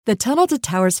The Tunnel to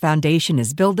Towers Foundation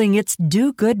is building its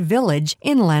Do Good Village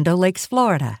in Land O'Lakes,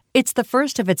 Florida. It's the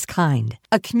first of its kind,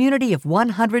 a community of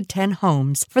 110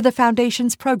 homes for the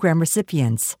Foundation's program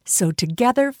recipients. So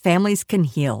together, families can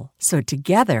heal. So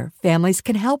together, families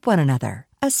can help one another.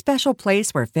 A special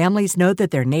place where families know that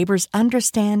their neighbors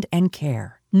understand and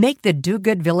care. Make the Do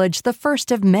Good Village the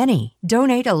first of many.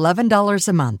 Donate $11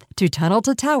 a month to Tunnel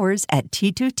to Towers at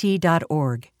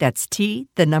T2T.org. That's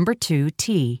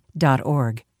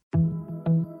T2T.org.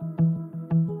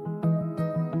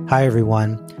 Hi,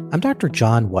 everyone. I'm Dr.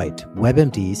 John White,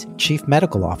 WebMD's Chief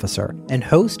Medical Officer and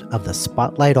host of the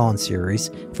Spotlight On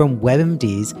series from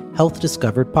WebMD's Health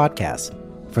Discovered podcast.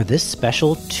 For this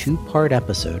special two-part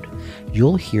episode,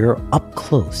 you'll hear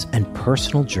up-close and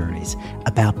personal journeys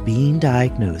about being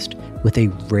diagnosed with a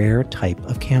rare type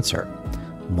of cancer,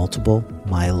 multiple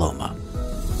myeloma.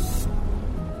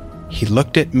 He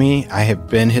looked at me. I have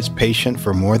been his patient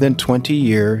for more than 20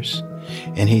 years,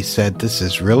 and he said, "This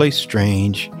is really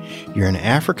strange. You're an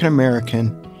African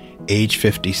American, age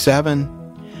 57.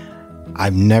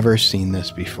 I've never seen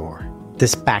this before."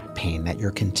 This back pain that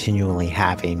you're continually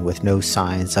having with no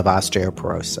signs of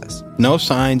osteoporosis. No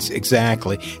signs,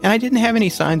 exactly. And I didn't have any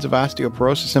signs of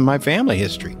osteoporosis in my family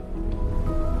history.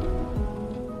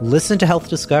 Listen to Health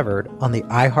Discovered on the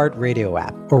iHeartRadio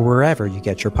app or wherever you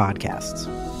get your podcasts.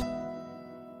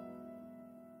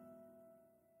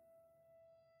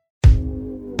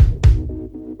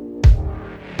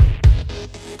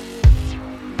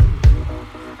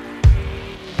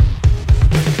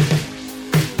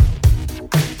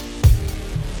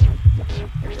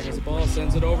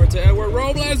 Sends it over to Edward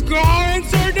Robles. Go!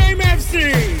 Insert name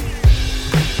FC!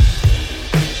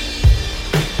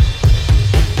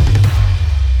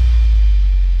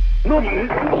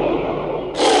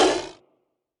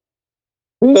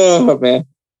 Oh, man.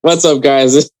 What's up,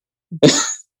 guys?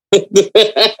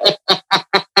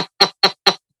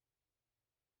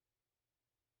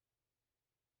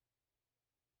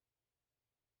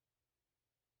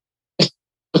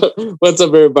 What's up,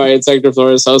 everybody? It's Hector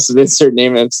Flores, host of Insert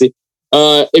Name MC.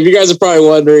 If you guys are probably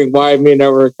wondering why me and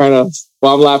Edward I'm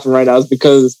laughing right now, is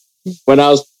because when I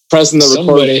was pressing the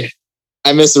record,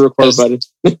 I missed the record button.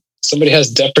 Somebody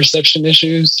has depth perception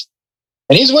issues,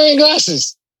 and he's wearing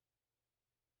glasses.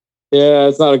 Yeah,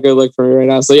 it's not a good look for me right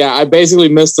now. So yeah, I basically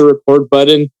missed the record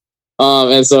button,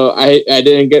 and so I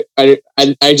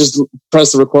just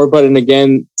pressed the record button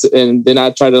again, and then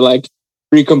I tried to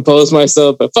recompose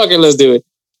myself. But fuck it, let's do it.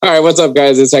 All right, what's up,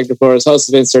 guys? It's Hector Flores, host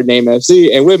of Insert Name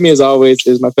FC, and with me, as always,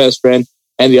 is my best friend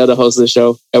and the other host of the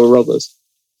show, Edward Robles.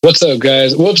 What's up,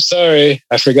 guys? Whoops, sorry.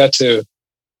 I forgot to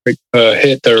hit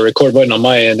the record button on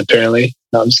my end, apparently.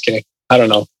 No, I'm just kidding. I don't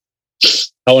know.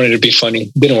 I wanted to be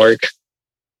funny. Didn't work.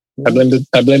 I blame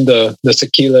the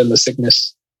tequila and the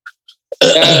sickness.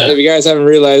 Yeah, if you guys haven't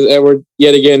realized, Edward,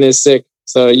 yet again, is sick.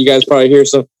 So you guys probably hear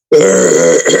some from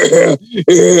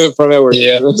Edward.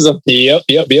 Yeah.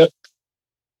 Yep.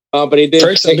 But he did.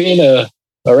 Perks of being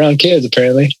around kids,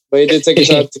 apparently. But he did take a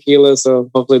shot of tequila, so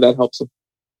hopefully that helps him.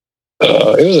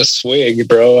 It was a swig,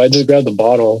 bro. I just grabbed the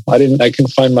bottle. I couldn't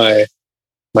find my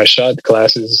shot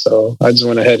glasses, so I just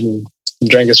went ahead and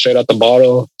drank it straight out the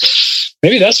bottle.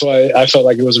 Maybe that's why I felt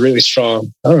like it was really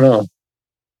strong. I don't know.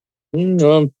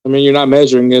 Well, I mean, you're not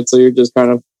measuring it, so you're just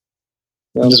kind of...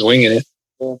 I'm just winging it.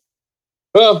 Yeah.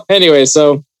 Well, anyway,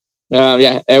 so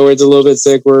Edward's a little bit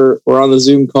sick. We're on the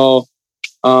Zoom call.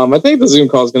 I think the Zoom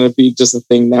call is going to be just a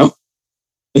thing now.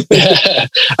 I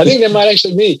think that might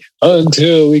actually be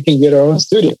until we can get our own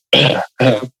studio.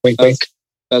 Wink, wink.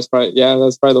 That's probably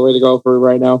the way to go for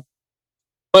right now.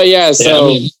 But yeah,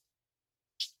 so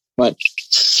what?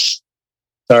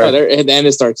 Sorry. Oh, and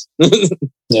it starts.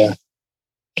 Yeah.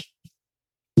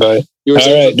 But all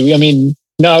right. I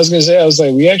was going to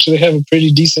say, we actually have a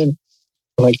pretty decent,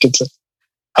 I'm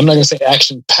not going to say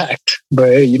action packed, but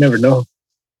hey, you never know.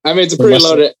 I mean, it's a pretty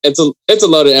loaded. It's a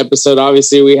loaded episode.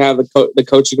 Obviously, we have the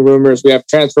coaching rumors. We have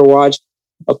transfer watch,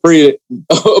 a pretty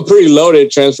loaded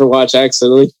transfer watch.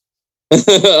 Actually, we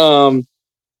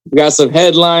got some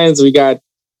headlines. We got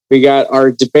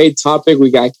our debate topic.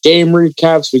 We got game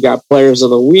recaps. We got players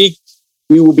of the week.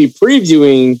 We will be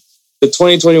previewing the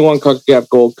 2021 CONCACAF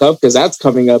Gold Cup because that's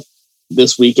coming up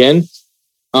this weekend.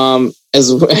 And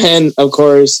of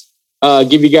course,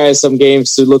 give you guys some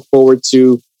games to look forward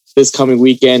to this coming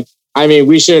weekend. I mean,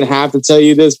 we shouldn't have to tell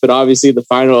you this, but obviously the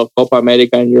final of Copa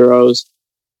America and Euros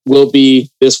will be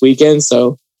this weekend.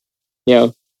 So,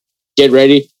 get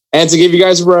ready. And to give you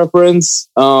guys a reference,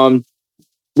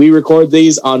 we record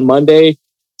these on Monday.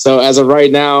 So as of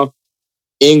right now,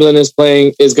 England's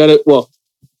playing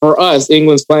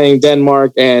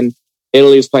Denmark, and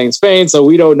Italy's playing Spain, so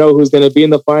we don't know who's going to be in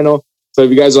the final. So if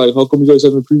you guys are like, how come you guys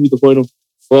haven't previewed the final?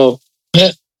 Well,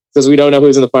 because we don't know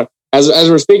who's in the final. As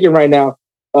we're speaking right now,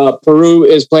 Peru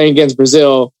is playing against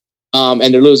Brazil,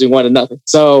 and they're losing 1-0.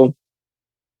 So,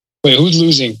 wait, who's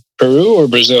losing? Peru or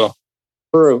Brazil?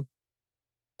 Peru.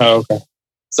 Oh, okay.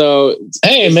 So,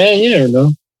 hey, man, you never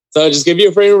know. So just give you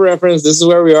a frame of reference. This is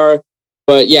where we are.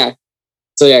 But yeah.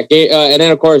 So yeah. And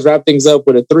then, of course, wrap things up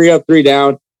with a 3-up,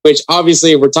 3-down, which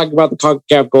obviously, if we're talking about the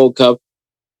CONCACAF Gold Cup,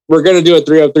 we're going to do a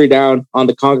 3-up, 3-down on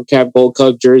the CONCACAF Gold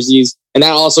Cup jerseys. And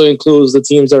that also includes the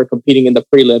teams that are competing in the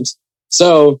prelims.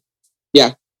 So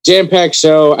yeah, jam-packed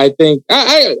show. I think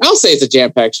I'll say it's a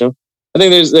jam-packed show. I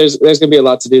think there's going to be a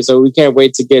lot to do. So we can't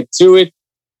wait to get to it.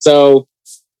 So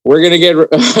we're going to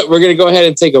go ahead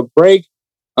and take a break.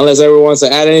 Unless everyone wants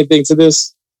to add anything to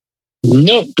this.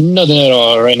 Nope, nothing at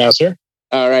all right now, sir.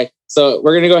 All right. So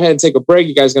we're going to go ahead and take a break.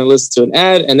 You guys are going to listen to an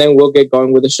ad, and then we'll get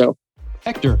going with the show.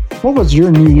 Hector, what was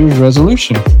your New Year's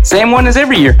resolution? Same one as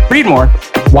every year. Read more.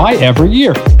 Why every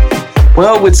year?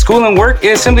 Well, with school and work,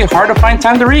 it is simply hard to find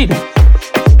time to read.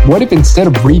 What if instead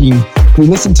of reading, we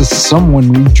listen to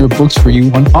someone read your books for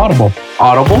you on Audible?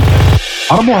 Audible?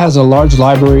 Audible has a large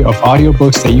library of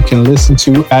audiobooks that you can listen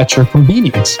to at your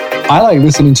convenience. I like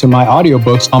listening to my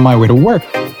audiobooks on my way to work.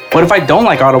 What if I don't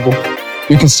like Audible?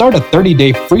 You can start a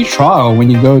 30-day free trial when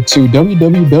you go to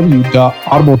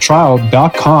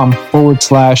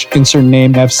www.audibletrial.com/insert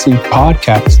name FC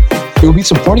podcast. You'll be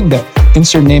supporting the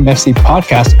Insert Name FC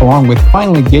podcast along with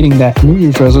finally getting that New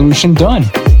Year's resolution done.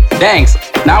 Thanks.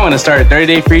 Now I'm going to start a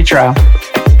 30-day free trial.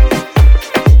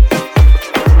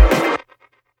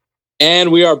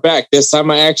 And we are back. This time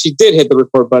I actually did hit the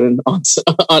record button on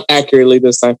accurately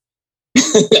this time.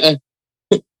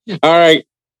 All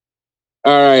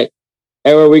right.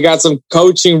 And we got some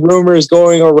coaching rumors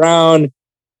going around.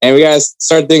 And we got to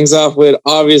start things off with,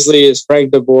 obviously, is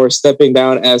Frank de Boer stepping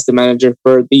down as the manager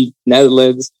for the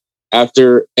Netherlands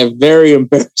after a very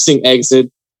embarrassing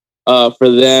exit for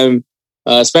them,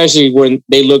 especially when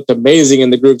they looked amazing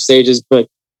in the group stages. But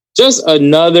just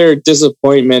another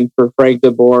disappointment for Frank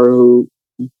de Boer, who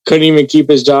couldn't even keep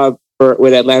his job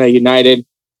with Atlanta United.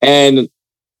 And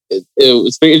it'll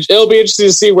be interesting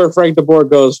to see where Frank de Boer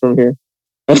goes from here.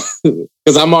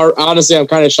 Because I'm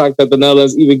kind of shocked that the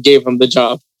Netherlands even gave him the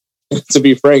job, to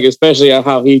be frank, especially on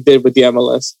how he did with the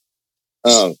MLS.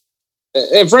 And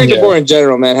Frank de Boer in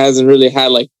general, man, hasn't really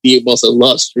had like the most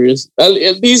illustrious, at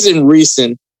least in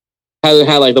recent, hasn't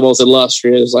had like the most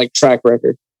illustrious like track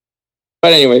record.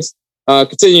 But anyways,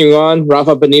 continuing on,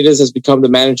 Rafa Benitez has become the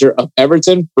manager of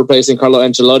Everton, replacing Carlo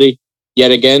Ancelotti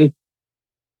yet again.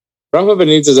 Rafa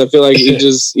Benitez, I feel like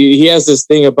he has this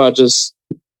thing about just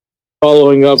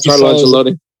following up Carlo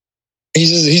Ancelotti. He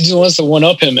just wants to one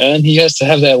up him, man. He has to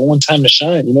have that one time to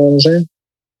shine. You know what I'm saying?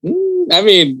 I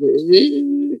mean,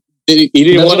 he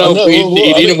didn't want to.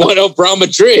 He didn't want to Real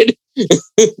Madrid.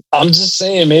 I'm just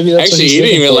saying, maybe that's actually he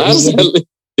didn't even last.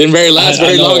 Didn't last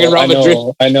very long in Real Madrid.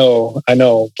 I know.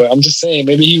 But I'm just saying,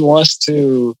 maybe he wants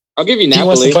to. I'll give you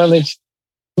Napoli.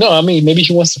 Maybe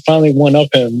he wants to finally one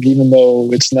up him, even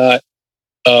though it's not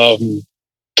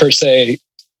per se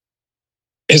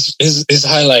his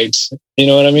highlights. You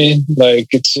know what I mean? Like,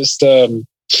 it's just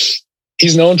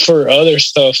he's known for other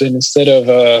stuff, and instead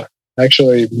of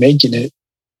actually making it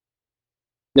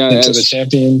into the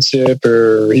championship,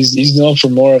 or he's known for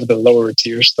more of the lower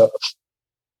tier stuff.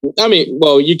 I mean,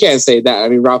 well, you can't say that. I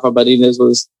mean, Rafa Benitez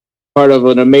was part of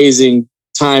an amazing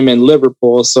time in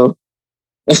Liverpool, so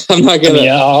I'm not gonna.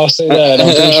 I'll say that.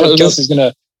 I'm pretty sure Kelsey's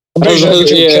gonna.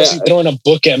 Kelsey's throwing a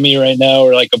book at me right now,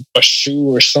 or like a shoe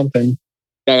or something.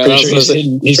 Yeah,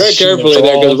 he's very carefully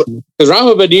there, because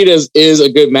Rafa Benitez is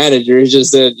a good manager. He's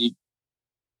just that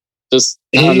I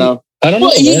don't know.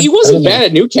 He wasn't bad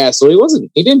at Newcastle.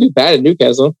 He didn't do bad at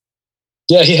Newcastle.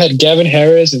 Yeah, he had Gavin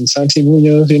Harris and Santi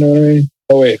Munoz. You know what I mean?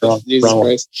 Oh wait, wrong. Jesus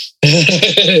Christ.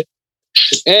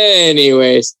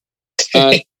 Anyways,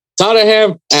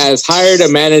 Tottenham has hired a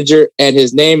manager, and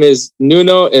his name is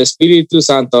Nuno Espiritu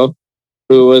Santo,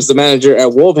 who was the manager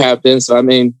at Wolverhampton. So I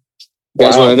mean, you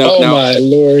guys want to know? Oh my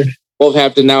lord!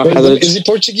 Wolverhampton now is he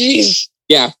Portuguese?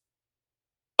 Yeah.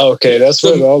 Okay, that's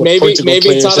what all the maybe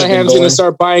Tottenham's going to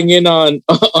start buying in on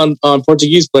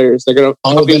Portuguese players. They're going to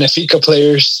Benfica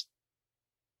players.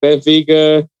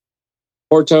 Benfica,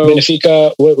 Porto.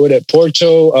 Benfica, what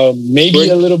Porto? Maybe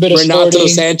a little bit of Renato Sporting.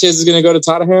 Sanchez is going to go to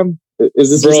Tottenham. Is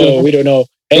this bro? We don't know.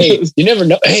 Hey, you never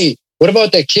know. Hey, what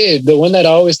about that kid? The one that I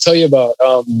always tell you about,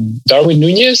 Darwin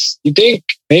Nunez? You think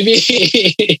maybe?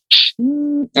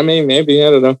 I mean, maybe. I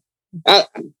don't know.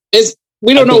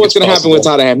 We don't know what's going to happen with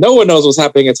Tottenham. No one knows what's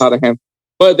happening at Tottenham.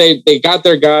 But they got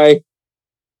their guy.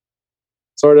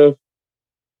 sort of.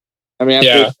 I mean,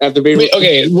 after being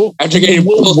after getting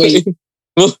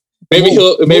maybe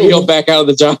he'll back out of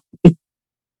the job.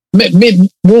 Maybe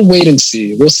we'll wait and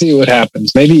see. We'll see what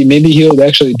happens. Maybe he'll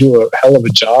actually do a hell of a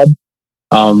job.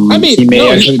 He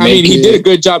did a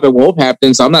good job at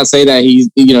Wolverhampton, so I'm not saying that he's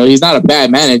not a bad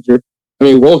manager. I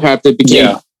mean, Wolverhampton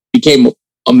became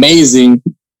amazing.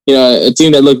 You know, a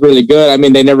team that looked really good. I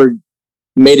mean, they never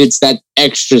made it that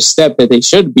extra step that they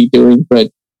should be doing, but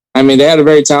I mean, they had a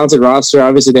very talented roster.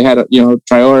 Obviously, they had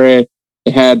Traore.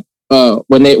 They had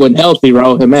when healthy,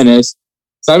 Raul Jimenez.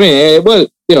 So I mean, it was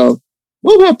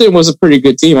Wolverhampton was a pretty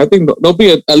good team. I think they'll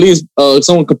be at least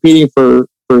someone competing for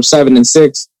 7 and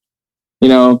 6. You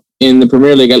know, in the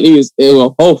Premier League, at least.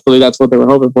 Hopefully, that's what they were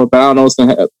hoping for. But I don't know what's going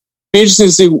to happen. Be interesting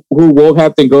to see who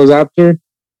Wolverhampton goes after.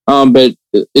 But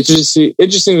it's just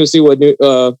interesting to see what new.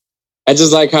 I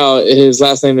just like how his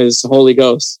last name is Holy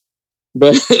Ghost.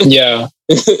 But yeah.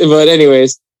 But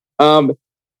anyways,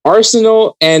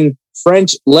 Arsenal and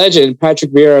French legend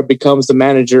Patrick Vieira becomes the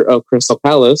manager of Crystal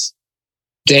Palace.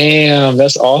 Damn,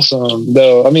 that's awesome.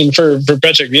 Though, I mean, for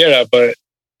Patrick Vieira, but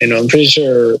I'm pretty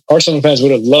sure Arsenal fans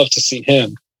would have loved to see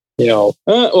him. Well,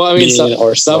 I mean, some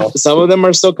of them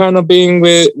are still kind of being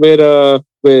with Mikel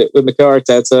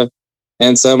Arteta,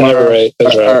 and some are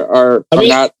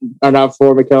not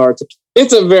for Mikel Arteta.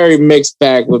 It's a very mixed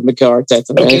bag with Mikel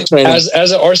Arteta. Okay. Right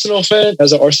as an Arsenal fan,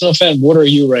 what are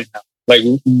you right now? Like,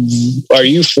 are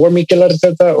you for Mikel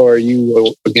Arteta or are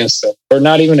you against him? Or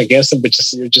not even against him, but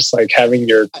you're just like having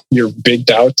your big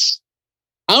doubts?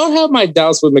 I don't have my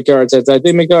doubts with Mikel Arteta. I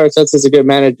think Mikel Arteta is a good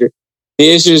manager. The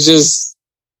issue is just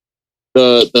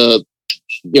the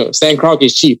Stan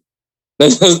Kroenke's cheap.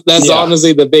 That's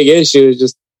honestly the big issue. Is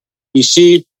just he's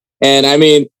cheap, and I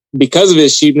mean, because of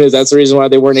his cheapness, that's the reason why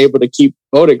they weren't able to keep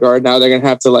Odegaard. Now they're gonna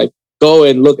have to go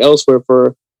and look elsewhere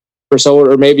for someone,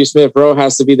 or maybe Smith Rowe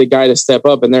has to be the guy to step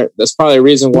up, and that's probably a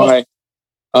reason why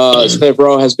Smith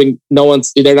Rowe has been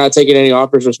they're not taking any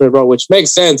offers for Smith Rowe, which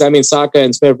makes sense. I mean, Saka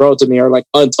and Smith Rowe to me are like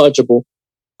untouchable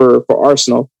for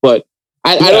Arsenal, but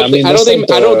I don't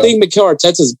think Mikel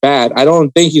Arteta is bad. I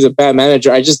don't think he's a bad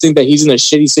manager. I just think that he's in a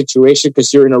shitty situation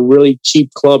because you're in a really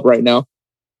cheap club right now.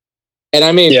 And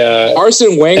I mean,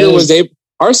 Arsene Wenger was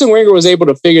able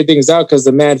to figure things out because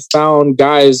the man found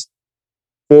guys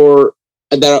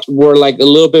that were like a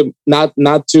little bit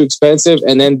not too expensive,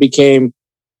 and then became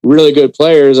really good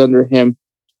players under him.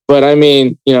 But I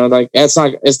mean, it's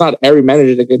not every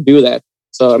manager that can do that.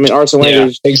 So I mean, Arsene Wenger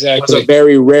was a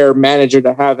very rare manager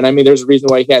to have, and I mean, there's a reason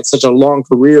why he had such a long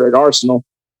career at Arsenal,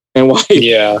 and why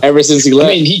ever since he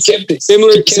left. I mean, he kept it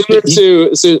similar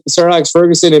to Sir Alex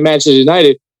Ferguson in Manchester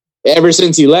United. Ever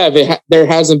since he left, there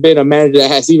hasn't been a manager that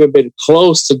has even been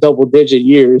close to double-digit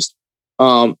years.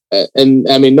 And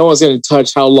I mean, no one's going to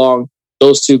touch how long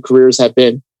those two careers have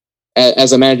been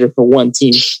as a manager for one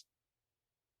team.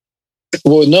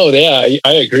 Well, no, I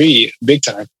agree big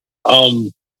time.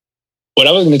 What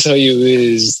I was going to tell you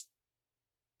is,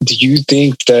 do you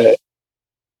think that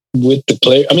with the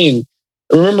player? I mean,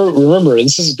 remember,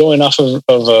 this is going off of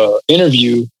an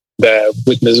interview that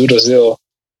with Mesut Ozil.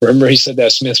 Remember, he said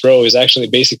that Smith Rowe is actually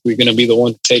basically going to be the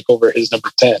one to take over his number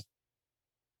 10.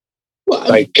 Well,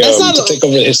 to take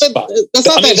over his spot. That's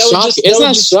not shocking. It's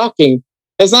not shocking.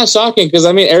 It's not shocking because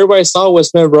I mean, everybody saw what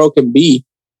Smith Rowe can be.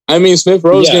 I mean, Smith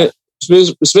Rowe's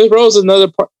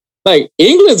another part. Like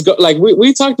England's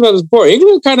we talked about this before.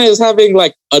 England kind of is having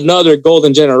like another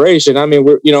golden generation. I mean,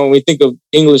 when we think of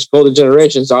English golden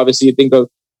generations, obviously you think of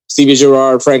Stevie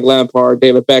Gerrard, Frank Lampard,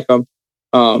 David Beckham,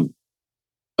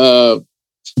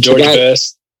 George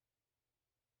Best.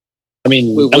 I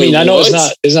know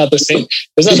it's not the same.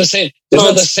 It's not the same. It's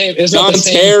not the same. It's not the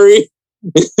same. Terry,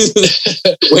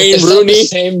 Wayne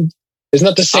Rooney. It's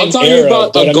not the same. I'm talking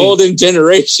about the golden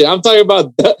generation. I'm talking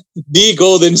about the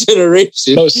golden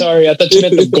generation. Oh, sorry. I thought you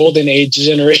meant the golden age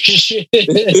generation.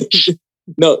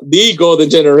 No, the golden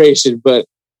generation. But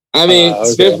I mean, okay.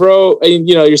 Smith Rowe, and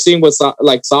you're seeing what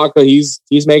like Saka. He's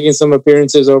making some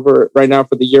appearances over right now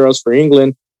for the Euros for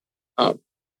England. I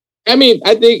mean,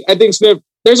 I think Smith.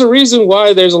 There's a reason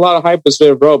why there's a lot of hype with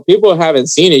Smith Rowe. People haven't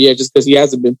seen it yet just because he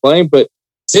hasn't been playing. But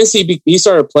since he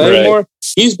started playing more,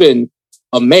 he's been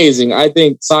amazing. I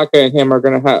think Saka and him are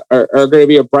going to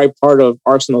be a bright part of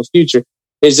Arsenal's future.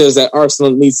 It's just that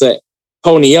Arsenal needs to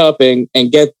pony up and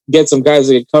get some guys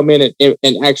that can come in and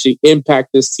actually impact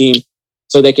this team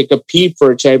so they can compete for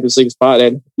a Champions League spot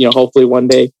and hopefully one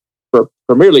day for a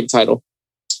Premier League title.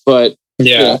 But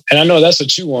and I know that's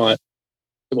what you want.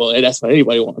 Well, that's what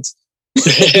anybody wants.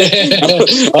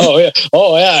 Oh yeah,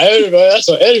 everybody. That's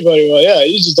what anybody wants. Yeah,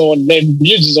 you just don't want to name.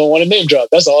 You just don't want to name drop.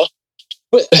 That's all.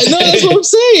 But no, that's what I'm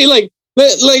saying. Like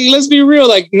let's be real.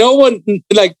 Like no one,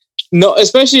 like no,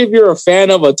 especially if you're a fan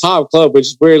of a top club, which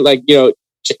is weird. Like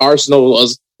Arsenal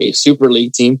was a Super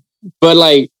League team, but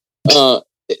like the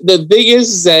thing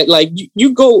is that like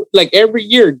you go like every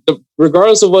year,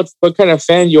 regardless of what kind of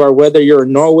fan you are, whether you're a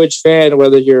Norwich fan,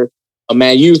 whether you're a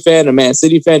Man U fan, a Man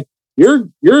City fan, your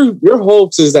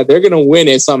hopes is that they're gonna win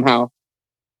it somehow.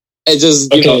 It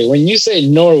just when you say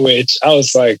Norwich, I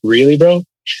was like, really, bro?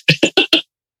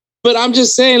 But I'm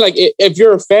just saying, like, if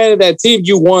you're a fan of that team,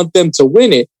 you want them to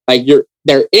win it. Like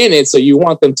they're in it, so you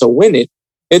want them to win it.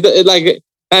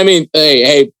 I mean,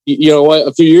 hey, you know what?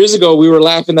 A few years ago, we were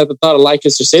laughing at the thought of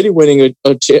Leicester City winning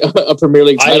a Premier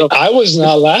League title. I was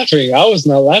not laughing. I was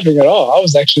not laughing at all. I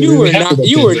was actually really happy.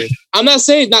 You were. I'm not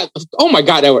saying not. Oh my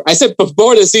God, Edward! I said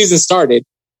before the season started.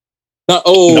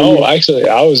 No, actually,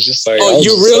 I was just like. Oh,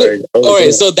 you really? Like, all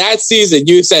right. So that season,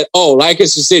 you said, "Oh,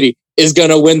 Leicester City is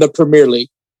gonna win the Premier League."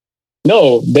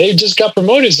 No, they just got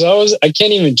promoted, so I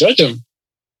can't even judge them.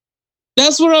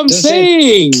 That's what I'm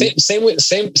saying. Same with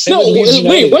no,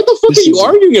 wait, what the fuck are you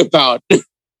arguing about?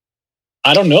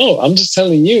 I don't know. I'm just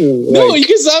telling you. No,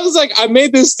 because I was like, I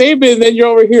made this statement, and then you're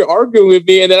over here arguing with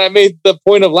me, and then I made the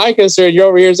point of Leicester, and you're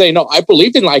over here saying, "No, I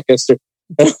believed in Leicester."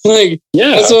 Like,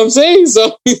 yeah, that's what I'm saying.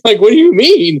 So, like, what do you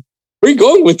mean? Where are you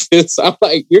going with this? I'm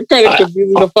like, you're kind of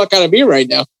confusing the fuck out of me right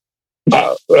now.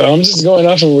 I'm just going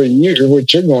off of what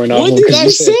you're going off. What did I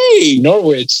say?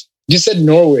 Norwich. You said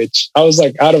Norwich. I was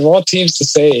like, out of all teams to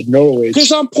say Norwich.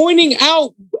 Because I'm pointing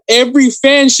out every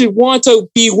fan should want to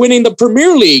be winning the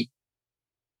Premier League.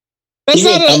 That's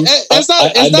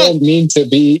not. I don't mean to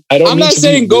be. I'm not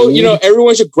saying go.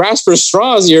 Everyone should grasp for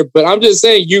straws here, but I'm just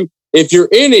saying if you're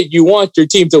in it, you want your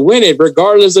team to win it,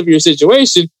 regardless of your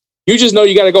situation. You just know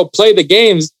you got to go play the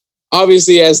games.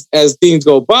 Obviously, as things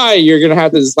go by, you're gonna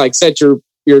have to just like set your.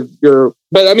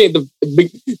 But I mean,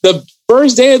 the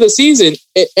first day of the season,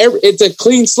 it's a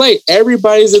clean slate.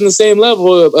 Everybody's in the same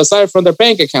level, aside from their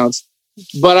bank accounts.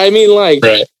 But I mean, like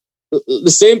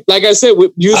the same. Like I said,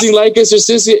 using Leicester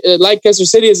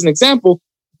City as an example,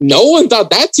 no one thought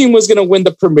that team was gonna win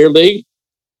the Premier League,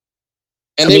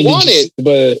 and they won it.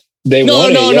 But they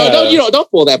won it. No, don't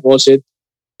pull that bullshit.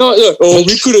 No,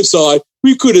 we could have saw it.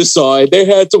 We could have saw it. They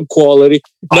had some quality.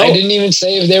 No. I didn't even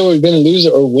say if they were going to lose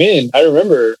or win. I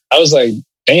remember. I was like,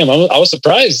 damn, I was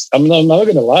surprised. I'm not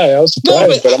going to lie. I was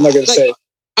surprised, but I'm not going to say.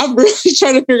 I'm really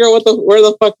trying to figure out where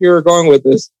the fuck you were going with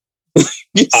this.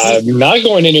 I'm not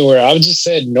going anywhere. I just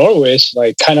said Norwich,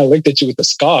 like, kind of looked at you with a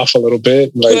scoff a little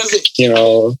bit. Like,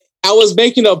 I was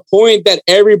making a point that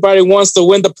everybody wants to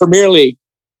win the Premier League.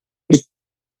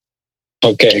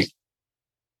 Okay.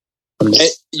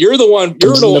 You're the one.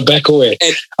 You're the back away.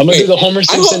 I'm gonna do the Homer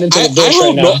Simpson into the bush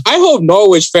right now. I hope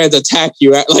Norwich fans attack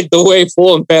you like the way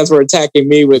Fulham fans were attacking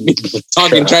me with me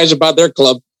talking trash about their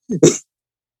club.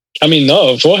 I mean,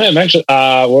 no, Fulham actually.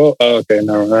 Okay,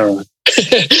 no. I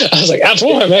was like,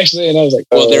 Fulham actually, and I was like,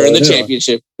 well, they're in the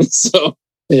championship, so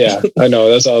yeah, I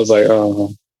know. That's how I was like,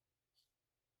 oh,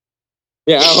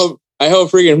 yeah. I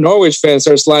hope freaking Norwich fans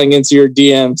start sliding into your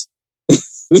DMs.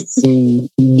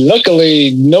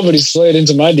 Luckily, nobody slid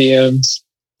into my DMs,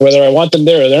 whether I want them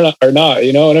there or not.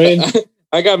 You know what I mean?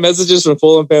 I got messages from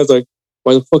Fulham fans like,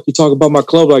 "Why the fuck you talk about my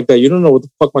club like that? You don't know what the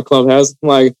fuck my club has." I'm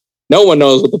like, no one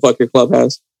knows what the fuck your club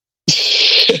has.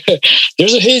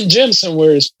 There's a hidden gem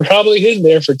somewhere. It's probably hidden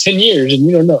there for 10 years, and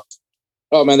you don't know.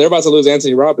 Oh man, they're about to lose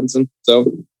Anthony Robinson. So,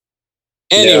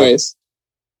 anyways,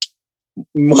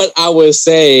 what I was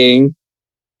saying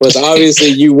was obviously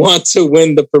you want to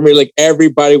win the Premier League.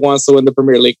 Everybody wants to win the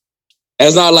Premier League.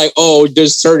 It's not like, oh,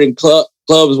 just certain clubs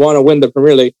want to win the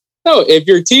Premier League. No, if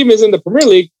your team is in the Premier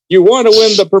League, you want to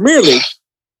win the Premier League.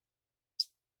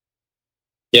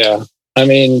 Yeah. I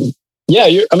mean,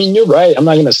 you're right. I'm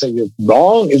not going to say you're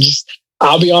wrong. It's just,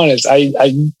 I'll be honest. I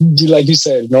like you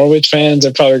said, Norwich fans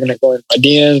are probably going to go in my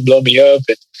DMs, blow me up,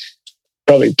 and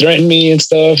probably threaten me and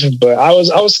stuff. But I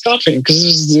was scoffing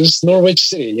because it was Norwich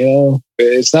City,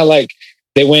 It's not like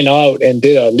they went out and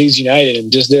did a Leeds United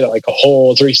and just did like a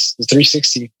whole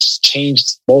 360,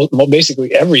 changed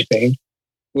basically everything.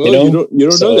 Well, you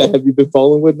don't know that. Have you been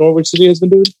following what Norwich City has been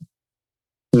doing?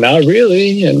 Not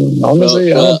really, and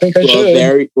honestly, I don't think I should.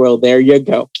 There you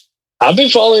go. I've been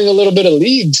following a little bit of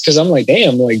Leeds because I'm like,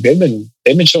 damn, like they've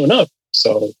been showing up.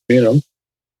 So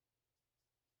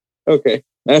Okay.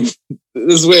 This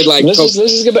is weird. Like let's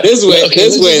just get back. This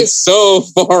went so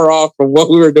far off from what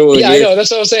we were doing. Yeah, here. I know.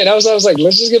 That's what I was saying. I was like,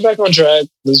 let's just get back on track.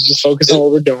 Let's just focus on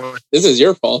what we're doing. This is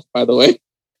your fault, by the way.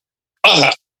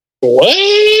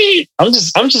 Wait, I'm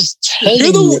just telling you.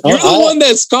 You're the one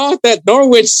that scoffed at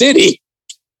Norwich City.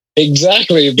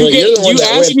 Exactly. But you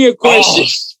asked me a question.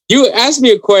 You asked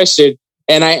me a question.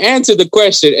 and I answered the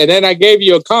question, and then I gave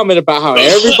you a comment about how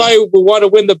everybody would want to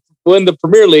win the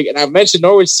Premier League, and I mentioned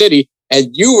Norwich City, and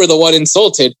you were the one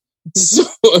insulted. So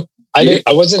I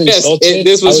wasn't insulted.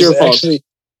 This was your fault. Actually,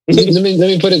 let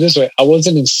me put it this way. I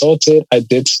wasn't insulted. I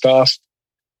did scoff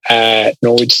at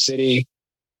Norwich City,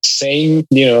 saying,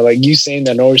 like you saying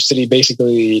that Norwich City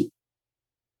basically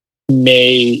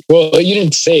you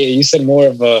didn't say it. You said more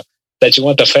of that you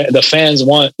want the fans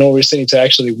want Norwich City to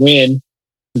actually win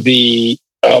the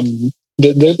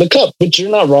cup, which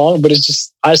you're not wrong, but it's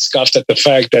just, I scoffed at the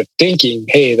fact that thinking,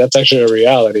 hey, that's actually a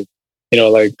reality.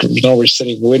 Like Norwich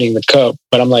City winning the cup,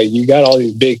 but I'm like, you got all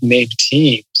these big name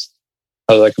teams.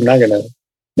 I was like, I'm not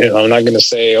gonna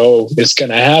say, oh, it's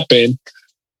gonna happen,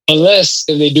 unless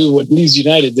if they do what Leeds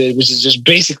United did, which is just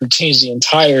basically change the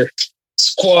entire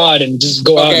squad and just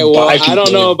go out and buy people. I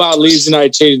don't know about Leeds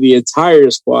United changing the entire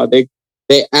squad. They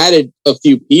added a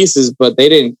few pieces, but they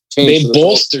didn't change. They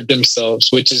bolstered themselves,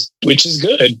 which is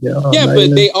good. Yeah,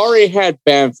 but they already had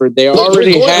Bamford. They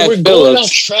already had Phillips. Going off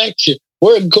track here.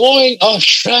 We're going off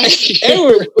track here.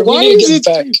 Edward, why you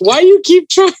keep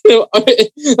trying to I'm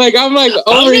like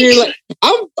over here like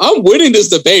I'm winning this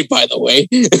debate, by the way.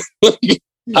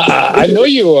 I know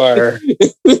you are.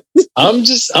 I'm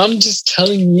just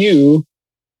telling you.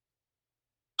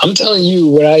 I'm telling you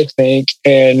what I think,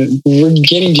 and we're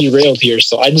getting derailed here.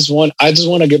 So I just want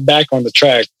to get back on the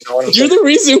track. You're the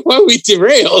reason why we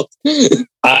derailed.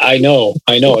 I know.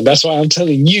 That's why I'm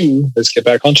telling you, let's get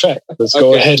back on track. Let's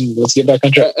go ahead and let's get back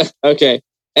on track. Okay.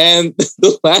 And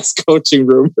the last coaching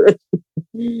rumor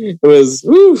was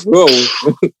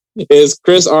is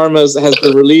Chris Armas has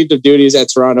been relieved of duties at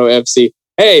Toronto FC.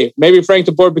 Hey, maybe Frank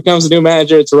de Boer becomes the new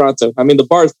manager at Toronto. I mean, the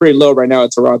bar is pretty low right now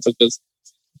at Toronto because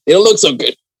it don't look so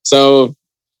good. So,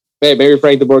 hey, maybe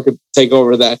Frank de Boer could take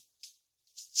over that.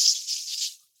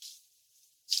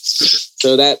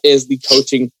 So that is the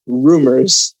coaching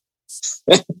rumors.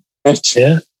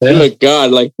 Yeah. Oh my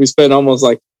God, we spent almost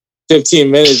 15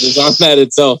 minutes just on that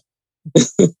itself.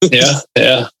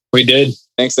 Yeah, we did.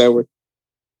 Thanks, Edward.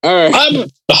 All right.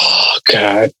 Oh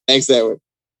God. Thanks, Edward.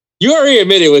 You already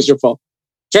admitted it was your fault.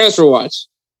 Transfer watch.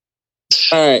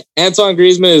 All right. Antoine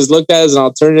Griezmann is looked at as an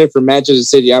alternative for Manchester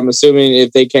City. I'm assuming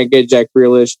if they can't get Jack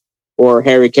Grealish or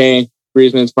Harry Kane,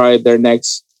 Griezmann's probably their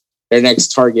next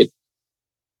target.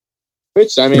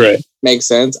 Which, I mean, makes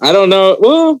sense. I don't know.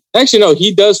 Well, actually, no.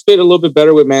 He does fit a little bit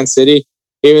better with Man City,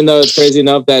 even though it's crazy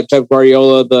enough that Pep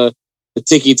Guardiola, the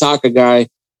tiki-taka guy,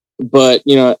 but,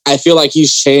 I feel like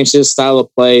he's changed his style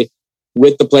of play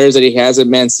with the players that he has at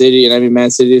Man City. And I mean,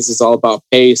 Man City is all about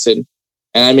pace. And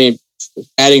I mean,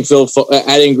 adding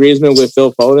Griezmann with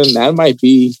Phil Foden, that might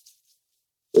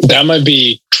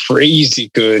be crazy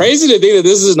good. Crazy to think that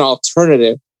this is an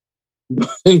alternative.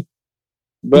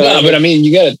 But I mean,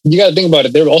 you gotta think about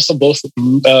it. They're also both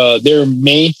their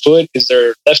main foot is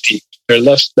their lefty. They're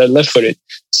left-footed.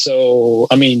 So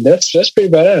I mean, that's pretty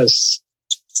badass.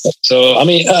 So I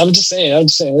mean, I'm just saying,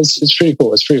 it's pretty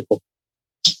cool. It's pretty cool.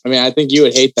 I mean, I think you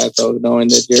would hate that though, knowing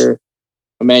that you're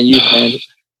a Man U fan.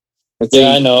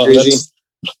 I know.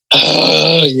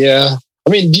 Yeah. I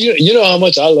mean, you know how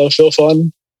much I love Phil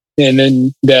Foden, and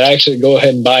then that I actually go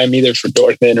ahead and buy him either for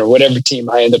Dortmund or whatever team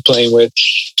I end up playing with.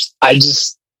 I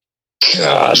just,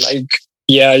 God,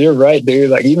 yeah, you're right,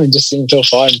 dude. Even just seeing Phil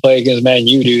Foden play against Man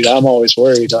U, dude, I'm always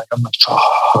worried. I'm like,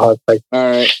 all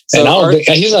right. So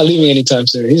and he's not leaving anytime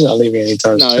soon. He's not leaving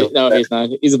anytime soon. No, he's not.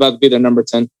 He's about to be their number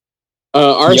 10.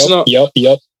 Arsenal.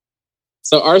 Yep.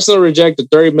 So Arsenal rejected a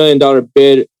 $30 million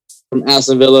bid from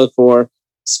Aston Villa for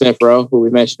Smith Rowe, who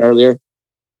we mentioned earlier.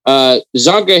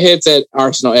 Zonka hits at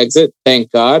Arsenal exit.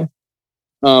 Thank God.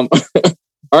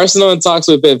 Arsenal in talks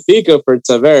with Benfica for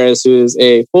Tavares, who is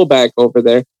a fullback over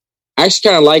there. I actually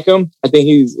kind of like him. I think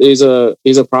he's a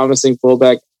promising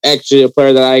fullback. Actually, a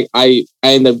player that I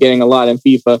end up getting a lot in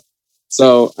FIFA.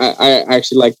 So I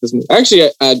actually like this move. Actually,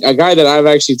 a guy that I've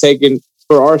actually taken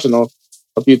for Arsenal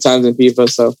a few times in FIFA.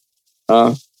 So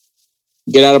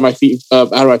get out of my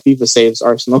FIFA saves,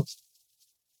 Arsenal.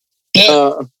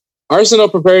 Arsenal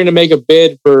preparing to make a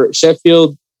bid for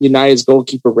Sheffield United's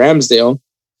goalkeeper Ramsdale.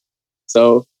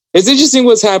 So it's interesting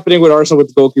what's happening with Arsenal with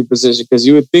the goalkeeper position, because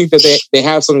you would think that they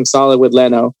have something solid with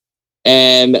Leno,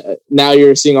 and now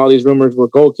you're seeing all these rumors with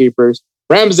goalkeepers.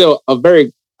 Ramsdale,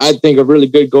 I think a really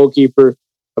good goalkeeper,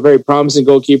 a very promising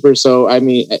goalkeeper. So I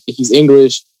mean, he's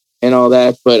English and all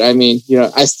that, but I mean,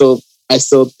 I still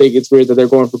think it's weird that they're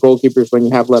going for goalkeepers when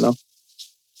you have Leno.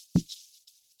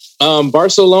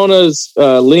 Barcelona's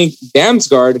Link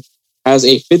Damsgaard has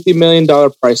a $50 million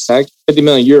price tag, €50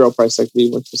 million price tag to be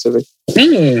more specific.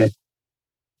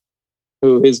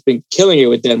 Who has been killing it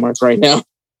with Denmark right now.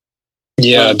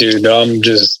 Yeah, dude. I'm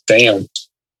just damn.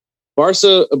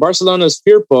 Barcelona's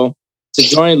Firpo to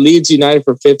join Leeds United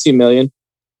for 15 million.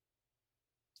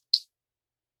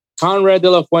 Conrad de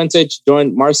la Fuente to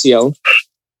join Marseille.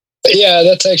 Yeah,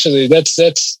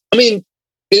 that's. I mean,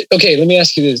 okay. Let me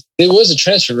ask you this: it was a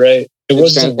transfer, right?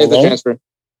 It's a transfer.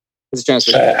 It's a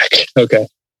transfer. Back. Okay.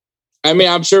 I mean,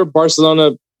 I'm sure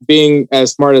Barcelona, being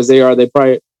as smart as they are, they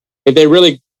probably, if they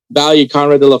really value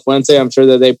Conrad de la Fuente, I'm sure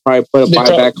that they probably put a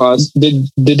buyback clause. They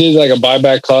did like a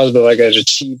buyback clause, but like at a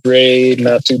cheap rate,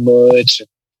 not too much.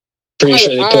 Pretty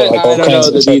sure they put like all kinds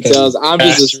of details. I'm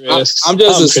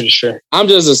pretty sure. I'm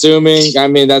just assuming. I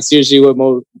mean, that's usually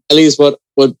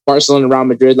what Barcelona and Real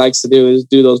Madrid likes to do is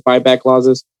do those buyback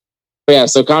clauses. But yeah,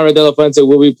 so Conrad de la Fuente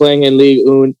will be playing in Ligue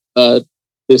 1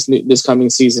 this coming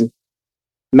season.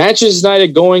 Manchester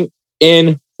United going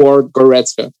in for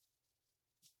Goretzka.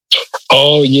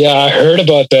 Oh yeah, I heard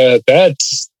about that.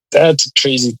 That's a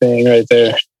crazy thing right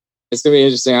there. It's gonna be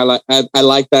interesting. I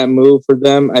like that move for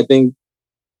them. I think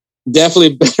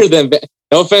definitely better than,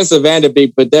 no offense to Van de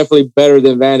Beek, but definitely better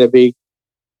than Van de Beek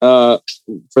for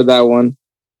that one.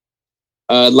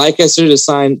 Leicester to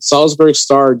sign Salzburg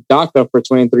star Daka for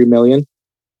 23 million.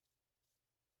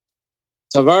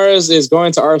 Tavares is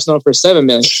going to Arsenal for 7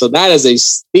 million, so that is a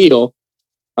steal.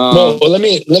 Well, let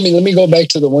me go back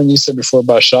to the one you said before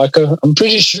about Xhaka. I'm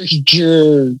pretty sure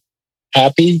you're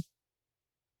happy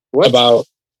about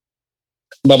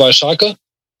Xhaka,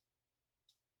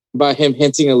 about him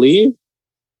hinting a leave.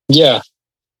 Yeah,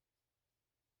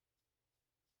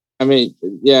 I mean,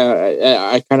 yeah,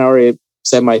 I kind of already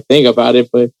said my thing about it,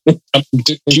 but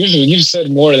you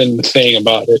said more than the thing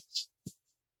about it.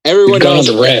 Everyone knows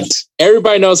the rant.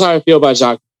 Everybody knows how I feel about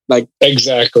Xhaka. Like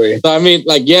exactly. So I mean,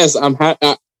 like, yes, I'm happy,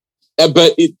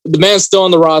 but the man's still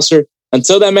on the roster.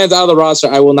 Until that man's out of the roster,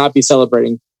 I will not be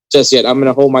celebrating just yet. I'm going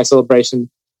to hold my celebration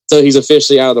until he's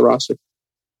officially out of the roster.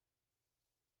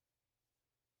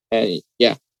 And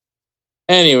yeah.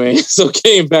 Anyway, so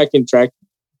getting back in track,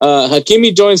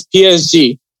 Hakimi joins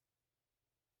PSG.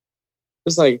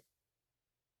 It's like,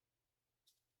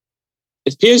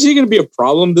 is PSG going to be a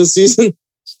problem this season?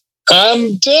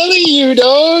 I'm telling you,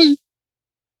 dog.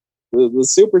 The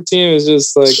super team is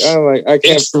just like, I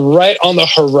can't. It's right on the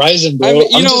horizon, bro. I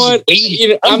mean, you know what?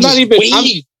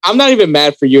 I'm not even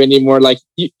mad for you anymore. Like,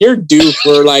 you're due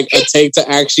for like a take to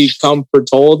actually come for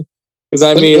told. Because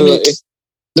I mean,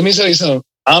 let me tell you something.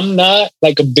 I'm not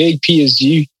like a big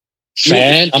PSG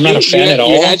fan. I'm not a fan at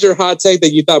all. You had your hot take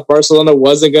that you thought Barcelona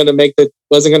wasn't going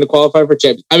to qualify for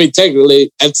Champions. I mean, technically,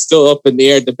 it's still up in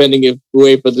the air depending if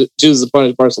whoever chooses to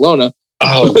punish Barcelona.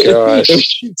 Oh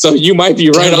gosh! So you might be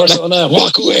right on Barcelona. That.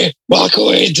 Walk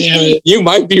away! Damn it! You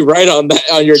might be right on that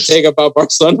on your take about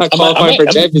Barcelona qualifying for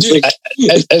Champions League,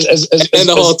 and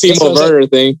the whole Timo Werner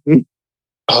thing.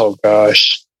 Oh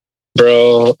gosh,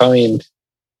 bro! I mean,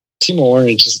 Timo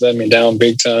Werner just let me down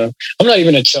big time. I'm not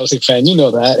even a Chelsea fan, you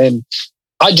know that, and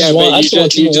I just want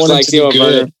Timo Werner to be good.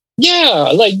 Werner.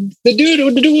 Yeah, like the dude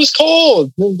was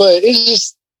cold, but it's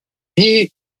just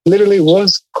he literally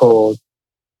was cold.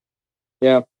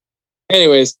 Yeah.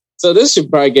 Anyways, so this should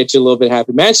probably get you a little bit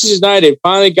happy. Manchester United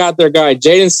finally got their guy.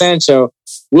 Jadon Sancho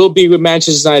will be with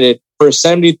Manchester United for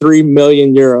 73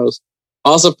 million euros.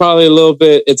 Also, probably a little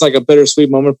bit, it's like a bittersweet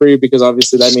moment for you because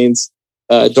obviously that means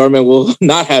Dortmund will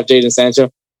not have Jadon Sancho.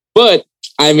 But,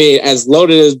 I mean, as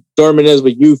loaded as Dortmund is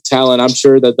with youth talent, I'm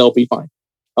sure that they'll be fine.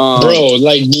 Bro,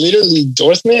 like literally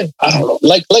Dortmund, I don't know.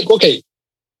 Like, okay,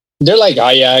 they're like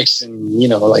Ajax and, you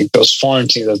know, like those foreign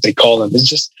teams as they call them. It's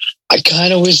just, I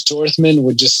kind of wish Dortmund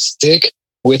would just stick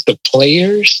with the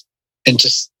players and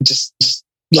just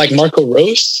like Marco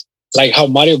Rose, like how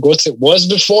Mario Götze was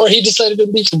before he decided to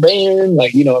leave for Bayern.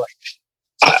 Like, you know,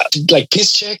 like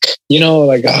Piszczek, you know,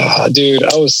 like, dude, I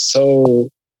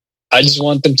just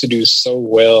want them to do so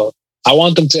well. I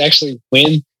want them to actually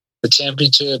win the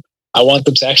championship. I want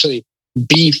them to actually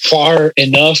be far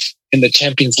enough in the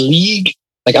Champions League.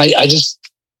 Like, I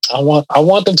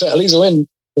want them to at least win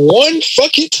one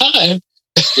fucking time.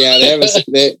 Yeah,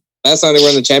 that's how they were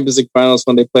in the Champions League finals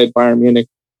when they played Bayern Munich.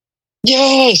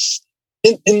 Yes,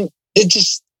 and it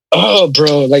just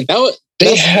bro, like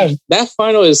that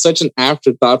final is such an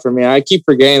afterthought for me. I keep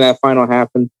forgetting that final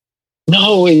happened.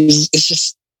 No, it's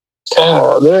just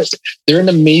they're an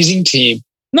amazing team.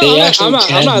 No, I'm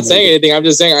not saying anything. I'm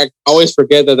just saying I always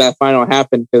forget that final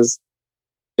happened because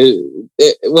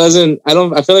it wasn't. I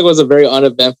feel like it was a very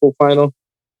uneventful final.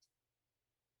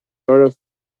 Sort of.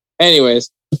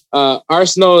 Anyways,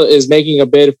 Arsenal is making a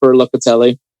bid for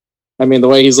Locatelli. I mean, the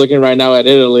way he's looking right now at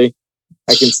Italy,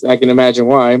 I can imagine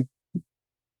why.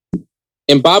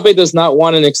 Mbappe does not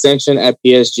want an extension at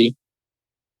PSG.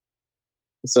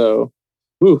 So,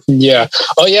 yeah.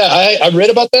 Oh yeah, I read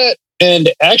about that, and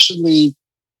actually,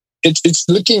 it's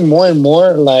looking more and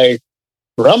more like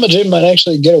Real Madrid might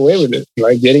actually get away with it,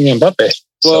 like getting Mbappe.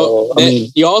 Well, so, I mean,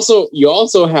 you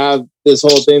also have this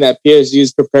whole thing that PSG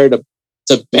is prepared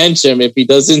to bench him if he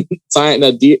doesn't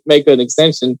make an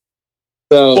extension.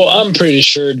 So, well, I'm pretty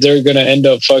sure they're gonna end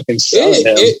up fucking selling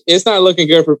him. It's not looking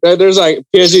good for. There's like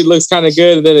PSG looks kind of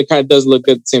good, and then it kind of doesn't look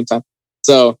good at the same time.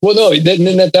 So, well, no.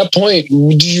 Then at that point,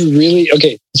 do you really?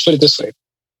 Okay, let's put it this way: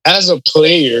 as a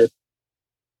player,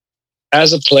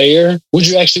 would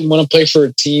you actually want to play for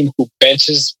a team who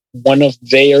benches one of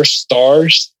their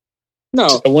stars?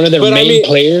 No, one of their main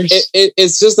players.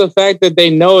 It's just the fact that they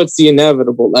know it's the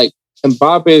inevitable. Like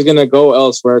Mbappe is going to go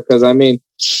elsewhere because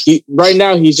right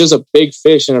now he's just a big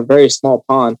fish in a very small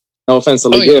pond. No offense to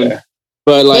Ligue 1,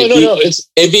 but like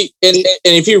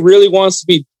if he really wants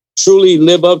to truly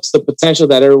live up to the potential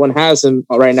that everyone has him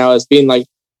right now as being like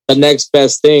the next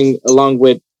best thing along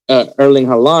with Erling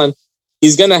Haaland,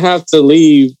 he's going to have to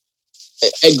leave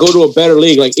and go to a better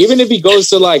league. Like even if he goes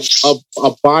to like a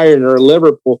Bayern or a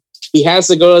Liverpool, he has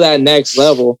to go to that next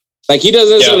level. Like he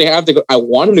doesn't necessarily have to go. I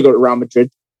want him to go to Real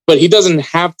Madrid, but he doesn't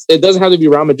have. It doesn't have to be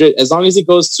Real Madrid as long as he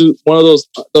goes to one of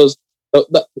those.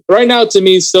 Right now, to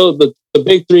me, still the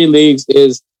big three leagues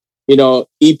is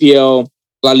EPL,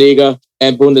 La Liga,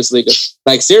 and Bundesliga.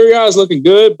 Like Serie A is looking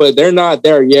good, but they're not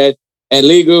there yet. And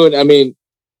Ligue 1, I mean,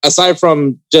 aside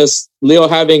from just Leo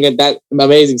having that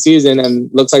amazing season, and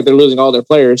looks like they're losing all their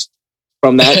players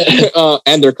from that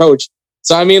and their coach.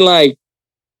 So I mean, like.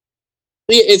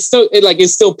 It's still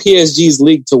PSG's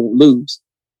league to lose,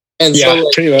 and so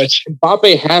pretty much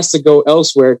Mbappe has to go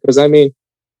elsewhere because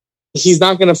he's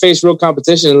not going to face real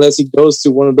competition unless he goes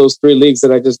to one of those three leagues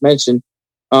that I just mentioned.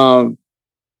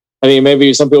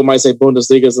 Maybe some people might say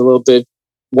Bundesliga is a little bit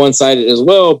one-sided as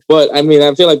well, but I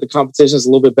feel like the competition is a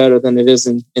little bit better than it is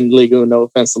in Ligue 1. No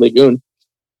offense to Ligue 1,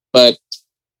 but.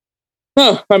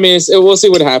 No, we'll see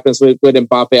what happens with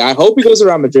Mbappe. I hope he goes to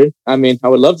Real Madrid. I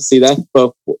would love to see that,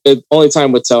 but only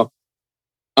time would tell.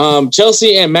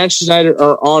 Chelsea and Manchester United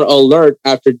are on alert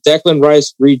after Declan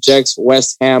Rice rejects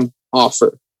West Ham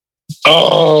offer.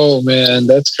 Oh, man,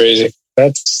 that's crazy.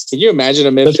 Can you imagine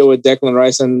a midfield with Declan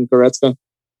Rice and Goretzka?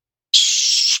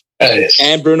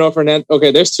 And Bruno Fernandes.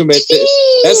 Okay, there's two mid.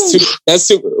 That's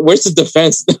two. Where's the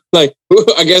defense? Like,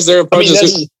 I guess their approach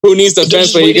is who needs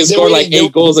defense when you can score like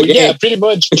 8 goals a game. Yeah, pretty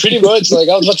much. Like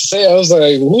I was about to say, I was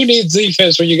like, who needs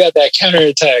defense when you got that counter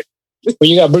attack? When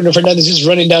you got Bruno Fernandes just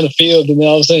running down the field, and then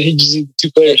all of a sudden he just needs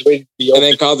 2 players waiting to be open.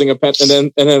 And then causing and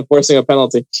then forcing a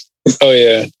penalty. Oh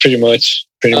yeah, pretty much.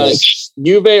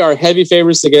 Juve are heavy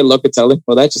favorites to get Locatelli.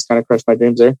 Well, that just kind of crushed my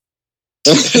dreams there.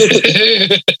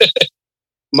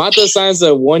 Mata signs a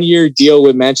 1-year deal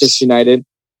with Manchester United.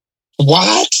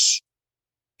 What?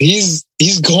 He's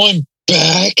going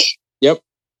back? Yep.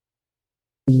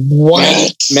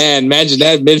 What? Man, imagine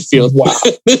that midfield. Wow.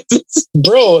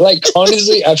 Bro, like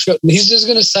honestly, I feel he's just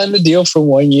gonna sign the deal for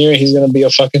 1 year. He's gonna be a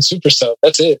fucking super sub.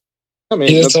 That's it.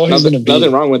 That's all he's gonna be.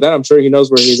 Nothing wrong with that. I'm sure he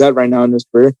knows where he's at right now in his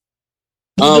career.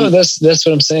 No, that's what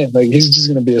I'm saying. Like he's just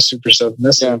gonna be a super sub.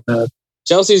 That's it.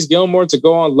 Chelsea's Gilmore to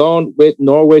go on loan with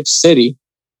Norwich City.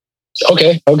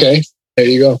 Okay. There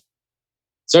you go.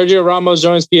 Sergio Ramos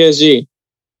joins PSG.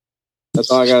 That's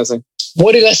all I gotta say.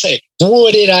 What did I say?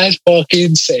 What did I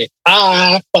fucking say?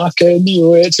 I fucking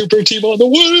knew it. Super team on the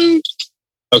world.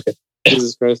 Okay.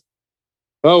 Jesus Christ.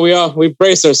 Well, we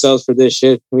braced ourselves for this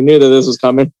shit. We knew that this was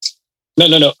coming.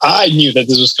 No. I knew that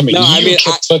this was coming. No, I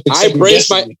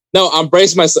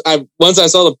braced myself. Once I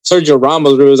saw the Sergio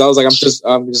Ramos reviews, I was like, I'm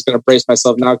just gonna brace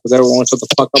myself now because everyone wants to shut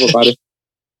the fuck up about it.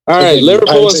 All right,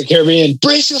 Liverpool and Caribbean,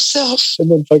 brace yourself,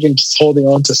 and then fucking just holding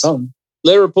on to something.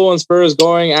 Liverpool and Spurs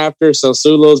going after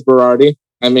Sassuolo's Berardi.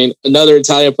 Another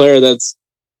Italian player that's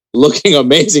looking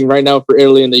amazing right now for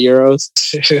Italy in the Euros.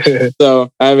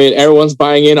 So, everyone's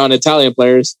buying in on Italian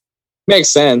players. Makes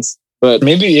sense, but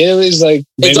maybe Italy's like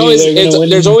there's always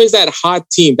that hot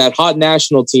team, that hot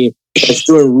national team that's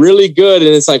doing really good,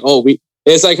 and it's like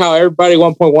it's like how everybody at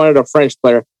one point wanted a French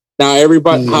player. Now how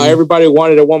everybody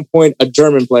wanted at one point a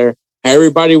German player, how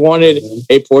everybody wanted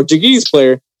a Portuguese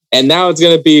player, and now it's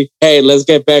going to be, hey, let's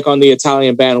get back on the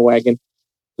Italian bandwagon.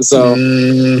 So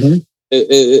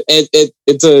it's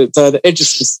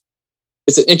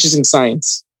an interesting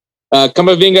science.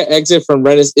 Camavinga exit from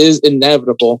Rennes is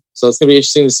inevitable, so it's going to be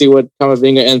interesting to see what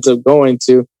Camavinga ends up going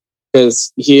to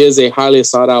because he is a highly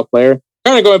sought out player.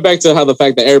 Kind of going back to how the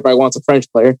fact that everybody wants a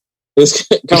French player.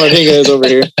 Camavinga is over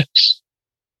here.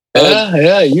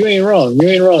 Yeah, you ain't wrong. You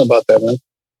ain't wrong about that, man.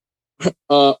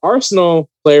 Arsenal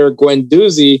player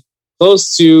Guendouzi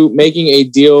close to making a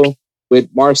deal with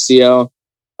Marcial.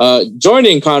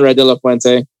 Joining Conrad de la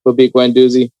Fuente will be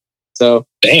Guendouzi. So,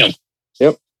 damn.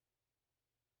 Yep.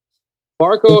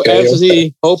 Farco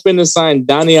FC hoping to sign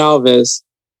Dani Alves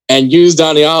and use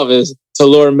Dani Alves to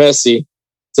lure Messi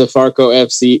to Farco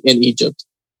FC in Egypt.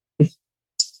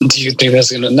 Do you think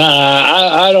that's gonna? Nah,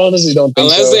 I honestly don't think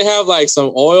Unless so. they have like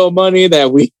some oil money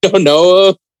that we don't know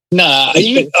of. Nah,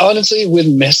 even honestly with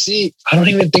Messi, I don't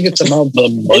even think it's about the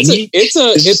money.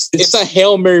 It's a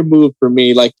Hail Mary move for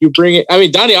me. Like you bring it. I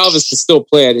mean, Dani Alves can still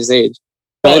play at his age,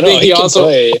 but I think he also.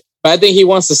 Play. But I think he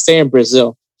wants to stay in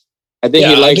Brazil. I think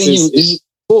he likes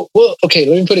well, okay,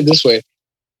 let me put it this way.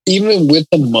 Even with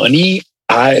the money,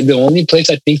 the only place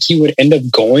I think he would end up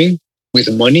going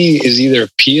with money is either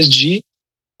PSG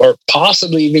or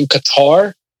possibly even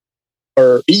Qatar,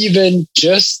 or even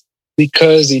just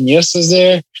because Iniesta's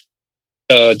there,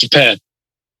 Japan.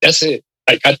 That's it.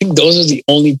 I think those are the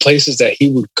only places that he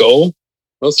would go,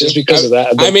 just because of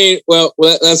that. I mean, well,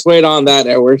 let's wait on that,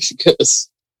 Edward, because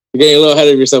you're getting a little ahead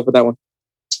of yourself with that one.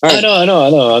 Right. I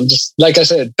know. I'm just, like I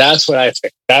said, that's what I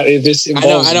think. That if this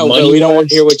involves I know, but we don't want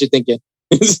to hear what you're thinking.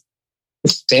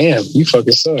 Damn, you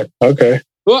fucking suck. Okay.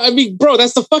 Well, I mean, bro,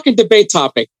 that's the fucking debate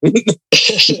topic.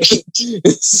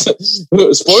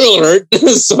 Spoiler alert.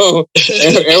 So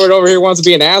Edward over here wants to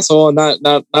be an asshole and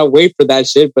not wait for that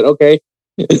shit, but okay.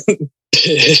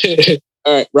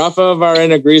 All right. Rafael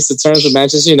Varane agrees to terms with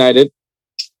Manchester United.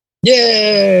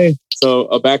 Yay! So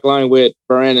a back line with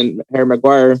Varane and Harry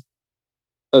Maguire.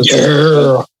 We'll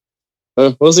see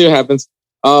what happens.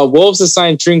 Wolves have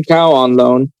signed Trincao on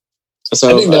loan. So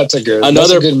I think that's a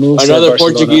good move. Another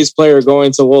Portuguese player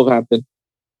going to Wolverhampton.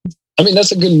 I mean,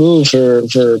 that's a good move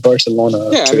for Barcelona.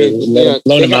 Yeah, I mean,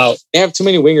 loan him out. They have too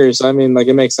many wingers. So I mean, like,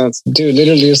 it makes sense. Dude,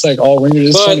 literally, it's like all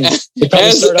wingers. They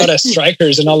probably start out as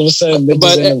strikers, and all of a sudden.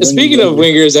 But speaking of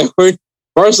wingers, Edward,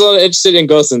 Barcelona interested in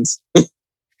Gosens.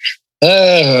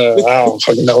 I don't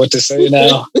fucking know what to say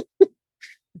now.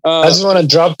 I just want to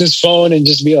drop this phone and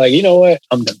just be like, you know what,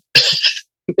 I'm done.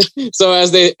 So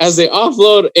as they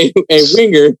offload a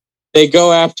winger, they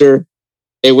go after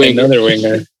a winger. Another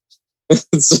winger.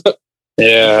 So,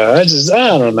 yeah,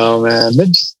 I don't know, man.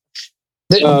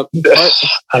 I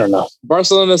don't know.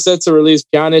 Barcelona set to release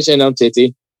Pjanic and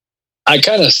Umtiti. I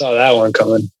kind of saw that one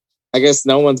coming. I guess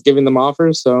no one's giving them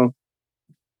offers, so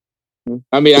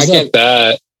I mean, it's not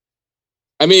that.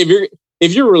 I mean,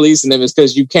 if you're releasing them, it's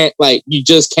because you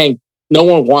just can't. No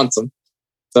one wants them.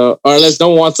 So, or unless no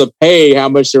one wants to pay how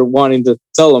much they're wanting to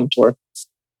sell them for.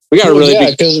 We got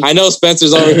to I know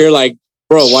Spencer's over here like,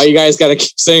 bro, why you guys got to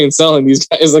keep saying selling these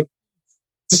guys? Like,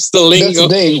 just the lingo.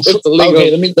 That's the lingo.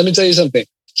 Okay, let me tell you something.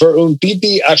 For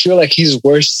Umtiti, I feel like he's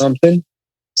worth something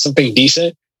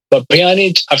decent. But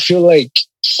Pjanic, I feel like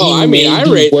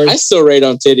I still rate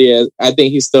Umtiti. I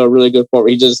think he's still a really good forward.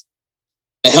 He just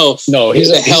health. No, he's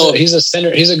a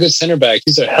center. He's a good center back.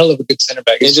 He's a hell of a good center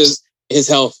back. It's just his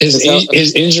health.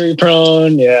 His injury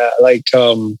prone. Yeah,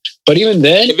 but even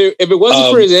then, if it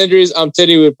wasn't for his injuries,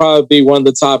 Umtiti would probably be one of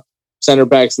the top center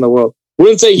backs in the world.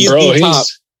 Wouldn't say he's the top.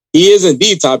 He isn't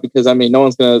the top because I mean no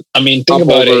one's gonna. I mean, think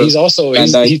about it. He's also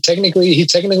he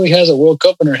technically has a World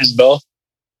Cup under his belt.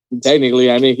 Technically,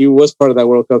 I mean he was part of that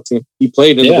World Cup team. He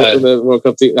played in the World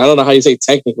Cup team. I don't know how you say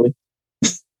technically.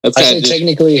 I say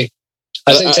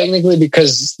technically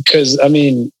because I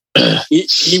mean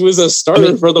he was a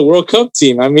starter for the World Cup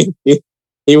team. I mean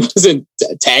he wasn't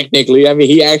technically. I mean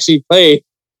he actually played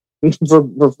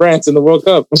for France in the World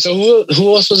Cup. So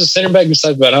who else was a center back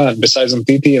besides Varane? Besides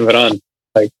Umtiti and Varane,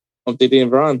 Umtiti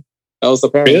and Varane. That was the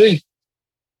pairing. Really?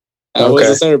 That was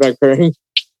the center back pairing.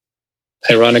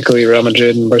 Ironically, Real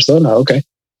Madrid and Barcelona. Okay.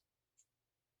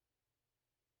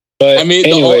 But I mean,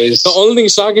 anyways, the only thing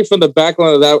shocking from the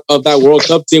backline of that World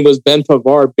Cup team was Ben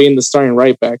Pavard being the starting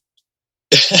right back.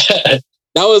 That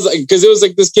was because it was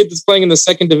like this kid that's playing in the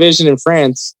second division in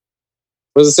France.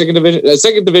 Was it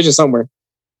second division somewhere,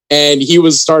 and he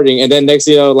was starting. And then next,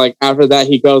 after that,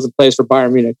 he goes and plays for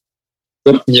Bayern Munich.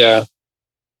 So, yeah.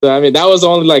 So I mean, that was the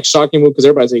only shocking move because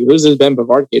everybody's like, "Who's this Ben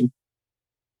Pavard kid?"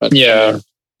 But, yeah.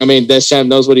 I mean, Deschamps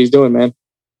knows what he's doing, man.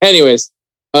 Anyways.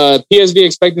 PSV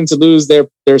expecting to lose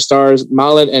their stars,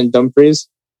 Malin and Dumfries.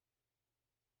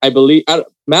 I believe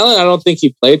Malin, I don't think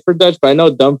he played for Dutch, but I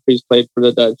know Dumfries played for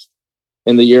the Dutch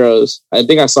in the Euros. I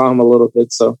think I saw him a little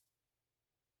bit, so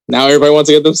now everybody wants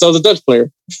to get themselves a Dutch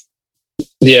player.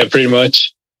 Yeah, pretty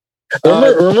much.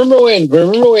 Remember when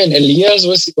Elias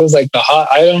was like the hot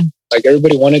item? Like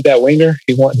everybody wanted that winger.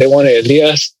 They wanted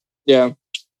Elias. Yeah.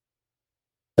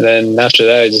 And then after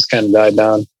that, it just kind of died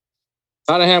down.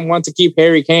 Tottenham want to keep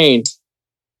Harry Kane.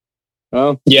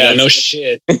 Well, yeah, no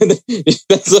shit.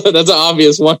 that's an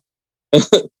obvious one.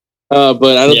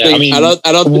 But I don't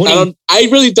think I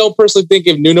really don't personally think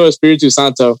if Nuno Espiritu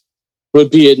Santo would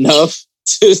be enough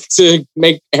to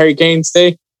make Harry Kane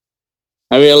stay.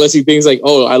 I mean, unless he thinks like,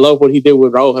 oh, I love what he did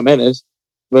with Raul Jimenez.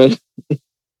 But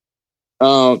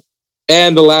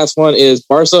and the last one is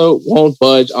Barca won't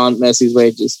budge on Messi's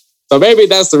wages. So maybe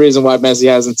that's the reason why Messi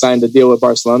hasn't signed a deal with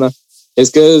Barcelona. Is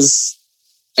because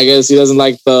I guess he doesn't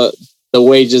like the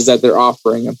wages that they're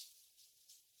offering him.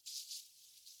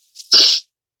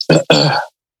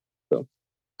 So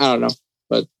I don't know,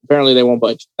 but apparently they won't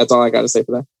budge. That's all I got to say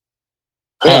for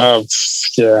that.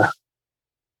 Yeah.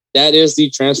 That is the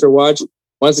transfer watch.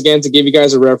 Once again, to give you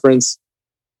guys a reference,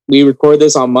 we record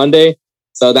this on Monday,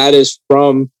 so that is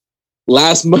from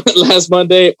last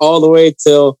Monday all the way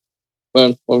till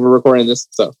when we're recording this.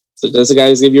 So just to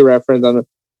guys give you a reference on it.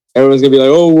 Everyone's gonna be like,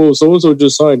 oh, well, so and so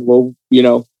just signed. Well, we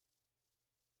don't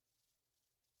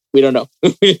know.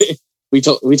 we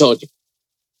told you.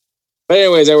 But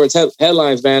anyways, Edwards,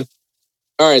 headlines, man.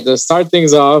 All right, to start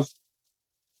things off,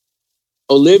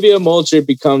 Olivia Moultrie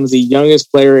becomes the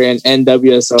youngest player in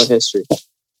NWSL history.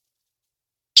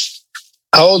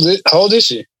 How old is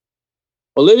she?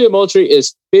 Olivia Moultrie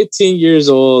is 15 years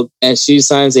old, and she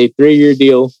signs a 3-year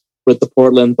deal with the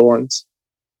Portland Thorns.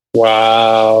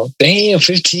 Wow. Damn,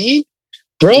 15?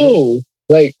 Bro,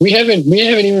 like we haven't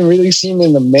even really seen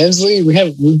in the men's league.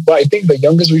 I think the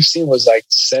youngest we've seen was like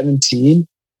 17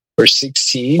 or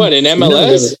 16. What, in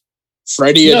MLS?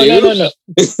 Freddie No.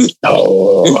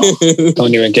 Oh,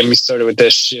 don't even get me started with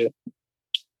that shit.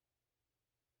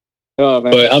 Oh,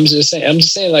 man. But I'm just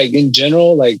saying, like in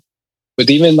general, like with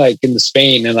even like in the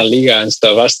Spain and La Liga and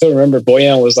stuff, I still remember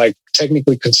Boyan was like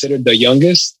technically considered the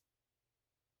youngest.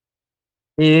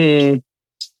 I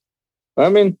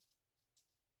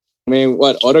mean,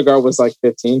 what? Odegaard was like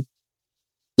 15.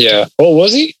 Yeah. Oh,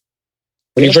 was he?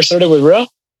 When he first started with Real?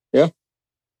 Yeah.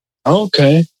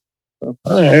 Okay. So,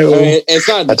 all right. Well, I mean,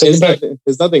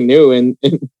 it's nothing new. And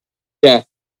yeah.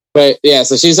 But yeah,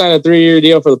 so she signed a 3-year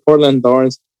deal for the Portland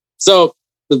Thorns. So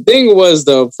the thing was,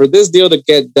 though, for this deal to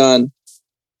get done,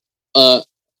 a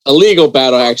legal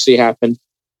battle actually happened.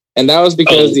 And that was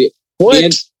because the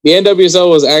NWSL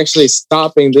was actually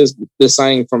stopping this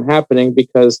signing from happening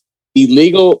because the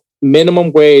legal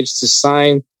minimum wage to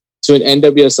sign to an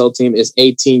NWSL team is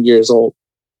 18 years old.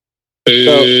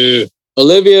 So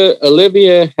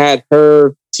Olivia had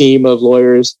her team of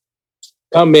lawyers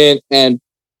come in and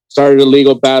started a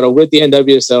legal battle with the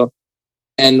NWSL.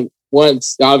 And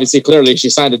once, obviously, clearly, she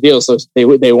signed a deal, so they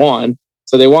won.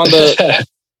 So they won the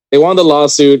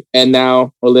lawsuit, and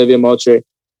now Olivia Moultrie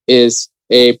is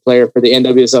a player for the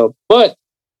NWSL. But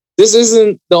this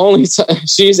isn't the only time.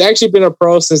 She's actually been a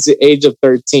pro since the age of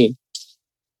 13.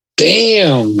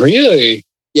 Damn, really?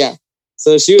 Yeah.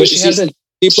 So she hasn't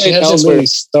really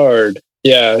starred.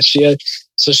 Yeah, she had.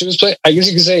 So she was playing. I guess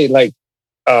you could say like,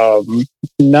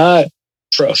 not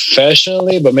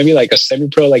professionally, but maybe like a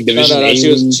semi-pro, like division. No.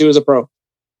 She was a pro.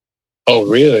 Oh,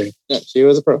 really? Yeah, she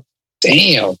was a pro.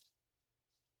 Damn.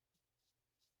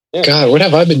 Yeah. God, what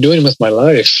have I been doing with my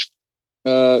life?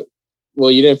 Well,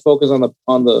 you didn't focus on the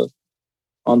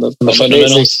fundamentals.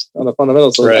 Basics, on the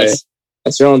fundamentals. So right.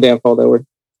 That's your own damn fault, Edward.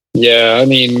 Yeah, I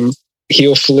mean,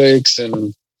 heel flicks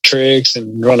and tricks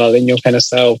and Ronaldinho kind of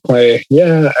style play.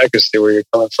 Yeah, I can see where you're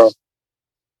coming from.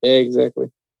 Yeah,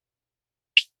 exactly.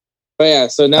 But yeah,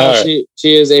 so now she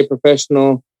is a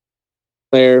professional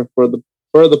player for the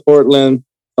Portland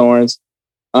Thorns.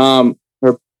 I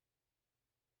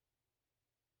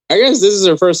guess this is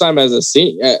her first time as a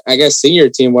senior. I guess senior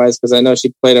team wise, because I know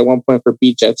she played at one point for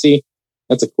Beach FC.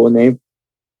 That's a cool name.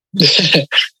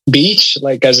 Beach,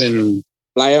 like as in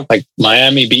Playa, like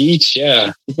Miami Beach.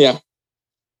 Yeah, yeah.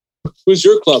 Who's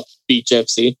your club? Beach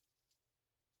FC.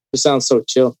 It sounds so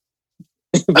chill.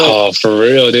 Oh, for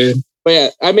real, dude. But yeah,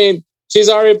 I mean, she's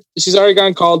already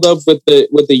gotten called up with the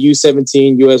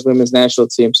U17 U.S. Women's National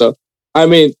Team. So I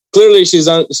mean, clearly she's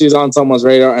on someone's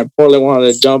radar, and Portland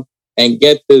wanted to jump and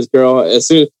get this girl as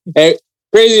soon. And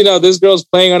crazy enough, this girl's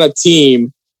playing on a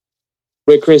team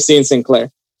with Christine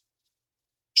Sinclair.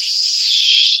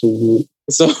 So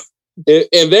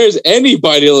if there's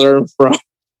anybody to learn from,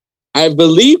 I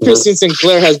believe Christine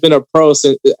Sinclair has been a pro,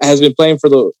 has been playing for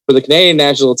the Canadian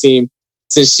national team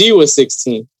since she was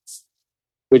 16,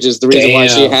 which is the reason why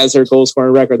she has her goal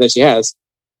scoring record that she has.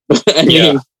 But I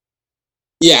mean,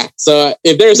 yeah. So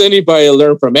if there's anybody to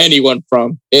learn from anyone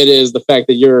from, it is the fact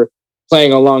that you're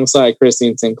playing alongside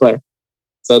Christine Sinclair.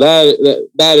 So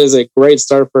that is a great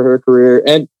start for her career.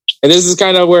 And this is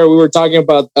kind of where we were talking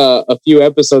about a few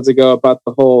episodes ago about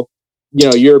the whole,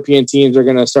 European teams are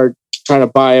going to start trying to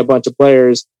buy a bunch of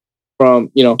players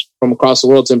from across the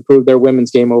world to improve their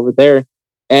women's game over there.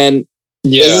 And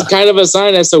this is kind of a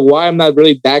sign as to why I'm not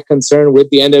really that concerned with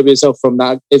the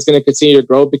NWSL it's going to continue to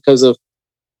grow because of,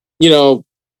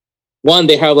 one,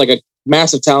 they have like a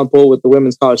massive talent pool with the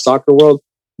women's college soccer world.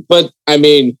 But I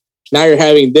mean, now you're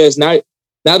having this. Now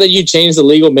that you change the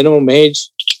legal minimum age,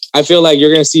 I feel like you're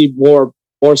going to see more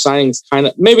signings, kind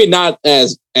of maybe not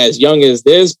as young as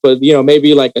this, but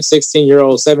maybe like a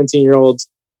 16-year-old, 17-year-olds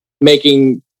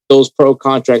making those pro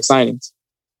contract signings.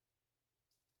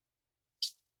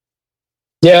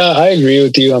 Yeah, I agree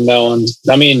with you on that one.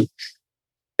 I mean,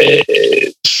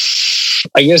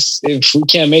 I guess if we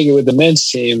can't make it with the men's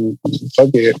team,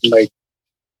 fuck it. Like,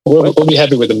 we'll be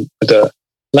happy with the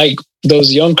like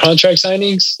those young contract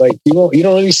signings. Like, you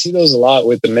don't really see those a lot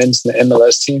with the men's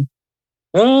MLS team.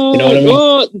 You know what I mean?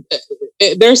 Well,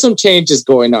 there's some changes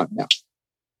going on now.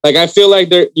 Like, I feel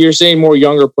like you're seeing more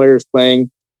younger players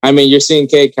playing. I mean, you're seeing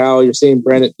Kay Cowell, you're seeing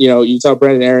Brendan. You saw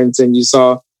Brendan Aronson. You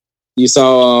saw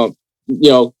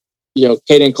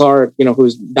Caden Clark,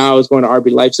 who's now is going to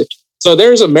RB Leipzig. So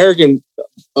there's American,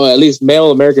 at least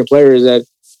male American players that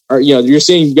are, you're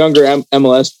seeing younger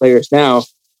MLS players now.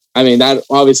 I mean, that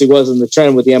obviously wasn't the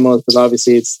trend with the MLS because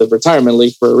obviously it's the retirement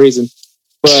league for a reason.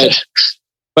 But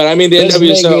I mean, the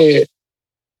NWSL.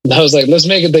 I was like, let's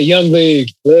make it the young league.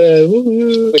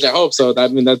 Which I hope so. I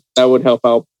mean, that would help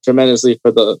out tremendously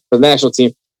for the national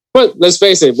team. But let's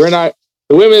face it, the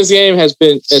women's game has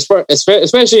been,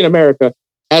 especially in America,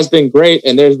 has been great.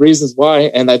 And there's reasons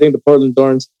why. And I think the Portland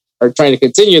Thorns are trying to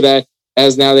continue that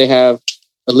as now they have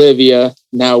Olivia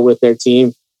now with their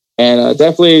team. And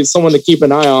definitely someone to keep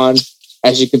an eye on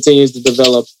as she continues to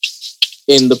develop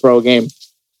in the pro game.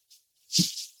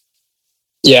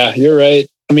 Yeah, you're right.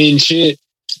 I mean, excuse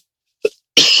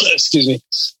me.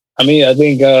 I mean, I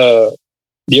think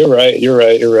you're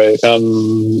right.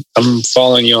 I'm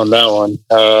following you on that one.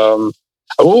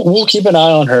 We'll keep an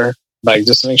eye on her, like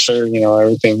just to make sure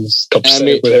everything's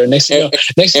copacetic with her. Next thing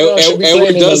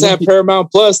Edward does have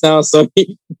Paramount Plus now, so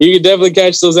you can definitely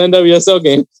catch those NWSL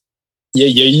games.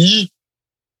 Yeah.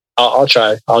 I'll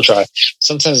try.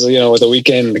 Sometimes with the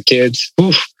weekend and the kids,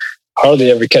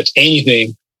 hardly ever catch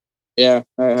anything. Yeah,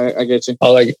 I get you.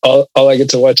 All I get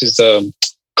to watch is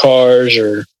Cars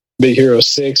or Big Hero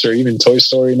 6 or even Toy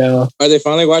Story now. Are they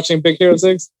finally watching Big Hero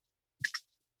 6?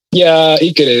 Yeah,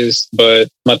 Ike is, but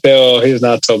Mateo, he's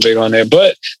not so big on it.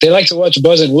 But they like to watch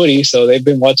Buzz and Woody, so they've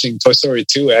been watching Toy Story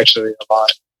 2 actually a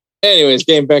lot. Anyways,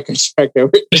 getting back on track there.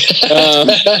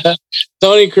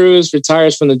 Toni Kroos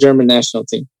retires from the German national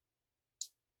team.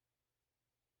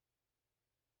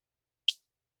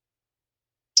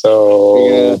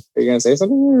 So, are you gonna say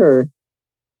something or?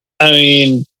 I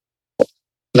mean,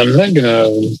 I'm not gonna.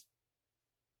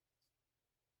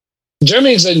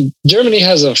 Germany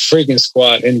has a freaking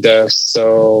squad in depth,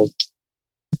 so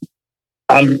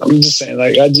I'm just saying,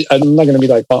 like, I'm not gonna be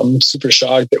like, I'm super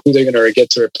shocked at who they're gonna get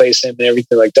to replace him and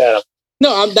everything like that.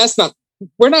 No, that's not.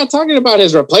 We're not talking about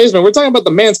his replacement. We're talking about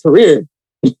the man's career.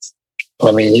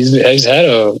 I mean, he's had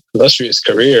a illustrious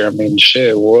career. I mean,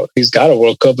 shit, he's got a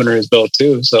World Cup under his belt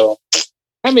too. So,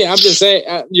 I mean, I'm just saying,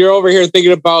 you're over here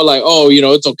thinking about like, oh,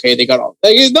 it's okay. They got all.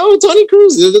 Like, no, Toni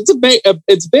Kroos,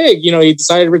 it's big. He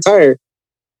decided to retire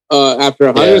after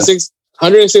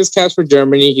 106 caps for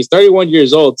Germany. He's 31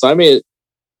 years old. So, I mean,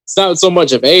 it's not so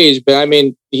much of age, but I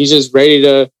mean, he's just ready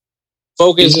to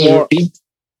focus more.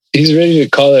 He's ready to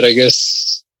call it, I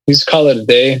guess. He's call it a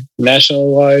day,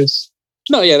 national-wise.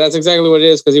 No, yeah, that's exactly what it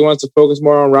is because he wants to focus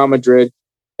more on Real Madrid.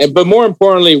 But more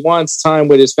importantly, wants time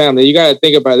with his family. You got to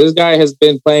think about it. This guy has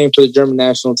been playing for the German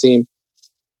national team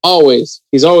always.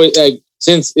 He's always,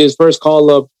 since his first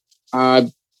call-up,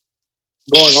 going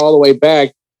all the way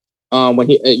back when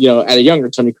he, at a younger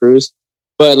Toni Kroos.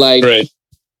 But,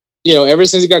 ever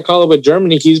since he got called up with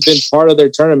Germany, he's been part of their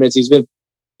tournaments. He's been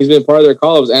part of their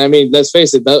call-ups. And, I mean, let's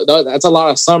face it, that's a lot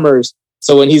of summers.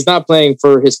 So when he's not playing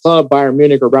for his club, Bayern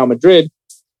Munich or Real Madrid,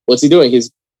 what's he doing? He's,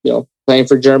 playing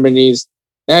for Germany's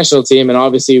national team and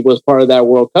obviously was part of that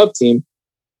World Cup team.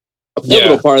 A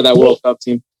pivotal part of that World Cup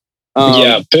team.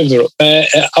 Pivotal.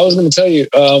 I was going to tell you,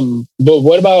 but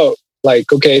what about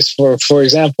for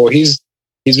example, he's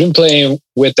been playing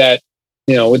with that,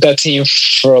 with that team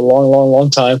for a long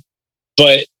time.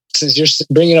 But since you're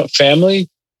bringing up family,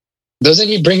 doesn't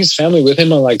he bring his family with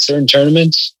him on like certain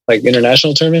tournaments, like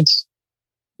international tournaments?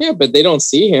 Yeah, but they don't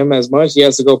see him as much. He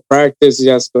has to go practice. He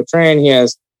has to go train. He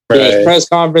has press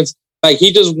conference. Like,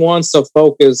 he just wants to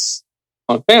focus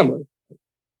on family.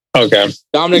 Okay.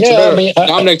 Dominic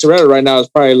Toretto right now is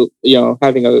probably,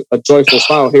 having a joyful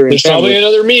smile here in There's probably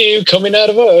another meme coming out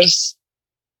of us.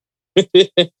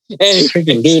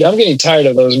 Freaking dude, I'm getting tired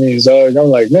of those memes, dog. I'm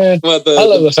like, man, I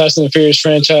love the Fast and the Furious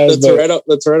franchise. The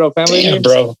Toretto family. Damn,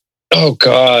 bro. Oh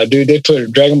god, dude, they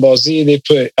put Dragon Ball Z, they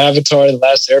put Avatar: The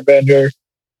Last Airbender,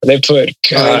 they put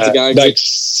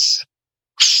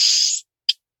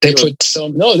they put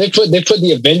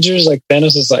the Avengers. Like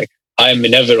Thanos is like, I'm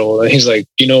inevitable, and he's like,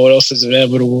 you know what else is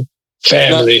inevitable?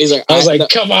 Family. No, like, I was like,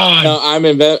 come on. No, I'm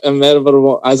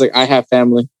inevitable. I was like, I have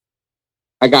family.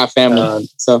 I got family.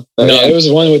 There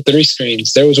was one with 3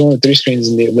 screens. There was one with 3 screens,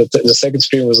 and the second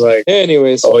screen was like,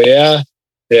 anyways. Oh yeah.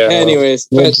 Anyways,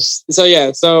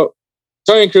 so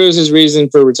Tony Cruz's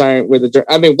reason for retiring with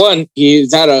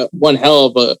he's had one hell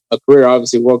of a career,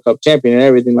 obviously World Cup champion and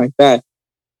everything like that.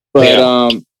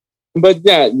 But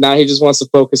now he just wants to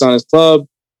focus on his club,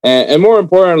 and more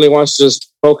importantly, wants to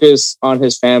just focus on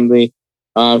his family.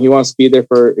 He wants to be there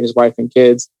for his wife and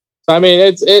kids. So I mean,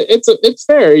 it's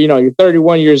fair. You know, you're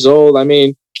 31 years old. I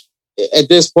mean, at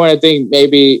this point, I think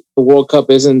maybe the World Cup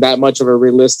isn't that much of a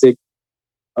realistic,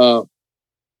 on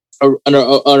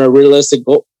a realistic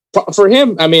goal for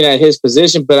him. I mean, at his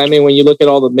position, but I mean, when you look at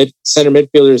all the center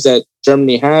midfielders that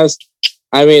Germany has,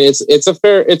 I mean, it's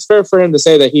fair for him to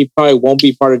say that he probably won't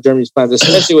be part of Germany's plans,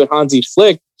 especially with Hansi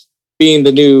Flick being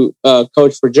the new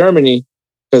coach for Germany,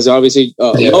 because obviously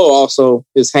Lowe also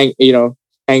is hanging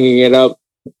it up.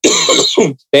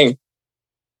 Dang,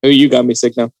 you got me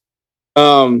sick now.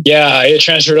 It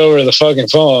transferred over to the fucking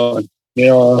phone. You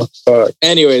know, fuck.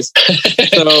 Anyways,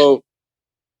 so.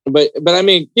 But I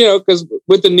mean, you know, because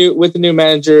with the new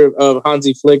manager of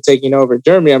Hansi Flick taking over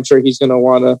Germany, I'm sure he's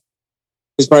probably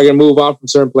gonna move on from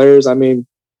certain players. I mean,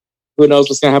 who knows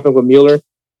what's gonna happen with Mueller?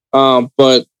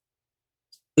 But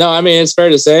no, I mean, it's fair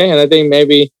to say, and I think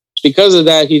maybe because of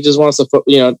that, he just wants to,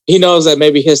 he knows that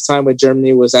maybe his time with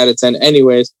Germany was at its end,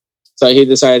 anyways. So he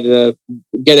decided to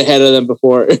get ahead of them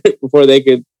before they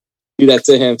could do that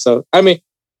to him. So I mean.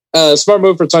 Smart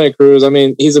move for Tony Cruz. I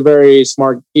mean, he's a very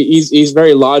smart. He's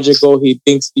very logical. He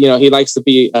thinks, he likes to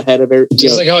be ahead of everything.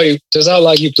 Just how he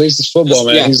plays his football,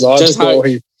 man. He's logical.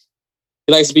 He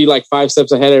likes to be like 5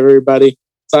 steps ahead of everybody.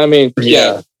 So I mean,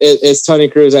 it's Tony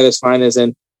Cruz at his finest,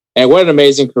 and what an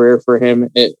amazing career for him.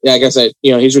 Like I said,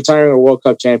 he's retiring a World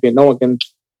Cup champion. No one can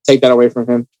take that away from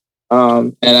him.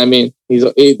 And I mean,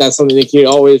 that's something that he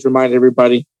always reminded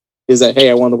everybody is that, hey,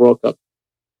 I won the World Cup.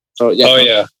 So yeah. Oh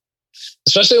yeah.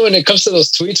 Especially when it comes to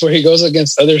those tweets where he goes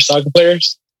against other soccer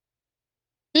players.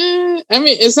 I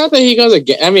mean, it's not that he goes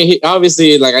against. I mean, he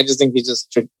obviously, I just think he's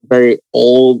just very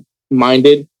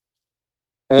old-minded.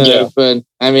 But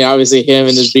I mean, obviously, him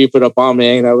and his beef with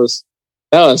Aubameyang, that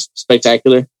was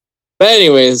spectacular. But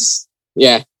anyways,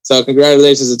 yeah. So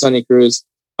congratulations to Tony Cruz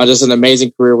on just an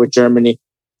amazing career with Germany.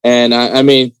 And I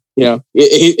mean,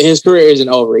 his career isn't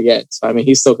over yet. So I mean,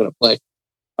 he's still going to play.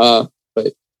 But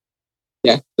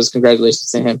yeah, just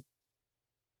congratulations to him.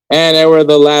 And there were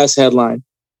the last headline.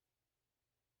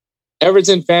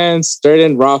 Everton fans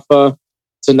threatened Rafa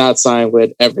to not sign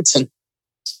with Everton.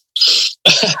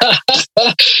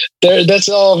 That's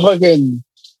all fucking,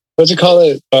 what's it call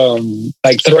it?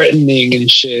 Threatening and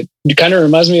shit. It kind of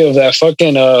reminds me of that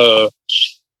fucking, what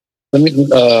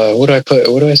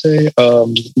do I say?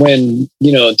 When,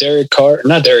 not Derek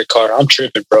Carr, I'm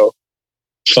tripping, bro.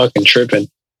 Fucking tripping.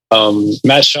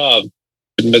 Matt Schaub,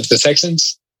 the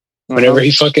Texans, whenever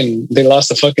they lost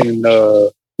the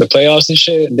playoffs and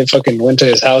shit, and they fucking went to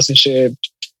his house and shit,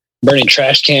 burning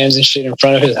trash cans and shit in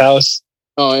front of his house.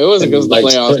 Oh, it wasn't because of the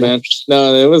playoffs, man.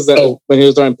 No, it was when he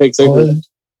was throwing pick sixes.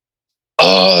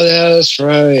 Oh, that's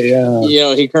right.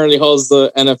 Yeah. He currently holds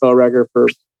the NFL record for.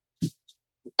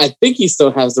 I think he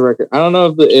still has the record. I don't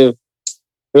know if it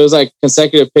was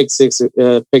consecutive pick sixes.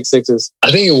 I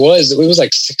think it was. It was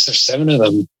 6 or 7 of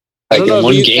them. In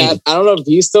one game. I don't know if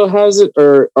he still has it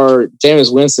or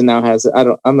Jameis Winston now has it.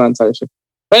 I'm not entirely sure.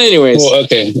 But anyways. Well,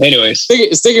 okay. Anyways.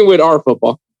 Sticking with our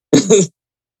football.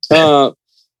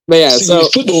 But yeah, so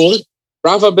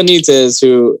Rafa Benitez,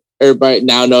 who everybody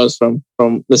now knows from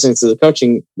listening to the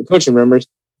coaching rumors,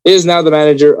 is now the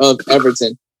manager of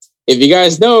Everton. If you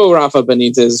guys know Rafa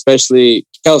Benitez, especially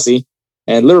Kelsey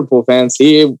and Liverpool fans,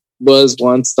 he was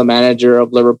once the manager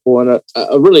of Liverpool in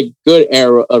a really good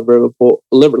era of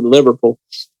Liverpool,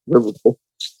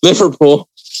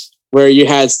 where you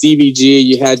had Stevie G,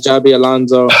 you had Xabi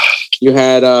Alonso, you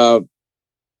had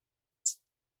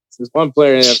this one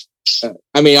player.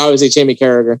 Obviously Jamie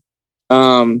Carragher.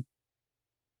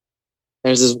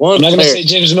 There's this one. I'm not going to say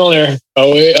James Milner.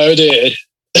 Oh wait, I did.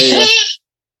 There you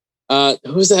go.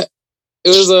 Who's that? It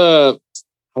was I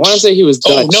want to say he was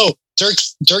Dutch. Oh no, Dirk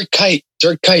Kuyt.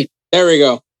 There we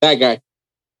go. That guy.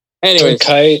 Anyways, Dirk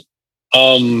Kuyt.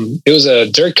 It was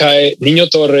a dirt kite, Niño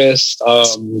Torres.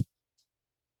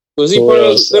 Was he part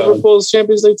of Liverpool's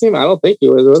Champions League team? I don't think he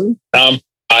was he?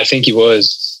 I think he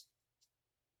was.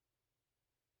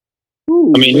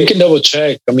 Ooh, I mean, you can double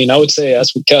check. I mean, I would say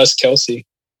ask Kelsey.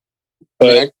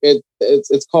 But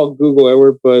it's called Google,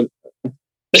 Edward, but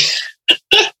it's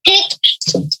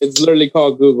literally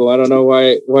called Google. I don't know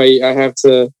why I have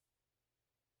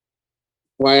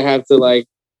to like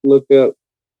look up.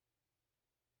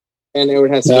 And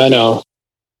Edward has to. I know.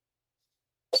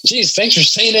 Jeez, thanks for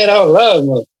saying that out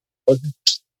loud.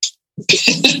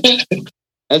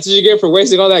 That's what you get for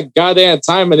wasting all that goddamn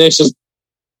time initially.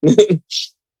 Well,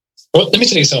 let me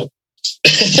tell you something.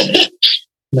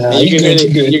 Nah, you can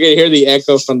hear the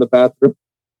echo from the bathroom.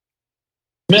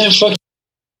 Man, fuck.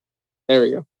 There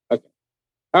we go. Okay.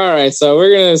 All right, so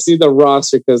we're going to see the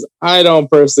roster because I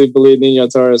don't personally believe Niño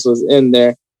Torres was in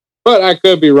there. But I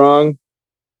could be wrong.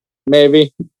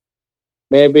 Maybe.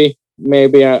 No,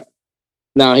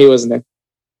 he wasn't there.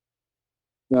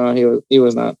 No, he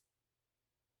was not.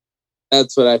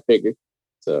 That's what I figured.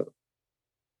 So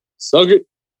good.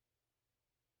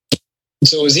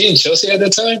 So was he in Chelsea at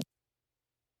that time?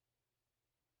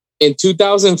 In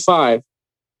 2005.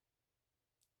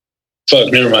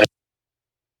 Fuck, never mind.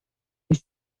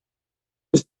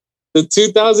 The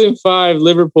 2005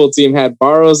 Liverpool team had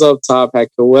Barros up top, had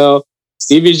Cowell,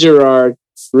 Stevie Gerrard,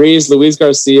 Rees, Luis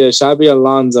Garcia, Xabi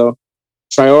Alonso,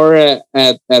 Traore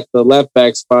at the left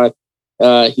back spot,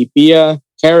 Hipia,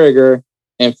 Carragher,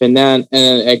 and Fernand,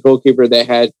 and at goalkeeper they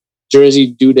had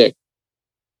Jerzy Dudek.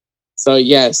 So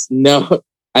yes, no,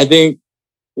 I think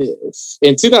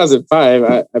in 2005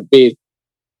 I beat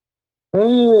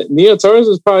Niño Torres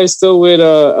was probably still with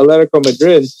Atletico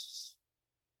Madrid.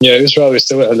 Yeah, he was probably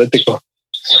still with Atletico.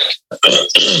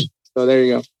 So there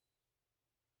you go.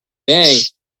 Dang.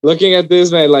 Looking at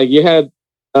this, man, like you had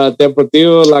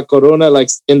Deportivo La Corona like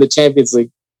in the Champions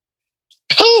League.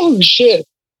 Oh shit!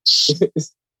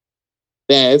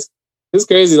 Yeah, it's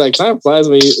crazy. Like time flies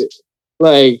when you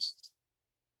like.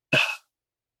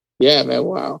 Yeah, man.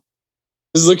 Wow.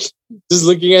 Just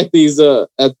looking at these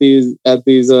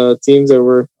teams that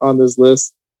were on this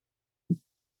list.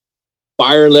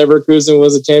 Bayer Leverkusen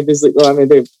was a Champions League. Well, I mean,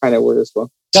 they kind of were as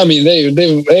well. I mean,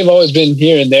 they've always been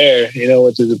here and there, you know,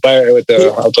 with the Bayer with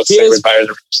Bayer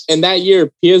Leverkusen. And that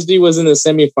year, PSG was in the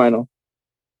semifinal.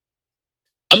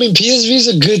 I mean, PSV is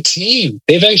a good team.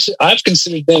 I've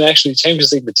considered them actually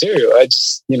Champions League material. I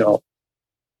just, you know.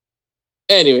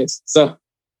 Anyways, so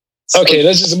okay,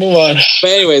 let's just move on. But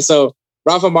anyway, so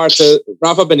Rafa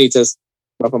Benitez,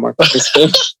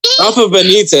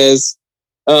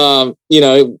 you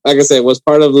know, like I said, was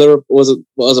part of Liverpool.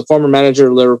 Was a former manager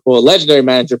of Liverpool, a legendary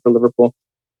manager for Liverpool.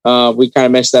 We kind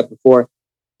of mentioned that before,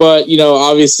 but you know,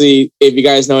 obviously, if you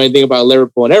guys know anything about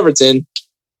Liverpool and Everton,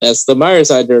 that's the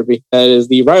Merseyside derby. That is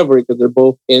the rivalry because they're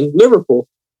both in Liverpool.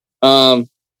 So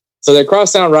they're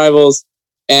crosstown rivals,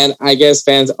 and I guess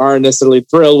fans aren't necessarily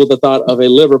thrilled with the thought of a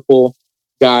Liverpool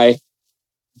guy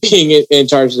being in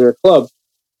charge of their club.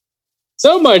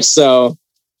 So much so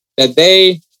that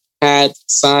they had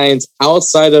signs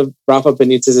outside of Rafa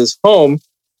Benitez's home,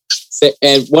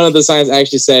 and one of the signs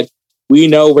actually said, "We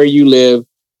know where you live.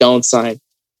 Don't sign."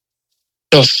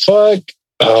 The fuck?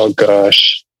 Oh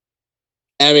gosh!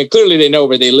 I mean, clearly they know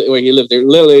where he lived. They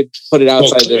literally put it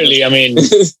outside. Well, clearly, I mean,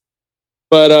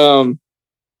 but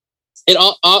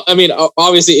I mean,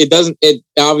 obviously it doesn't.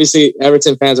 Obviously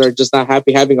Everton fans are just not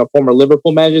happy having a former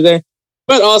Liverpool manager there.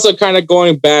 But also, kind of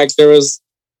going back, there was.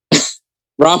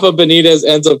 Rafa Benitez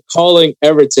ends up calling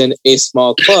Everton a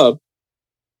small club,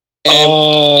 and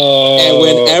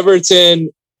when Everton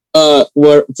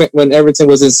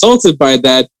was insulted by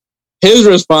that, his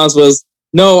response was,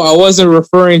 "No, I wasn't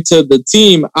referring to the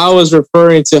team. I was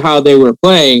referring to how they were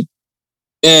playing."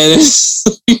 And it's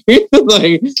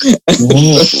like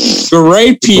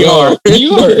great PR.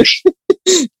 Well,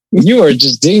 you are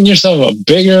just digging yourself a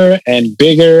bigger and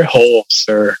bigger hole,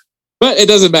 sir. But it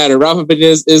doesn't matter. Rafa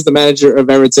Benitez is the manager of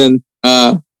Everton.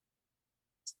 It's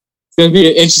going to be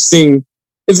interesting.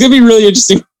 It's going to be really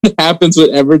interesting what happens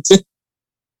with Everton.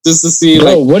 Just to see,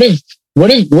 what if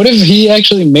he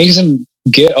actually makes him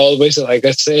get all the way to, like,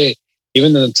 let's say,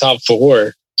 even in the top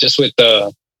four, just with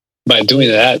by doing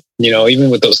that, you know, even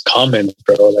with those comments,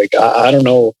 bro. Like, I don't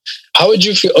know. How would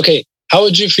you feel? Okay, how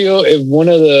would you feel if one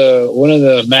of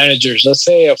the managers, let's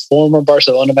say a former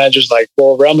Barcelona manager, is like,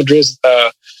 well, Real Madrid's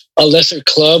a lesser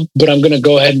club, but I'm going to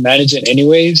go ahead and manage it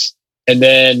anyways. And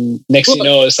then next thing you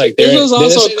know, it's like they win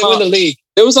the league.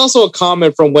 There was also a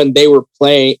comment from when they were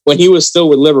playing, when he was still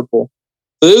with Liverpool.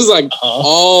 So this is like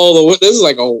this is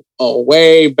like a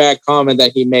way back comment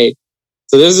that he made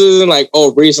So this isn't like,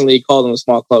 oh, recently he called them a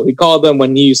small club. He called them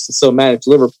when he used to still manage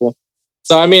Liverpool.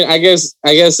 So I mean, I guess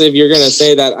if you're gonna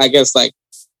say that, I guess like,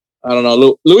 I don't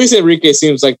know, Luis Enrique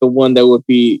seems like the one that would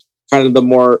be kind of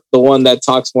the one that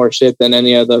talks more shit than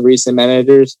any of the recent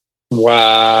managers.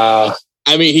 Wow.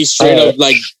 I mean, he straight up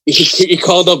like he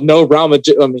called up no Real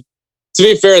Madrid. I mean, to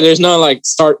be fair, there's no like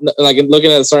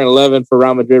looking at the starting 11 for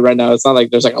Real Madrid right now. It's not like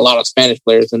there's like a lot of Spanish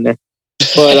players in there,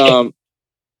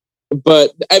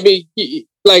 but I mean,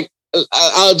 like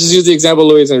I'll just use the example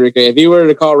of Luis Enrique. If he were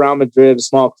to call Real Madrid a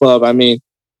small club, I mean,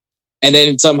 and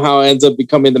then somehow ends up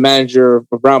becoming the manager of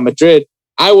Real Madrid,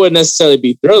 I wouldn't necessarily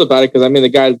be thrilled about it because I mean the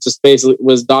guy just basically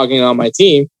was dogging on my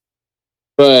team.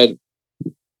 But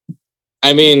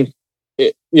I mean,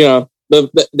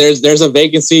 there's a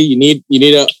vacancy. You need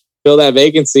to fill that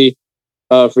vacancy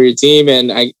for your team, and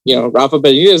Rafa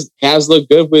Benitez has looked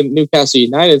good with Newcastle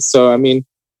United. So I mean,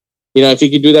 if he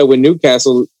could do that with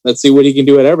Newcastle, let's see what he can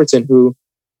do at Everton, who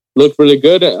looked really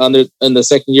good in the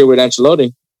second year with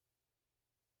Ancelotti.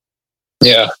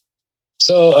 Yeah.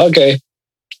 So okay.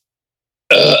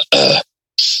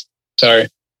 Sorry.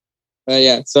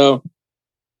 Yeah. So,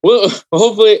 well,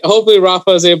 hopefully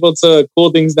Rafa is able to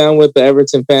cool things down with the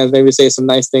Everton fans. Maybe say some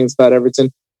nice things about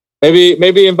Everton.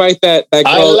 Maybe invite that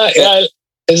girl.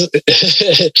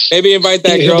 Maybe invite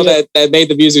that girl that made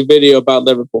the music video about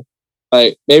Liverpool.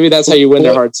 Like maybe that's how you win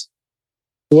their hearts.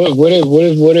 What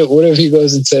if he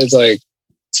goes and says like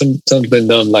something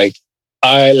dumb like,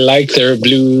 I like their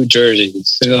blue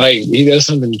jerseys, and like he does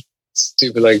something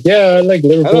stupid like, yeah, I like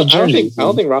Liverpool jerseys. I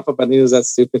don't think Rafa Benitez is that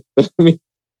stupid. I mean,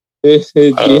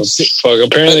 fuck.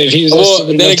 Apparently, if he's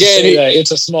then again, that it's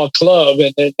a small club,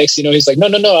 and then next you know he's like, no,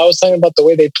 I was talking about the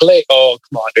way they play. Oh,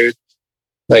 come on, dude.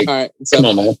 Like, all right, so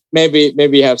come on, man.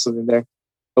 Maybe you have something there,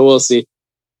 but we'll see.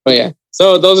 But yeah,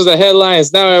 so those are the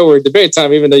headlines. Now we're debate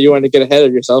time, even though you wanted to get ahead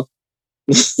of yourself.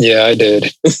 Yeah, I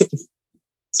did.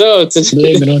 So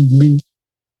blame it on me.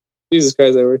 Jesus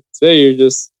Christ, Edward. Today you're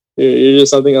just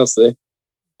something else today.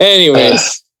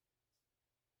 Anyways,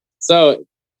 so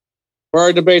for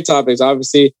our debate topics,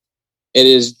 obviously it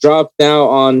is dropped now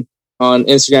on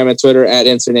Instagram and Twitter at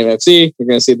InsertNameFC. You're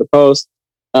going to see the post,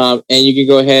 and you can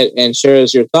go ahead and share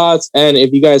us your thoughts. And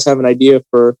if you guys have an idea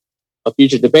for a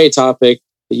future debate topic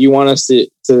that you want us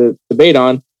to debate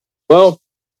on, well,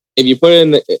 if you put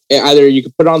it either you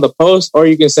can put it on the post or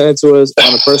you can send it to us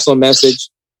on a personal message.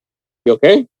 You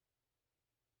okay?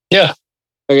 Yeah.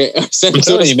 Okay. I'm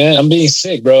telling you, man. I'm being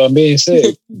sick, bro. I'm being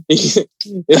sick. You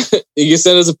can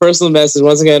send us a personal message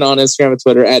once again on Instagram and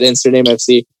Twitter at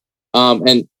InsertNameFC.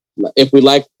 And if we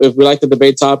like the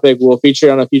debate topic, we'll feature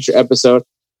it on a future episode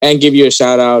and give you a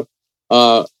shout out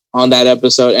on that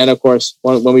episode. And of course,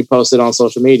 when we post it on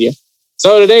social media.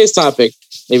 So today's topic,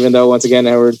 even though once again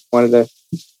Edward wanted to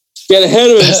get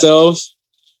ahead of himself,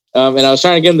 and I was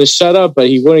trying to get him to shut up, but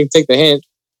he wouldn't take the hint.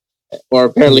 Or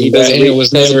apparently he doesn't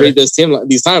read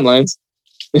these timelines.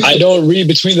 I don't read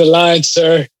between the lines,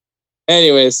 sir.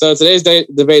 Anyway, so today's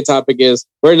debate topic is,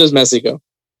 where does Messi go?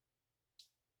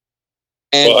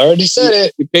 And I already said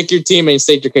it. You pick your team and you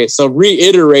state your case. So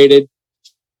reiterated.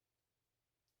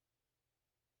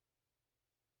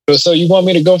 So you want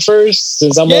me to go first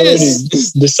since I'm already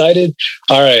decided?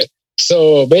 All right.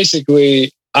 So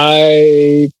basically,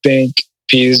 I think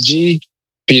PSG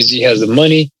has the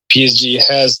money. PSG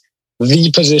has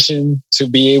the position to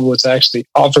be able to actually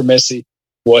offer Messi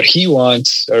what he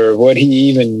wants, or what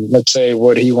he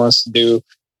wants to do,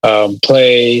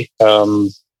 play.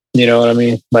 You know what I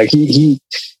mean? Like he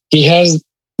has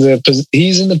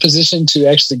he's in the position to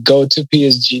actually go to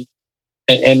PSG,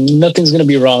 and nothing's gonna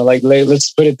be wrong. Like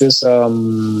let's put it this: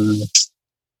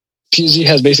 PSG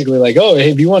has basically like, oh,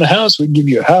 hey, if you want a house, we'll give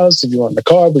you a house. If you want the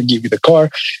car, we'll give you the car.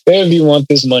 If you want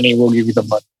this money, we'll give you the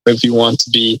money. If you want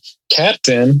to be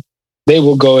captain, they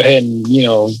will go ahead and,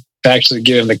 actually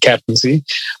give him the captaincy.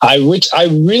 Which I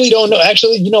really don't know.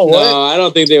 Actually, you know what? No, I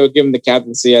don't think they would give him the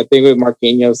captaincy. I think with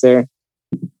Marquinhos there.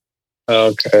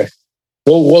 Okay.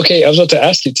 Well, okay. I was about to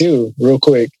ask you too, real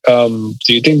quick. Do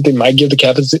you think they might give the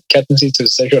captaincy to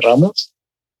Sergio Ramos?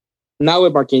 Not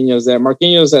with Marquinhos there.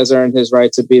 Marquinhos has earned his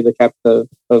right to be the captain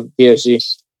of PSG.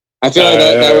 I feel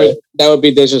like that would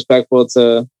be disrespectful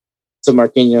to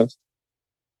Marquinhos.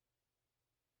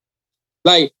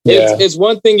 Like, it's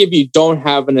one thing if you don't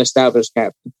have an established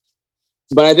captain.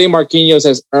 But I think Marquinhos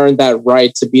has earned that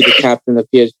right to be the captain of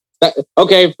PSG.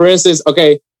 For instance,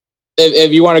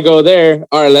 if you want to go there,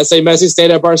 all right, let's say Messi stayed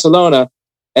at Barcelona,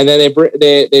 and then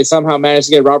they somehow managed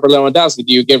to get Robert Lewandowski.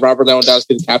 Do you give Robert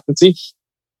Lewandowski the captaincy?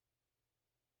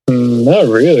 Not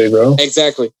really, bro.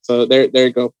 Exactly. So there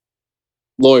you go.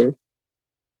 Lawyer.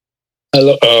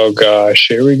 Oh gosh,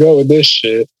 here we go with this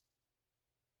shit.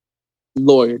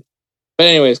 Lord. But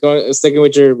anyways, sticking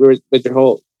with your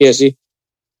whole PSG.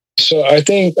 So I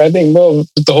think, well,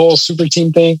 with the whole super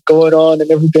team thing going on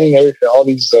and everything, all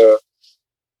these,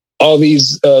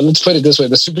 let's put it this way: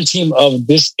 the super team of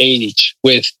this age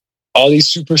with all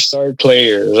these superstar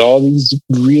players, all these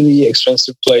really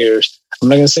expensive players. I'm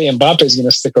not gonna say Mbappe is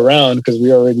gonna stick around because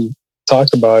we already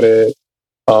talked about it.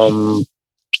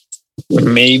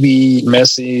 Maybe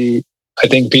Messi. I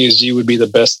think PSG would be the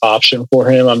best option for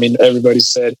him. I mean, everybody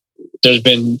said there's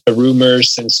been a rumor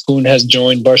since Koen has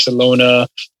joined Barcelona.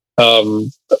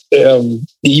 Even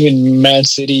Man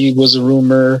City was a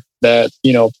rumor that,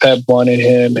 you know, Pep wanted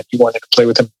him and he wanted to play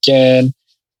with him again.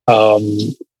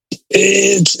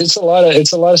 It's a lot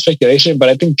of speculation, but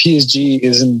I think PSG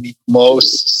is in the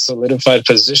most solidified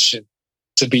position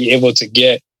to be able to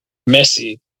get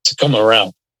Messi to come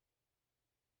around.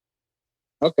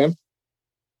 Okay.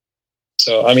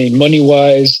 So, I mean, money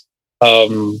wise,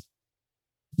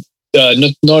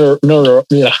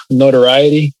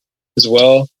 notoriety as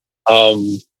well.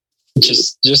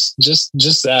 Just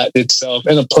that itself,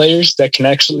 and the players that can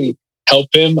actually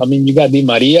help him. I mean, you got Di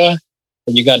Maria,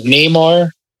 and you got Neymar,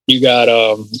 you got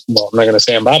well, I'm not gonna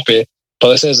say Mbappe, but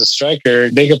let's say as a striker,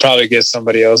 they could probably get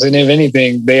somebody else. And if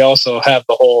anything, they also have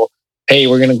the whole, hey,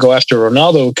 we're gonna go after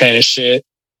Ronaldo kind of shit.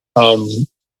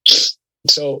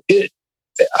 So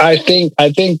I think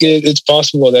it's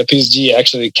possible that PSG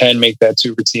actually can make that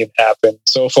super team happen.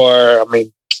 So far, I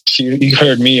mean, you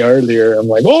heard me earlier. I'm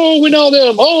like, oh, we know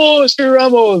them. Oh, it's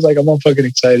Ramos. Like, I'm all fucking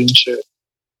excited and shit.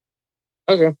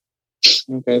 Okay.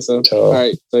 So all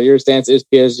right. So your stance is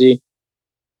PSG.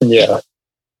 Yeah.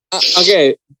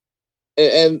 Okay.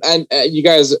 And you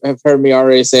guys have heard me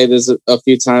already say this a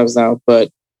few times now,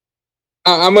 but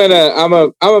I'm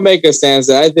gonna make a stance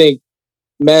that I think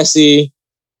Messi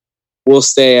will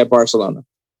stay at Barcelona.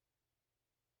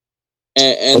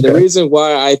 And okay. The reason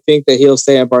why I think that he'll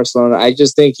stay at Barcelona, I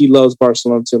just think he loves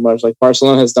Barcelona too much. Like,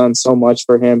 Barcelona has done so much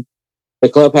for him. The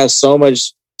club has so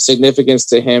much significance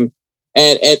to him.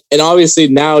 And obviously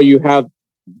now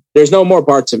there's no more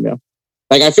Bartomeu.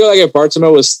 Like, I feel like if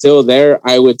Bartomeu was still there,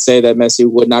 I would say that Messi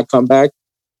would not come back.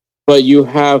 But you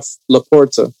have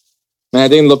Laporta. And I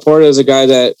think Laporta is a guy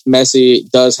that Messi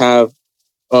does have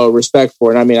respect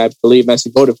for. And I mean, I believe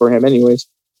Messi voted for him anyways.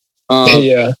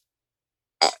 Yeah.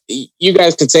 You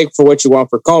guys can take for what you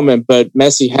want for Koeman, but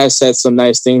Messi has said some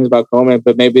nice things about Koeman,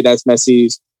 but maybe that's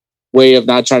Messi's way of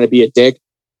not trying to be a dick.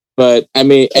 But I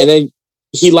mean, and then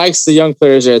he likes the young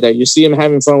players that are there. You see him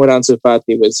having fun with Ansu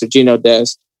Fati, with Sergino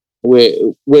Dest, with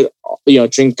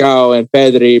Trincao and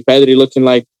Pedri looking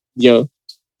like, the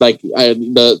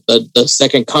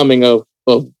second coming of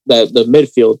the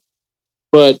midfield.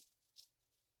 But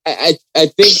I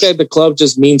think that the club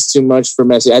just means too much for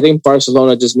Messi. I think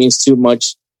Barcelona just means too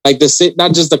much. Like,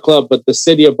 not just the club, but the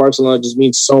city of Barcelona just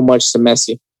means so much to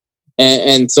Messi.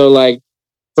 And so, like,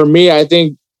 for me, I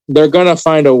think they're gonna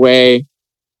find a way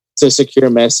to secure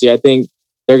Messi. I think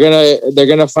they're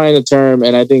gonna find a term,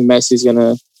 and I think Messi's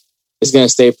gonna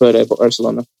stay put at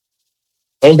Barcelona.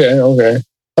 Okay.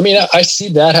 I mean, I see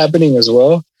that happening as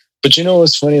well. But you know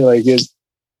what's funny? Like,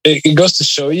 it goes to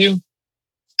show you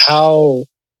how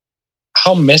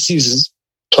Messi's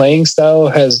playing style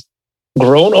has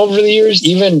grown over the years,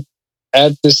 even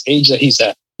at this age that he's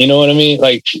at. You know what I mean?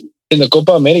 Like, in the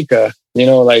Copa America,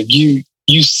 like you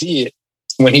see it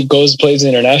when he plays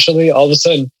internationally. All of a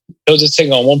sudden, he'll just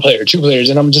take on one player, two players,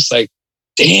 and I'm just like,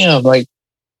 damn, like,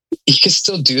 he can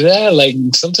still do that. Like,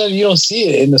 sometimes you don't see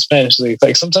it in the Spanish league.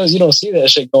 Like, sometimes you don't see that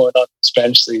shit going on in the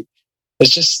Spanish league. It's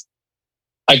just,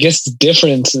 I guess, the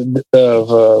difference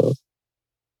of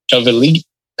elite.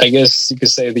 I guess you could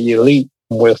say the elite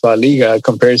with La Liga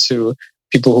compared to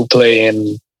people who play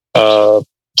in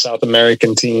South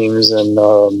American teams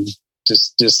and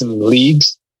just in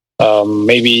leagues,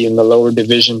 maybe in the lower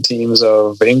division teams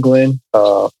of England,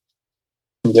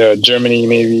 Germany,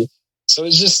 maybe. So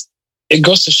it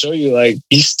goes to show you, like,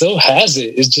 he still has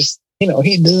it. It's just, he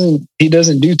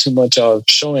doesn't do too much of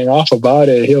showing off about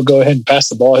it. He'll go ahead and pass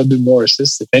the ball. He'll do more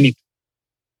assists if anything.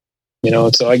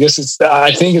 So I guess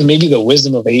I think it's maybe the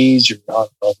wisdom of age. Or, I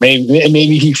don't know,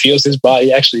 maybe he feels his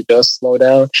body actually does slow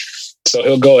down. So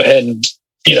he'll go ahead and,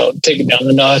 take it down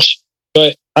a notch.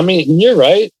 But I mean, you're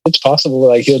right. It's possible,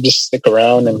 like, he'll just stick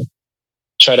around and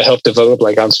try to help develop,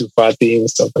 like, Ansu Fati and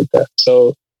stuff like that.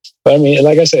 So, but I mean,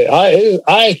 like I said,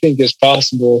 I think it's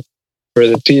possible for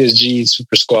the PSG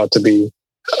super squad to be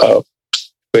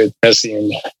with Messi in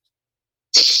there.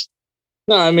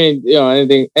 No, I mean,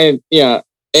 anything, and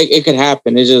it could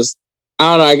happen. It's just,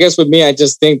 I don't know. I guess with me, I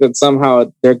just think that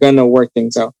somehow they're gonna work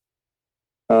things out.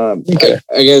 Okay.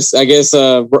 I guess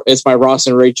it's my Ross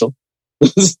and Rachel.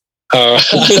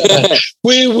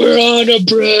 We were on a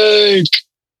break.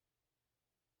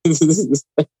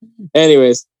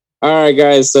 Anyways, all right,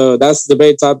 guys. So that's the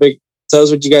debate topic. Tell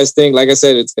us what you guys think. Like I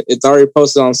said, it's already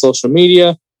posted on social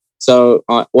media. So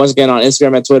once again, on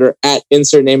Instagram and Twitter at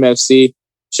InsertNameFC.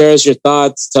 Share us your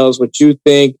thoughts. Tell us what you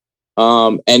think.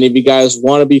 And if you guys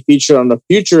want to be featured on a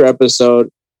future episode,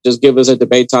 just give us a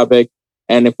debate topic.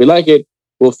 And if we like it,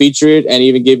 we'll feature it and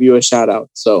even give you a shout out.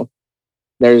 So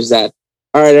there's that.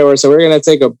 All right, Edward. So we're going to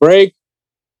take a break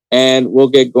and we'll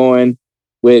get going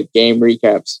with game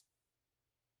recaps.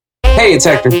 Hey, it's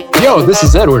Hector. Yo, this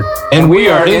is Edward, and we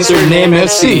are Insert Name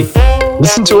FC.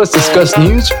 Listen to us discuss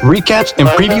news, recaps, and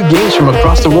preview games from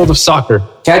across the world of soccer.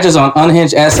 Catch us on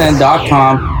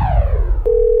unhingedsn.com.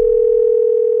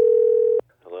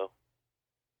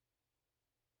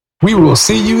 We will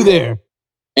see you there.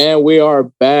 And we are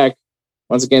back.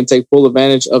 Once again, take full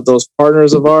advantage of those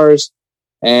partners of ours.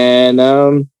 And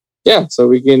so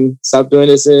we can stop doing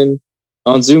this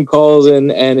on Zoom calls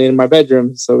and in my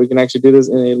bedroom. So we can actually do this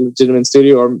in a legitimate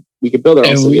studio, or we can build our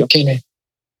own studio.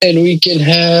 We can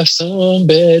have some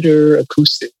better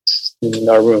acoustics in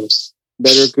our rooms.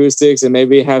 Better acoustics, and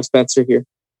maybe have Spencer here.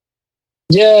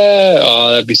 Yeah.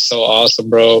 Oh, that'd be so awesome,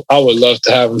 bro. I would love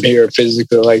to have him here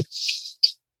physically. Like,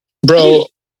 bro,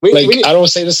 I don't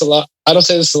say this a lot.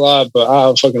 But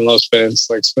I fucking love Spence.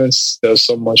 Like, Spence does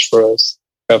so much for us.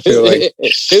 I feel like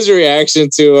his reaction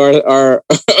to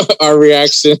our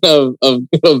reaction of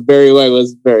Barry White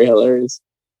was very hilarious.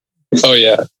 Oh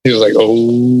yeah, he was like,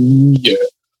 "Oh yeah."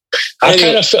 I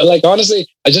kind of feel like, honestly,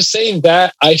 I just saying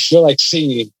that, I feel like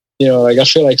singing. You know, like I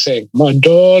feel like saying "My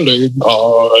darling."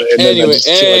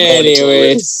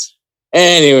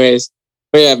 Anyways,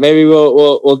 but yeah, maybe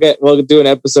we'll do an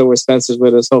episode where Spencer's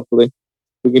with us. Hopefully,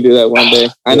 we can do that one day.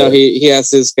 I know he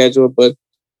has his schedule, but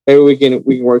maybe we can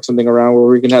work something around where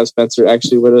we can have Spencer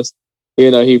actually with us.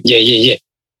 You know, Yeah.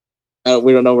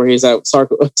 We don't know where he's at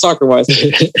soccer wise,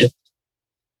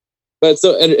 but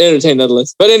still entertained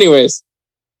nonetheless. But anyways,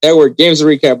 Edward, games to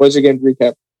recap. What's your game to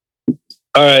recap?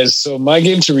 All right, so my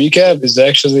game to recap is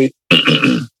actually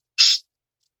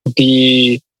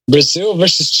the Brazil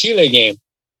versus Chile game.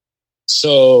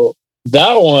 So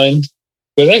that one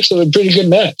was actually a pretty good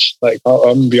match. Like, I'm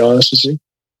gonna be honest with you,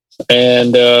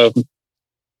 and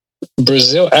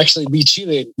Brazil actually beat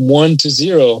Chile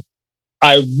 1-0.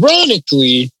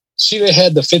 Ironically, Chile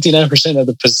had the 59% of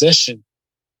the possession,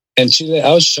 and Chile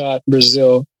outshot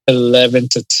Brazil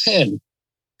 11-10.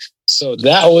 So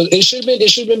it should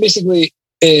have been basically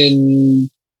in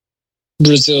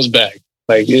Brazil's bag.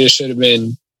 Like, it should have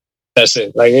been. That's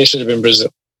it. Like, it should have been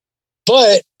Brazil.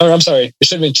 But, I'm sorry, it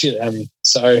should have been Chile. I mean,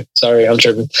 sorry, I'm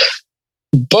tripping.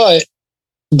 But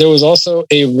there was also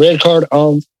a red card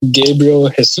on Gabriel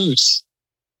Jesus.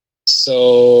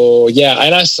 So, yeah,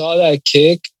 and I saw that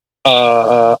kick.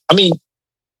 I mean,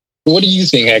 what do you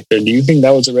think, Hector? Do you think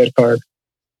that was a red card?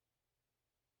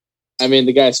 I mean,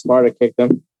 the guy's smart to kick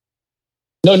them.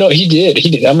 No, he did.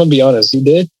 I'm going to be honest. He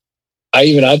did.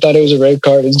 I thought it was a red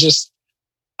card. It's just,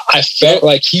 I felt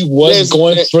like he was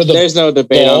going for the There's no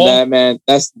debate ball. on that, man.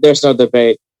 There's no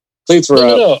debate. Cleats were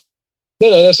up.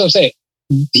 No, that's what I'm saying.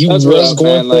 He was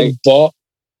going for the ball.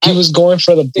 He was going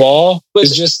for the ball. But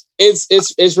it's just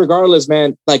it's regardless,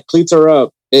 man. Like, cleats are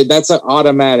up. That's an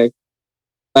automatic.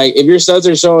 Like, if your studs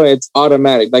are showing, it's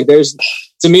automatic. Like, there's,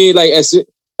 to me, like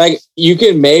you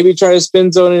can maybe try to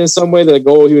spin zone it in some way. That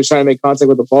he was trying to make contact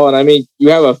with the ball, and I mean,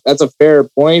 that's a fair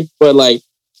point. But like,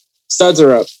 studs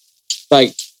are up.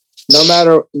 Like, no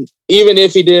matter, even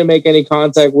if he didn't make any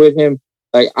contact with him,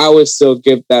 like, I would still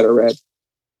give that a red.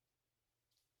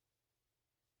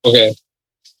 Okay.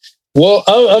 Well,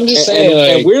 I'm just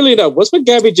saying, and weirdly enough, what's with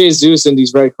Gabby Jesus in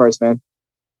these red cards, man?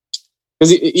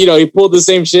 Because he pulled the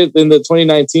same shit in the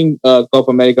 2019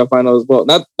 Copa America final as well.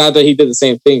 Not that he did the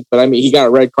same thing, but I mean, he got a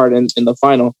red card in the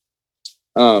final.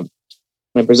 And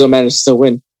Brazil managed to still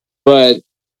win, but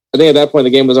I think at that point the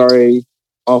game was already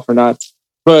all for naught.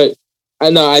 But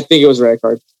I think it was a red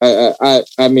card.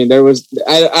 I mean, there was.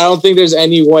 I don't think there's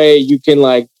any way you can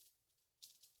like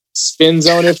spin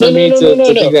zone it for me to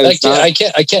think that it's not.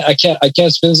 I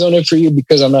can't spin zone it for you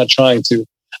because I'm not trying to.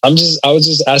 I was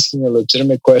just asking a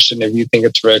legitimate question if you think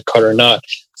it's a red card or not.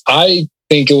 I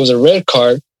think it was a red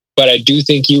card, but I do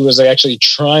think he was actually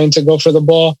trying to go for the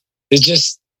ball. It's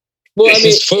just,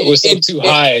 his foot was still too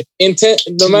high. Intent,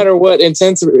 no matter what,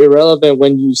 intent's irrelevant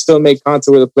when you still make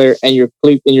contact with a player and your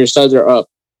cleat and your studs are up.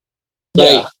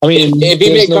 Yeah, I mean, if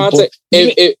he made contact,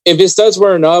 if his studs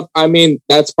weren't up, I mean,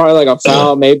 that's probably like a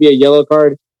foul, maybe a yellow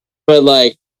card. But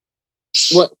like,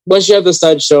 once you have the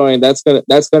stud showing, that's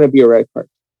gonna be a red card.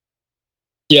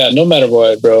 Yeah, no matter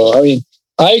what, bro. I mean,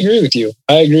 I agree with you.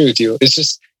 It's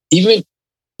just even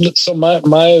so.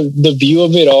 The view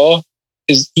of it all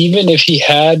is even if he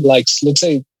had like, let's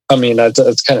say, I mean,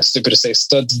 that's kind of stupid to say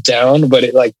studs down, but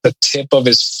it like the tip of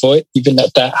his foot, even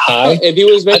at that high. If he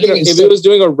was he was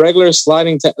doing a regular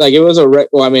sliding, like it was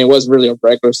well, I mean, it wasn't really a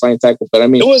regular sliding tackle, but I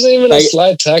mean, it wasn't even like, a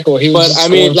slide tackle. He was, but I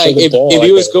mean, like if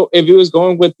he was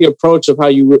going with the approach of how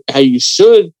you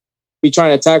should be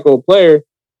trying to tackle a player,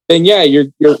 then yeah,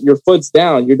 your foot's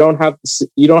down. You don't have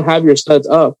your studs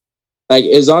up. Like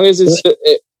as long as if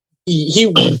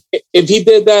he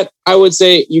did that, I would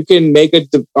say you can make an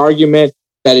argument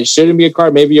that it shouldn't be a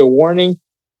card, maybe a warning.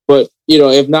 But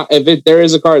if there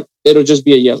is a card, it'll just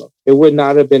be a yellow. It would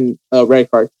not have been a red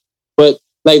card. But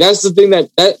like that's the thing that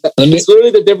it's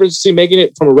literally the difference between making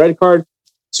it from a red card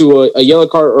to a yellow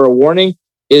card or a warning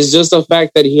is just the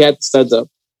fact that he had the studs up.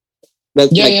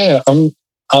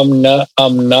 I'm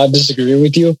not disagreeing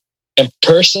with you. And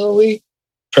personally,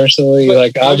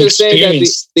 like I'm just saying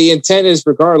that the intent is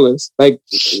regardless. Like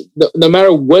no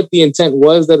matter what the intent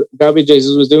was that Gabriel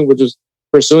Jesus was doing, which was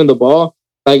pursuing the ball,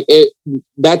 like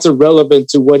that's irrelevant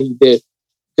to what he did.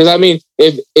 Because I mean,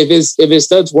 if his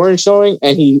studs weren't showing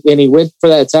and he went for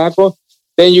that tackle,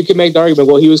 then you can make the argument,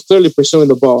 well, he was clearly pursuing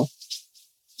the ball.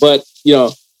 But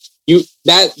that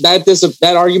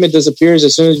argument disappears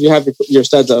as soon as you have your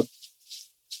studs up.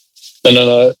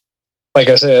 No. Like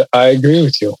I said, I agree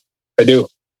with you. I do.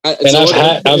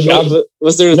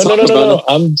 Was there talk about?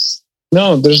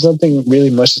 No, there's nothing really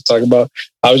much to talk about.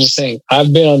 I was just saying,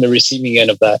 I've been on the receiving end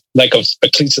of that, like a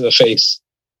cleat to the face.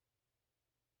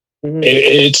 Mm-hmm.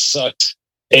 It sucked.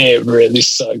 It really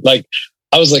sucked. Like,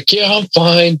 I was like, yeah, I'm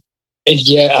fine. And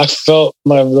yeah, I felt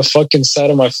the fucking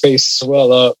side of my face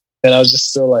swell up. And I was just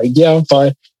still like, yeah, I'm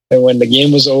fine. And when the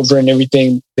game was over and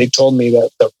everything, they told me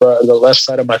that the left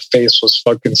side of my face was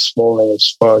fucking swollen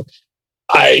as fuck.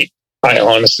 I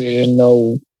honestly didn't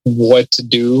know what to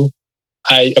do.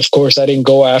 Of course, I didn't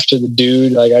go after the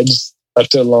dude. Like, I just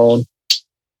left it alone.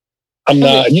 I'm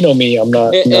not, you know me. I'm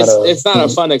not. It's not a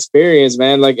fun experience,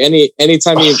 man. Like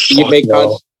anytime you make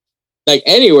contact, like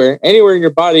anywhere in your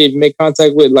body, if you make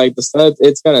contact with like the studs,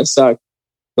 it's gonna suck.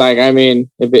 Like, I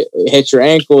mean, if it hits your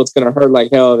ankle, it's gonna hurt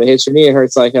like hell. If it hits your knee, it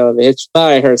hurts like hell. If it hits your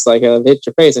thigh, it hurts like hell. If it hits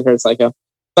your face, it hurts like hell.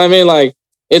 So, I mean, like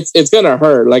it's gonna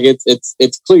hurt. Like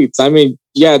it's cleats. I mean,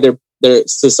 yeah, they're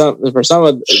for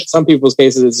some people's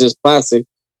cases, it's just plastic.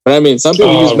 But I mean, some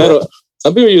people use metal.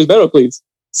 Some people use metal cleats.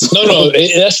 No,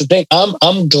 that's the thing.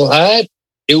 I'm glad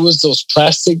it was those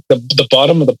plastic, the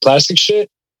bottom of the plastic shit.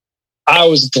 I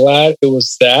was glad it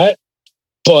was that.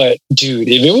 But dude,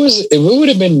 if it would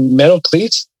have been metal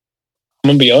cleats, I'm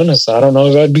gonna be honest. I don't know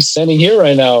if I'd be standing here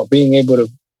right now, being able to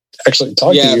actually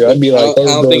talk to you. I'd be like, I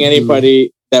don't think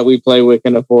anybody that we play with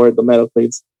can afford the metal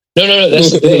cleats. No,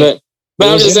 that's the thing. but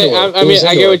I'm just saying. I mean,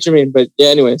 I get what you mean. But yeah,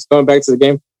 anyways, going back to the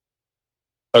game.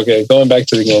 Okay, going back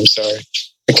to the game. Sorry.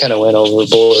 I kind of went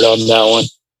overboard on that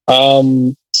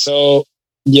one. So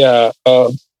yeah,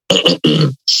 the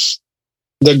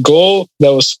goal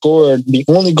that was scored, the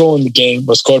only goal in the game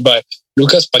was scored by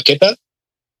Lucas Paqueta.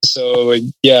 So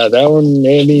yeah, that one,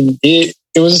 I mean, it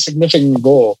was a significant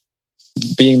goal,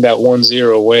 being that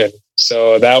 1-0 win.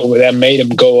 So that made him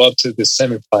go up to the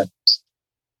semifinals.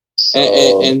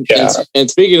 So, and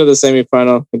speaking of the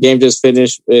semifinal, the game just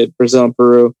finished with Brazil and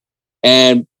Peru.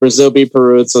 And Brazil beat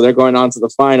Peru, so they're going on to the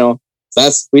final. So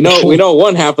we know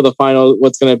one half of the final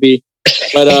what's going to be.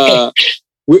 But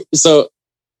so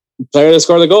player that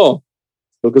scored the goal,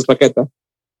 Lucas Paqueta.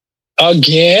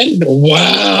 Again?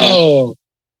 Wow.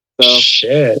 Yeah. So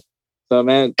shit. So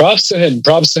man, props to him,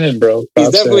 bro. He's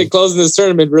definitely closing this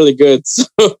tournament really good. So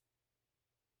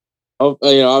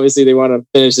obviously they want to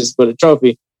finish this with a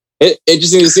trophy.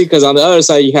 Interesting to see because on the other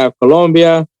side you have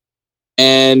Colombia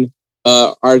and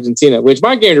Argentina, which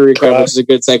my game to recap, which is a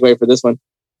good segue for this one,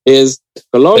 is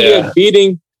Colombia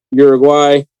beating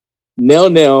Uruguay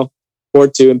 0-0,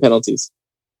 4-2 in penalties.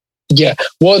 Yeah.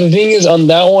 Well, the thing is, on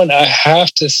that one, I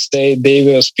have to say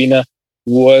David Ospina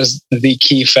was the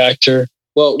key factor.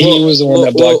 Well, he was the one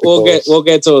that blocked the goals. We'll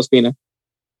get to Ospina.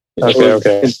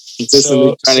 Okay.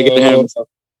 Consistently trying to get ahead of himself.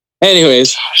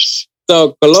 Anyways,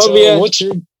 so Colombia. So what's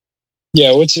your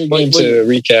game to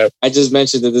recap? I just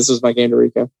mentioned that this was my game to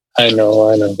recap. I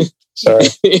know. Sorry.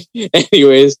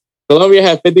 Anyways, Colombia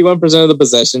had 51% of the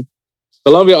possession.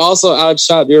 Colombia also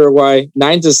outshot Uruguay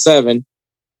 9-7.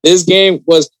 This game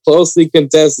was closely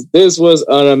contested. This was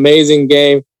an amazing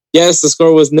game. Yes, the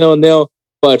score was 0-0,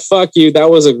 but fuck you. That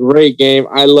was a great game.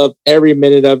 I loved every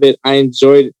minute of it. I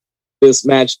enjoyed this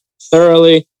match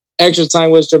thoroughly. extra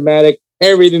time was dramatic.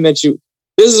 Everything this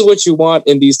is what you want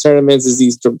in these tournaments is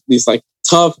these like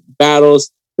tough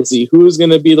battles to see who's going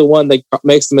to be the one that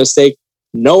makes the mistake.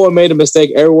 No one made a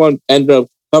mistake. Everyone ended up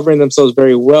covering themselves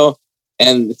very well.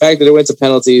 And the fact that it went to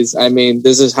penalties, I mean,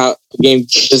 this is how a game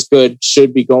this good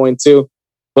should be going to.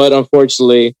 But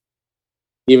unfortunately,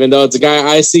 even though it's a guy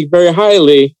I seek very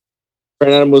highly,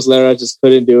 Fernando Muslera just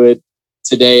couldn't do it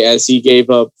today as he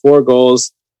gave up 4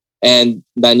 goals. And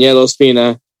Daniel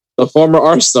Ospina, the former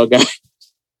Arsenal guy,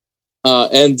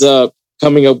 ends up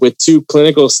coming up with 2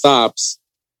 clinical stops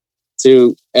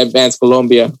to advance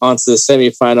Colombia onto the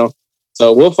semifinal.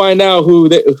 So we'll find out who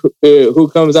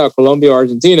comes out, Colombia or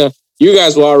Argentina. You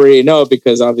guys will already know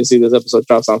because obviously this episode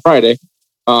drops on Friday.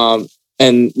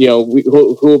 And, you know,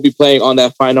 who will be playing on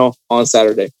that final on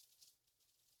Saturday.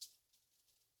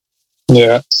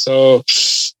 Yeah, so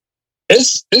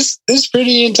it's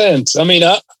pretty intense. I mean,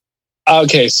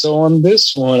 okay, so on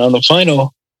this one, on the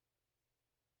final,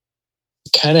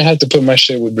 kind of had to put my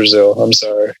shit with Brazil. I'm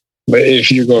sorry. But if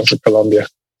you're going for Colombia.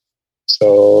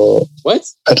 So... What?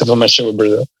 I have to put my shit with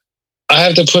Brazil. I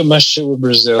have to put my shit with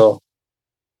Brazil.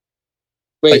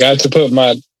 Wait. Like, I have to put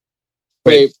my...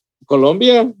 Wait,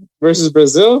 Colombia versus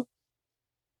Brazil?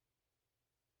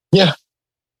 Yeah.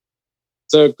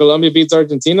 So Colombia beats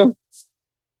Argentina?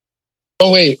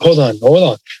 Oh, wait, hold on.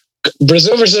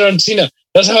 Brazil versus Argentina.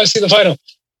 That's how I see the final.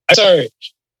 I'm sorry.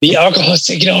 The alcohol is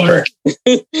taking over.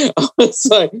 I was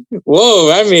like,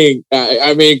 whoa, I mean,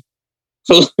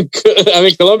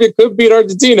 Colombia could beat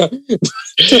Argentina. You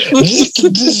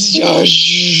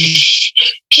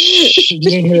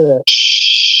didn't hear that.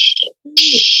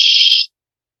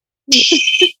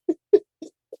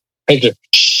 Hector.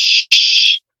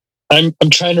 I'm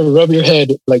trying to rub your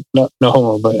head, like no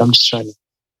homo, but I'm just trying to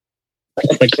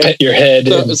like pet your head.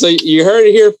 So you heard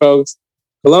it here, folks.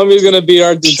 Colombia's gonna beat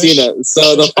Argentina.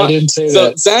 I didn't say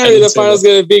that. Saturday the final's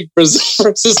gonna be Brazil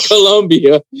versus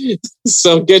Colombia.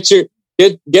 So get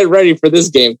ready for this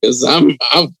game because I'm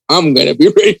gonna be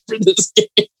ready for this game.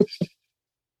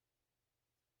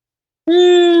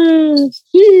 Oh,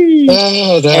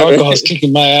 the alcohol's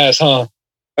kicking my ass, huh?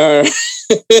 All right.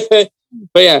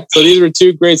 But yeah, so these were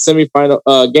 2 great semifinal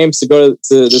games to go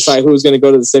to decide who's going to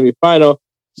go to the semifinal.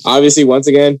 Obviously, once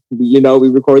again, we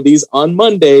record these on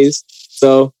Mondays.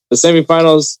 So the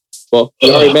semifinals, well,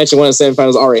 we already mentioned one of the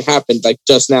semifinals already happened, like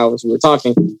just now as we were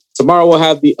talking. Tomorrow we'll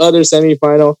have the other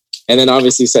semifinal. And then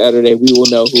obviously Saturday, we will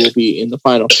know who will be in the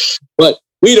final. But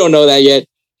we don't know that yet.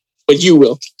 But you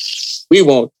will. We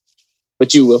won't.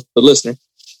 But you will, the listener.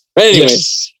 But anyways,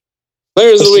 yes.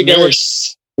 Players of the week, Edward.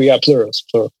 We got plurals.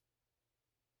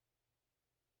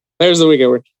 Players of the week,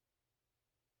 Edward.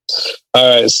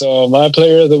 All right, so my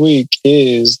player of the week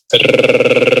is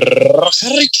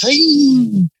Harry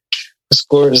Kane. The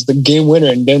score is the game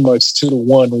winner in Denmark's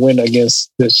 2-1 win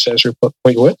against the Czech Republic.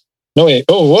 Wait, what? No, wait.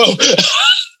 Oh, whoa.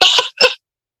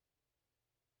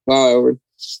 Wow, Edward.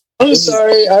 I'm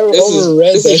sorry. I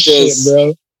overread that shit,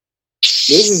 bro.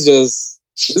 This is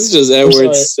just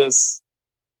Edward's just...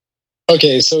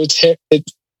 Okay, so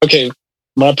okay.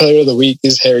 My player of the week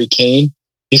is Harry Kane.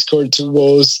 He scored 2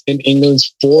 goals in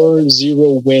England's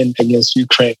 4-0 win against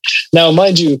Ukraine. Now,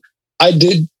 mind you, I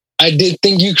did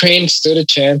think Ukraine stood a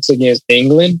chance against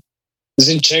England.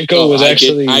 Zinchenko was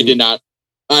actually... I did not.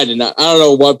 I don't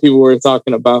know what people were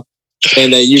talking about.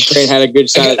 And that Ukraine had a good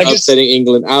shot at upsetting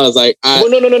England. I was like...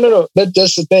 No.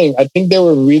 That's the thing. I think they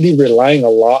were really relying a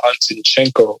lot on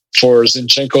Zinchenko for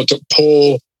Zinchenko to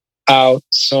pull out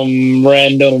some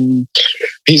random...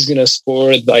 He's going to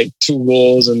score like 2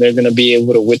 goals and they're going to be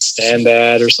able to withstand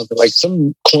that or something like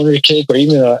some corner kick or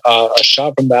even a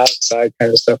shot from the outside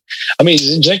kind of stuff. I mean,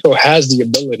 Zinchenko has the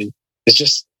ability. It's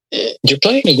just... You're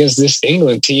playing against this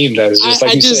England team that is just,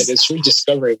 like you said, it's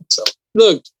rediscovering itself.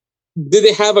 Look, did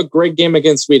they have a great game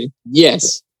against Sweden?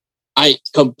 Yes. I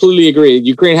completely agree.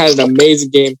 Ukraine had an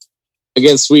amazing game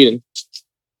against Sweden.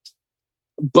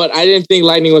 But I didn't think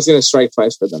lightning was going to strike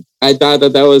twice for them. I thought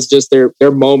that was just their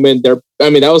moment. That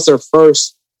was their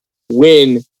first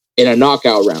win in a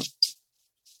knockout round.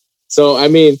 So, I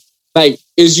mean, like,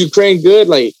 is Ukraine good?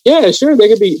 Like, yeah, sure,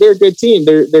 they're a good team.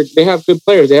 They have good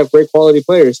players. They have great quality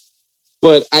players.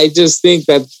 But I just think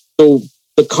that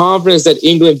the confidence that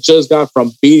England just got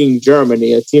from beating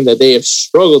Germany, a team that they have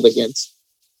struggled against,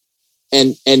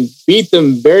 and beat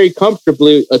them very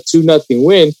comfortably, a 2-0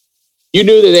 win, you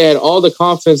knew that they had all the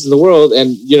confidence in the world,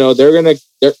 and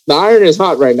the iron is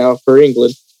hot right now for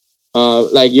England.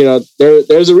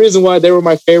 There's a reason why they were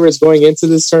my favorites going into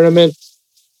this tournament,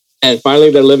 and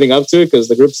finally they're living up to it because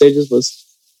the group stages was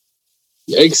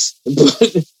yikes.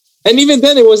 And even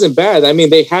then, it wasn't bad. I mean,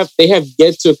 they have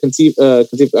yet to conceive. I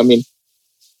mean,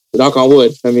 knock on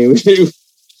wood. I mean,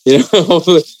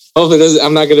 hopefully,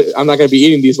 I'm not gonna be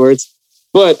eating these words.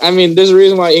 But I mean, there's a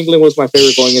reason why England was my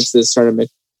favorite going into this tournament.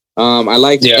 I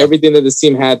liked everything that this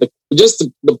team had,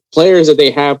 the players that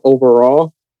they have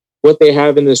overall, what they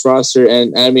have in this roster,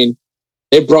 and I mean,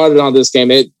 they brought it on this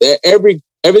game.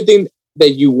 Everything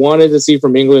that you wanted to see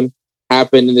from England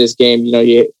happened in this game.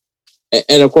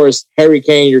 And of course, Harry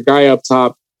Kane, your guy up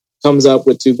top, comes up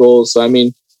with 2 goals. So I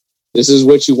mean, this is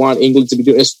what you want England to be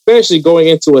doing, especially going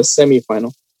into a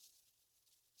semifinal.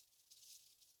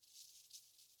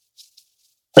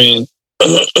 I mean,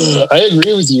 I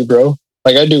agree with you, bro.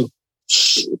 Like, I do.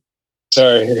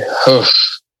 Sorry.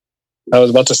 I was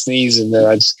about to sneeze and then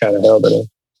I just kind of held it in.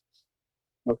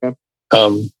 Okay.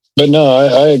 But no,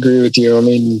 I agree with you. I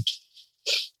mean,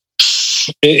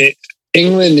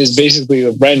 England is basically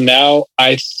right now,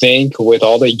 I think, with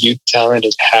all the youth talent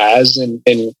it has, and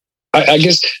I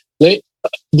guess the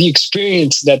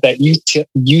experience that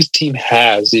youth team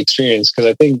has, the experience, because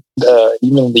I think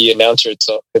even the announcer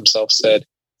himself said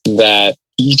that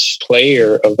each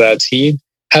player of that team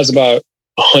has about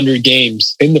 100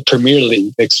 games in the Premier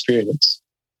League experience.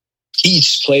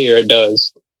 Each player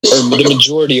does, or the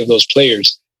majority of those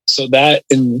players. So that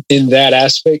in that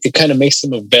aspect, it kind of makes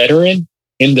them a veteran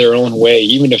in their own way,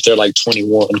 even if they're like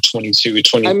 21, 22,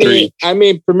 23. I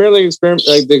mean, Premier League experience,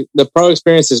 like the pro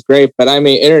experience is great, but I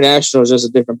mean, international is just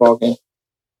a different ballgame.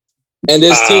 And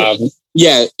this team,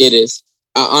 it is.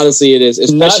 Honestly, it is.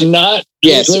 Especially, not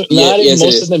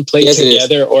most of them play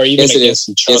together or even against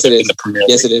each other in the Premier League.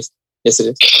 Yes, it is. Yes,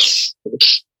 it is.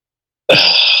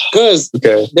 Because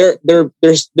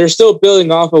they're still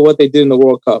building off of what they did in the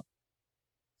World Cup.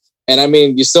 And I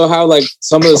mean, you still have like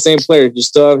some of the same players. You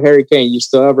still have Harry Kane. You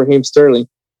still have Raheem Sterling.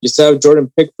 You still have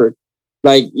Jordan Pickford.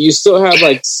 Like, you still have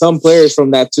like some players from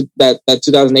that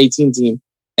 2018 team,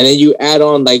 and then you add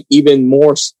on like even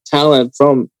more talent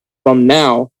from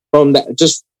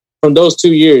those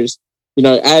 2 years.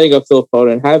 Adding a Phil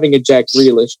Foden, having a Jack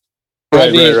Grealish,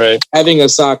 having a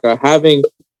Saka, having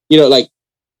like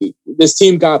this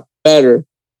team got better,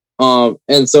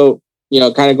 and so.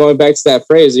 Kind of going back to that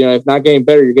phrase, if not getting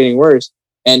better, you're getting worse.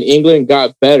 And England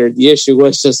got better. The issue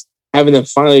was just having them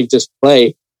finally just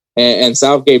play and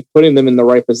Southgate putting them in the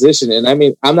right position. And I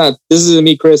mean, this isn't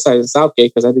me criticizing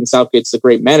Southgate, because I think Southgate's a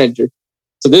great manager.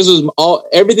 So this was all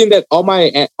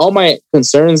my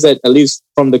concerns that, at least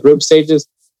from the group stages,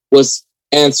 was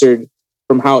answered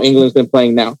from how England's been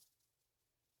playing now.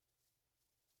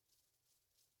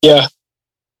 Yeah.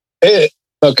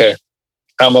 Okay.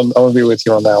 I'm gonna be with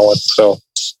you on that one. So,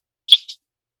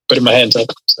 putting my hands up,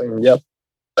 saying, "Yep,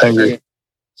 I agree."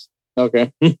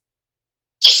 Okay, if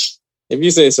you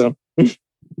say so.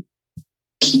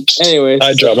 Anyways,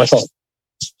 I dropped my phone.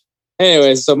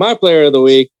 Anyways, so my player of the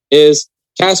week is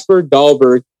Kasper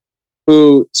Dolberg,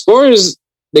 who scores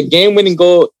the game-winning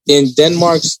goal in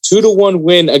Denmark's 2-1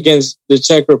 win against the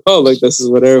Czech Republic. This is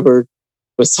what Edward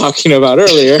was talking about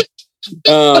earlier.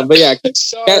 But yeah,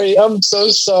 I'm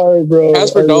so sorry, bro.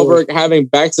 Kasper Dolberg having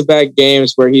back-to-back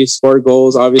games where he scored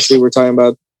goals. Obviously, we're talking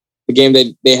about the game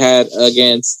that they had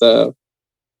against. Who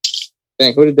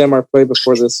did Denmark play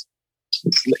before this?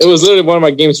 It was literally one of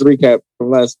my games to recap from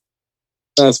last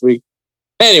week.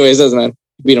 Anyways, doesn't matter.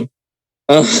 Beat them.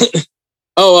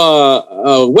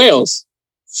 Wales.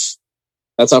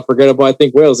 That's how forgettable I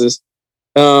think Wales is.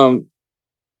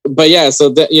 But yeah,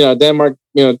 so Denmark,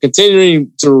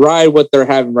 continuing to ride what they're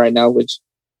having right now, which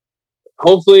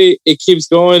hopefully it keeps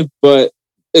going, but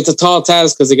it's a tall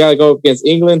task because they got to go up against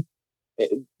England.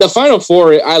 The Final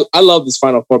Four, I love this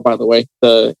Final Four, by the way.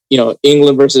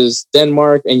 England versus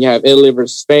Denmark, and you have Italy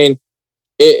versus Spain.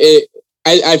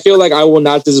 I feel like I will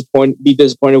not be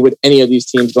disappointed with any of these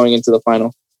teams going into the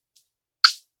final.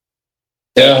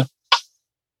 Yeah.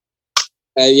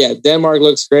 Denmark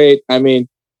looks great. I mean,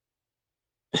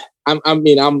 I'm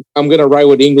gonna ride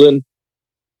with England,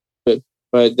 but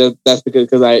that's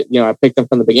because I picked them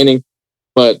from the beginning.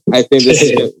 But I think this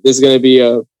is gonna be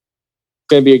a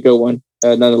good one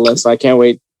nonetheless. So I can't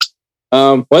wait.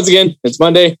 Once again, it's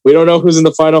Monday. We don't know who's in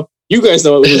the final. You guys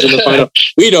know who's in the final.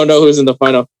 We don't know who's in the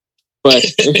final, but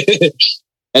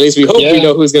at least we hope we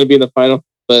know who's gonna be in the final.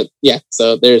 But yeah,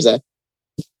 so there's that.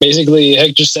 Basically,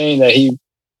 Hector's saying that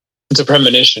it's a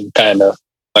premonition, kind of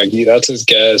like that's his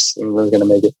guess, and we're gonna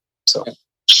make it. So, all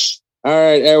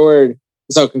right, Edward.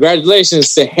 So,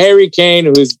 congratulations to Harry Kane,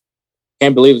 who's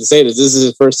can't believe to say this. This is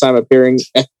his first time appearing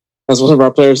as one of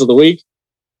our players of the week,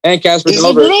 and Kasper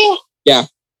Dolberg. Yeah.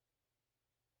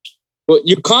 Well,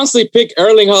 you constantly pick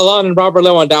Erling Haaland and Robert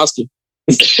Lewandowski.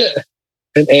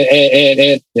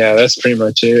 And yeah, that's pretty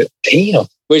much it. Damn.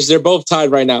 Which they're both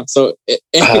tied right now. So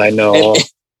I know.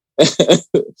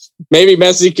 Maybe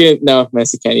Messi can. No,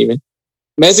 Messi can't even.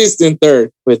 Messi's in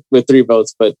third with 3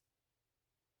 votes. But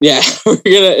yeah,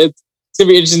 it's gonna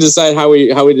be interesting to decide how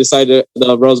we decide the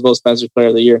Rose Bowl Spencer Player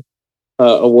of the Year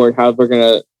award. How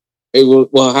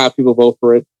we'll have people vote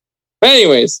for it. But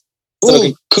anyways,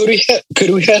 so could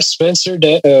we have Spencer?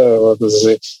 What was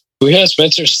it? Could we have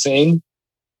Spencer sing,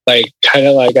 like kind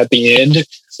of like at the end?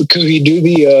 Could he do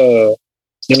the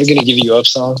 "Never Gonna Give You Up"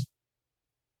 song?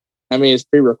 I mean, it's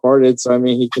pre-recorded, so I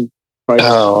mean, he can probably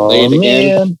play it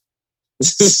again.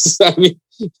 I mean,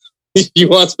 you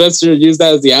want Spencer to use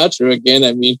that as the outro again?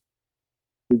 I mean,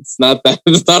 it's not that.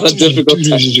 It's not a difficult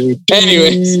time.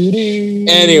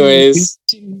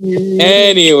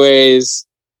 Anyways.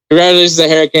 Congratulations to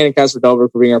Hurricane and Casper Dover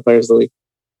for being our players of the week.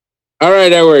 All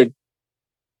right, Edward.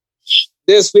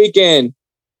 This weekend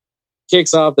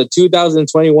kicks off the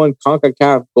 2021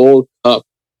 CONCACAF Gold Cup.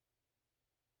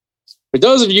 For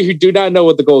those of you who do not know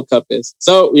what the Gold Cup is,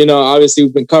 so, obviously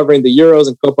we've been covering the Euros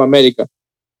and Copa America.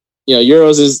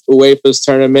 Euros is UEFA's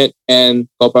tournament and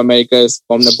Copa America is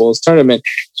CONMEBOL's tournament.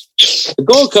 The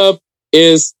Gold Cup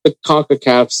is the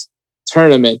CONCACAF's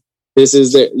tournament. This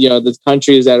is the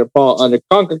countries that fall under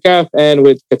CONCACAF and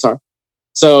with Qatar.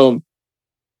 So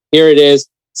here it is.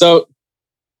 So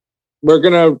we're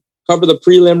going to cover the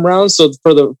prelim rounds. So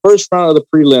for the first round of the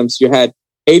prelims, you had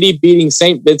Haiti beating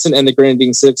St. Vincent and the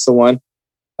Grenadines 6-1.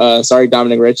 Sorry,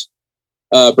 Dominic Rich.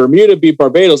 Bermuda beat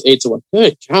Barbados 8-1.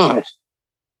 Good God.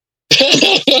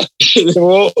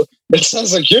 Well, it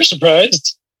sounds like you're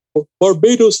surprised.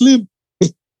 Barbados Slim.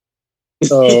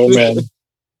 Oh, man.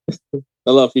 I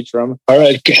love Futurama. All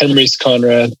right, Henry's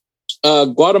Conrad.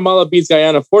 Guatemala beats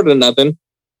Guyana 4-0. At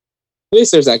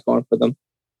least there's that going for them.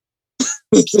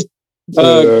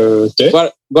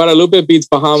 Guadalupe beats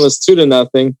Bahamas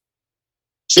 2-0.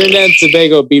 Trinidad and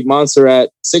Tobago beat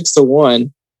Montserrat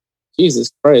 6-1.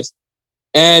 Jesus Christ.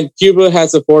 And Cuba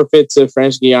has to forfeit to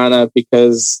French Guiana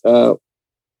because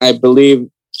I believe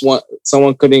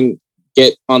someone couldn't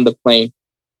get on the plane.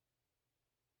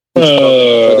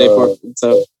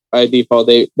 So by default,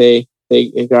 they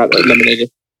got eliminated.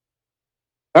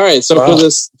 All right, so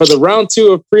for the round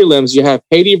 2 of prelims, you have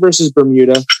Haiti versus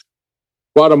Bermuda,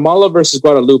 Guatemala versus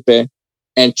Guadalupe,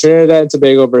 and Trinidad and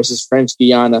Tobago versus French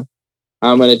Guiana.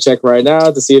 I'm going to check right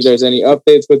now to see if there's any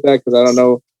updates with that because I don't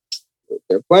know if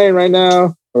they're playing right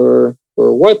now or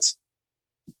what.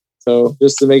 So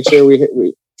just to make sure we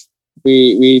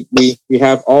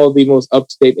have all the most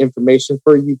up-to-date information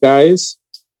for you guys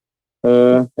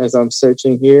as I'm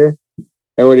searching here.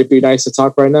 It would be nice to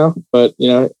talk right now, but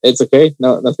it's okay.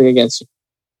 No, nothing against you.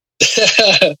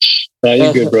 Nah,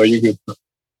 you're good, bro. You're good, bro.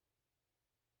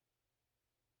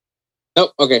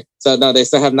 Oh, okay. So no, they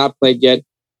still have not played yet.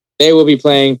 They will be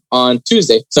playing on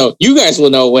Tuesday. So you guys will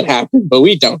know what happened, but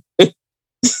we don't.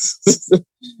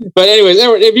 But anyways,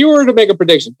 Edward, if you were to make a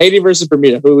prediction, Haiti versus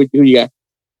Bermuda, who you got?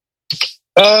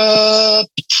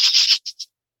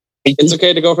 It's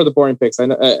okay to go for the boring picks. I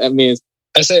know. I mean,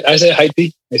 I said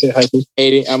Haiti.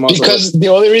 Haiti. I'm also because the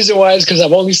only reason why is because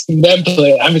I've only seen them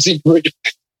play. I haven't seen.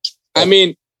 I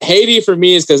mean, Haiti for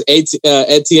me is because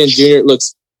Etienne Jr.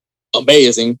 looks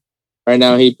amazing right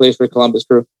now. He plays for Columbus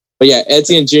Crew. But yeah,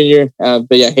 Etienne Jr.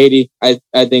 But yeah, Haiti. I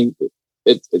think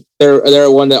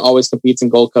they're one that always competes in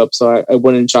Gold Cup, so I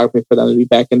wouldn't shock me for them to be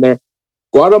back in there.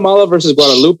 Guatemala versus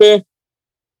Guadalupe.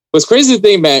 What's crazy to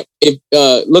think, man, if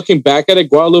looking back at it,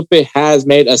 Guadalupe has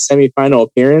made a semifinal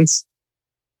appearance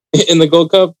in the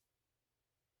Gold Cup.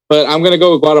 But I'm gonna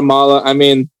go with Guatemala. I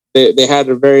mean, they had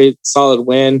a very solid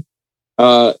win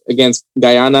against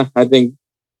Guyana. I think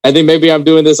maybe I'm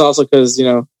doing this also because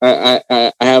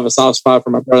I have a soft spot for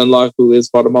my brother-in-law who is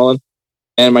Guatemalan,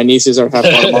 and my nieces are half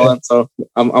Guatemalan, so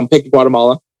I'm picking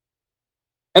Guatemala.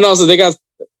 And also they got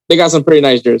some pretty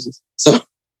nice jerseys. So,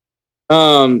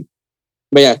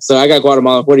 but yeah, so I got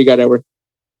Guatemala. What do you got, Edward?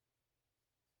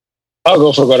 I'll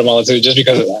go for Guatemala too, just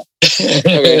because of that.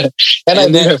 Okay, and I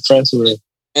do have friends who are.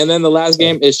 And then the last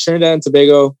game is Trinidad and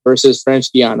Tobago versus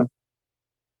French Guiana.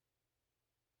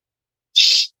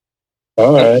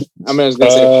 All right. I'm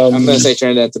gonna say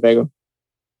Trinidad and Tobago.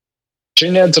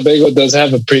 Trinidad and Tobago does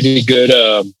have a pretty good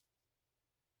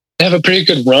they have a pretty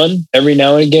good run every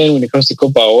now and again when it comes to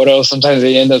Copa Oro. Sometimes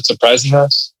they end up surprising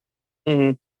us.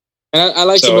 Mm-hmm. And I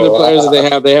like some of the players that they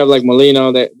have. They have like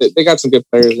Molino. They got some good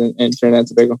players in Trinidad and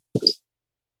Tobago.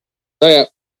 So yeah.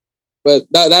 But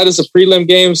that is a prelim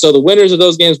game. So the winners of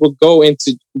those games will go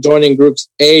into joining groups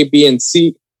A, B, and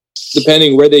C,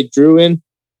 depending where they drew in.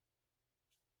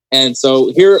 And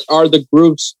so here are the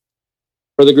groups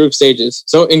for the group stages.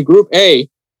 So in Group A,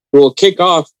 we will kick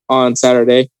off on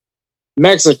Saturday.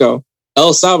 Mexico,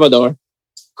 El Salvador,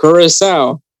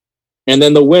 Curacao, and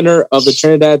then the winner of the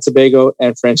Trinidad, Tobago,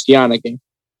 and French Guiana game.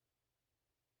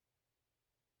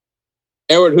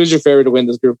 Edward, who's your favorite to win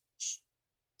this group?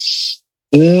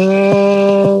 It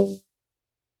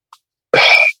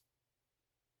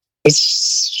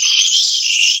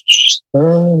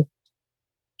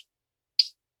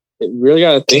really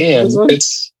got to think. Damn,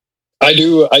 I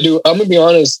do. I'm gonna be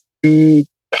honest.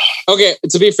 Okay,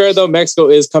 to be fair though, Mexico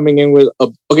is coming in with a.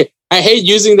 Okay, I hate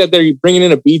using that they're bringing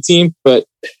in a B team, but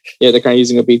yeah, they're kind of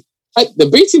using a B. The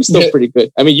B team's still pretty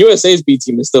good. I mean, USA's B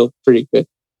team is still pretty good.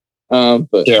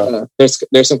 But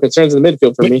there's some concerns in the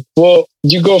midfield for me. Well,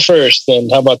 you go first, then.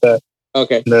 How about that?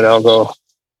 Okay, and then I'll go.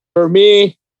 For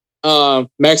me,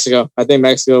 Mexico. I think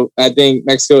Mexico,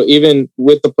 even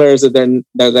with the players that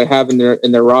they have in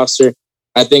their roster,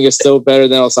 I think it's still better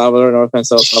than El Salvador. No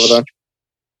offense, El Salvador.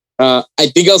 I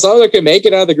think El Salvador can make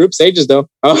it out of the group stages, though.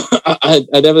 I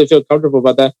definitely feel comfortable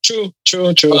about that. True.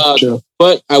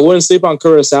 But I wouldn't sleep on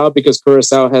Curacao because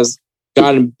Curacao has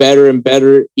gotten better and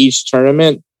better each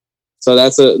tournament. So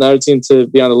that's another team to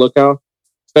be on the lookout,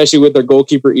 especially with their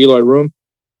goalkeeper Eloy Room.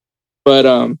 But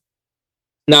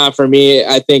for me,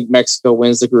 I think Mexico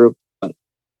wins the group.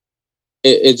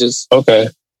 It just okay.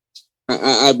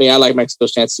 I mean, I like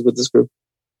Mexico's chances with this group.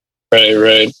 Right.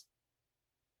 Right.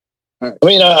 I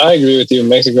mean, I agree with you.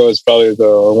 Mexico is probably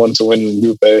the one to win in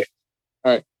Group A.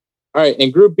 All right. In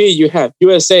Group B, you have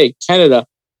USA, Canada,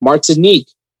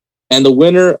 Martinique, and the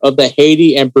winner of the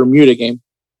Haiti and Bermuda game.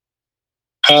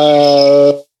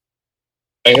 I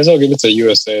guess I'll give it to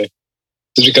USA,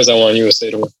 just because I want USA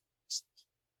to win.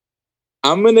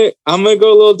 I'm gonna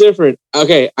go a little different.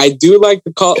 Okay, I do like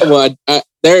the call. Well,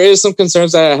 there is some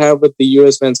concerns that I have with the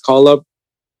U.S. men's call up,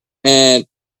 and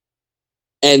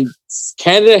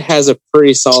Canada has a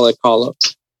pretty solid call up.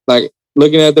 Like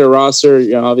looking at their roster,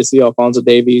 obviously Alphonso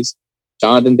Davies,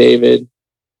 Jonathan David,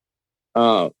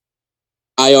 Ayo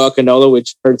Akinola,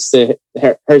 which hurts me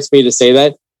to say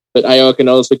that, but Ayo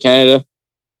Akinola's for Canada.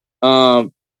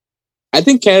 I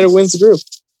think Canada wins the group.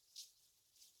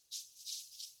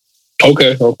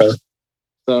 Okay.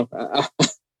 So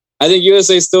I think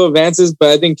USA still advances, but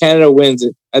I think Canada wins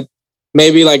it.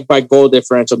 Maybe like by goal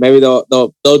differential. Maybe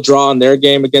they'll draw on their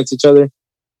game against each other.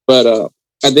 But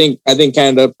I think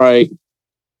Canada probably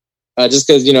just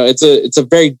because it's a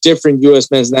very different U.S.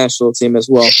 men's national team as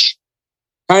well.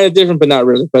 Kind of different, but not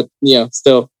really. But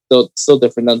still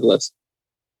different nonetheless.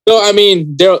 So I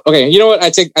mean, okay. You know what?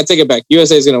 I take it back.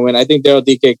 USA is going to win. I think Daryl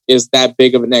Dike is that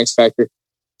big of an X factor.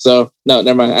 So, no,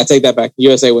 never mind. I take that back.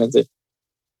 USA wins it.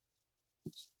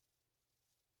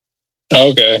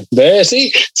 Okay. There,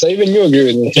 see? So even you agree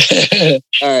with me.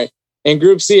 All right. In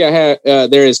Group C, I have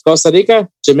there is Costa Rica,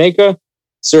 Jamaica,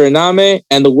 Suriname,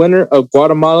 and the winner of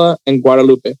Guatemala and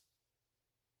Guadalupe.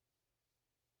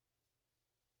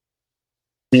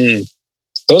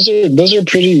 Those are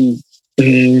pretty.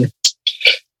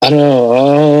 I don't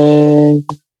know.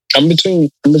 I'm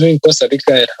between Costa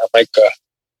Rica and Jamaica.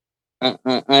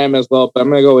 I am as well, but I'm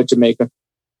going to go with Jamaica.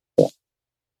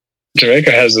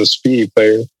 Jamaica has a speedy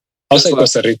player. I'll say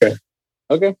Costa Rica.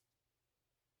 Okay.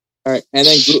 All right. And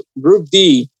then Group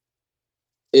D,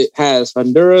 it has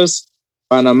Honduras,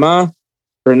 Panama,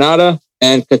 Grenada,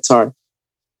 and Qatar.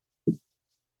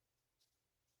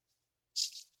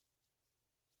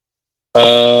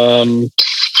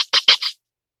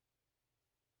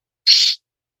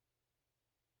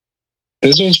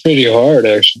 This one's pretty hard,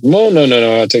 actually. No,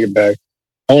 I'll take it back.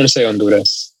 I want to say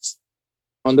Honduras.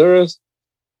 Honduras?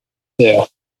 Yeah.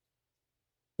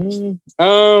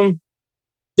 I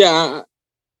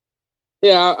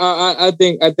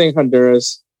think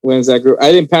Honduras wins that group.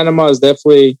 I think Panama is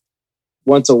definitely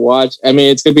one to watch. I mean,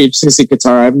 it's gonna be interesting to see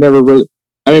Qatar. I've never really.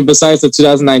 I mean, besides the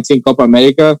 2019 Copa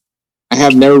America, I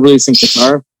have never really seen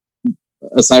Qatar.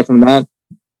 Aside from that,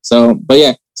 but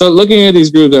yeah. So looking at these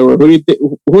groups, Edward,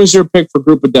 who is your pick for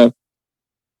Group of Death?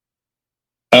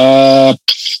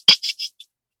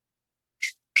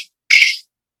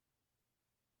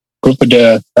 Group of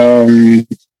Death. The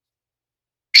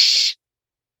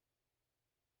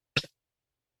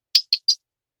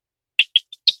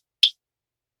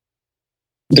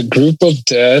Group of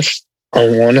Death, I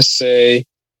want to say,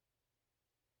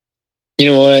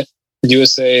 you know what?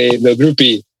 USA, the Group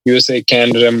E, USA,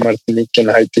 Canada, Martinique,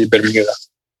 and Haiti, Bermuda.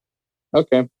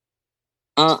 Okay.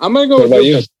 I'm gonna go. What about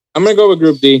you? I'm gonna go with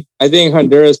Group D. I think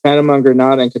Honduras, Panama,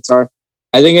 Grenada, and Qatar.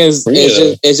 I think it's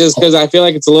just because I feel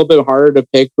like it's a little bit harder to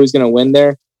pick who's gonna win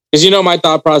there. Because my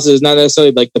thought process is not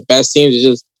necessarily like the best teams. It's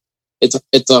just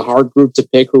it's a hard group to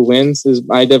pick who wins. Is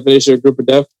my definition of group of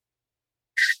death.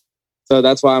 So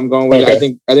that's why I'm going with.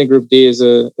 Okay. I think Group D is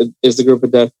the group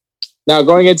of death. Now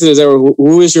going into this,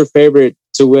 who is your favorite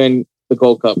to win the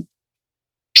Gold Cup?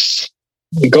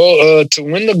 To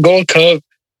win the Gold Cup.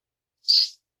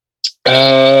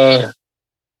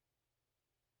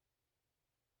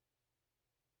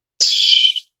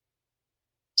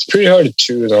 It's pretty hard to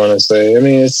choose, honestly. I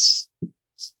mean,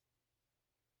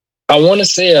 I want to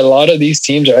say a lot of these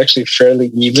teams are actually fairly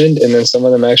evened, and then some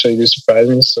of them actually do surprise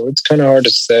me. So it's kind of hard to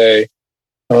say.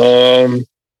 I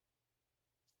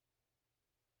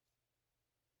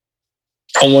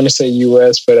want to say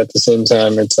U.S., but at the same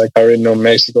time, it's like I already know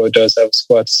Mexico does have a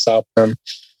squad to stop them.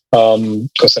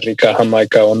 Costa Rica,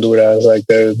 Jamaica, Honduras, like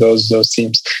those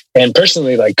teams. And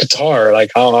personally, like Qatar,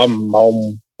 like I don't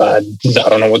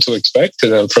know what to expect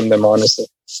from them, honestly.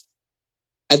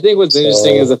 I think what's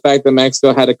interesting is the fact that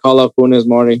Mexico had to call up Funes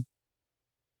Mori.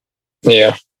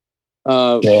 Yeah.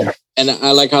 And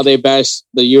I like how they bashed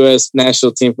the U.S.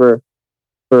 national team for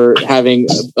having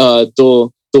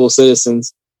dual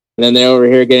citizens, and then they're over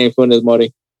here getting Funes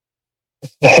Mori.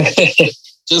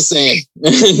 Just saying.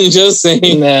 Just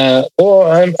saying. Nah.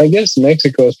 Well, I guess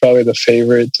Mexico is probably the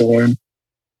favorite to win.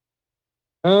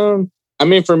 I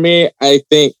mean, for me, I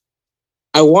think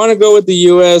I want to go with the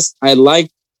U.S. I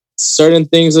like certain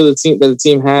things of the team that the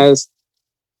team has.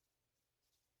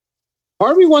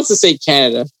 Part of me wants to say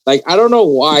Canada. Like, I don't know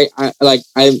why.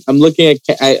 I'm looking at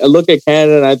I look at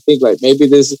Canada and I think like maybe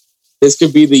this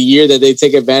could be the year that they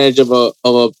take advantage of a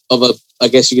I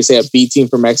guess you could say a B team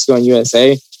for Mexico and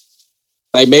USA.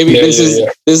 Like maybe this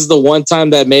is the one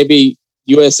time that maybe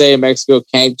USA and Mexico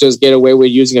can't just get away with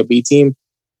using a B team.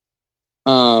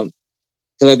 Because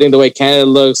I think the way Canada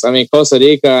looks, I mean Costa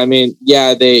Rica, I mean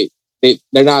they're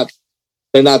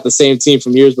not the same team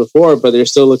from years before, but they're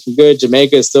still looking good.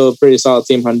 Jamaica is still a pretty solid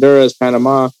team. Honduras,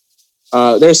 Panama.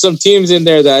 There's some teams in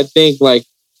there that I think like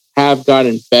have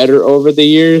gotten better over the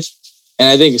years. And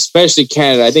I think especially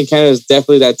Canada. I think Canada is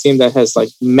definitely that team that has like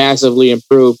massively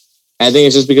improved. And I think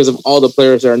it's just because of all the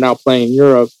players that are now playing in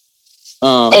Europe.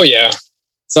 Oh, yeah.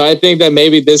 So I think that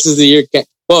maybe this is the year.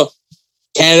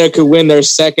 Canada could win their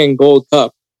second Gold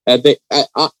Cup. I think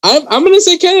I'm going to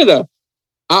say Canada.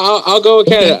 I'll go with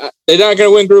Canada. They're not going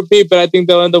to win Group B, but I think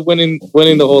they'll end up winning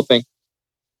the whole thing.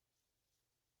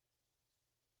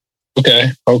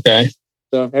 Okay.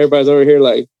 So everybody's over here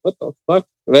like, what the fuck?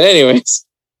 But anyways,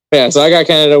 yeah. So I got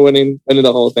Canada winning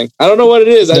the whole thing. I don't know what it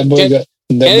is.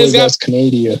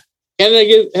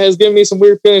 Canada has given me some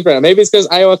weird feelings right now. Maybe it's because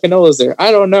Iowa Canola's there.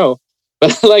 I don't know,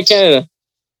 but I like Canada.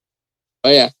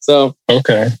 But yeah, so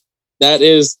that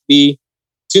is the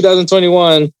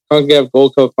 2021 CONCACAF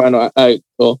Gold Cup final.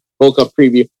 Gold Cup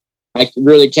preview. I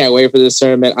really can't wait for this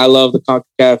tournament. I love the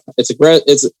CONCACAF. It's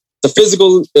a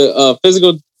physical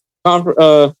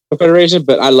confederation,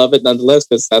 but I love it nonetheless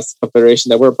because that's the confederation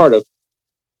that we're a part of.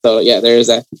 So yeah, there is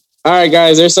that. All right,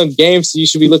 guys, there's some games you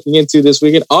should be looking into this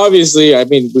weekend. Obviously, I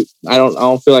mean, I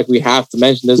don't feel like we have to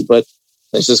mention this, but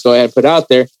let's just go ahead and put it out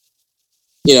there.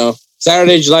 You know,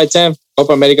 Saturday, July 10th,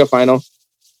 Copa America final.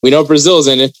 We know Brazil's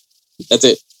in it. That's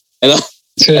it. And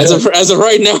as of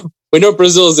right now, we know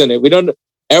Brazil's in it. We don't.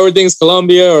 Everything's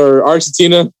Colombia or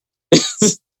Argentina.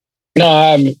 No,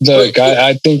 I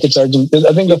think it's Argentina.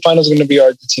 I think the final is going to be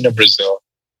Argentina-Brazil.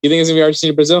 You think it's going to be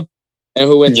Argentina-Brazil? And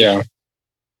who wins? Yeah.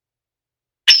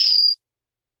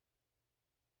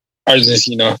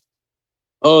 Argentina.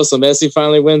 Oh, so Messi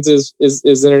finally wins his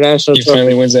international trophy. He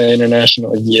finally wins an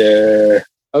international. Yeah.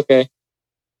 Okay.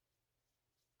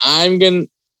 I'm gonna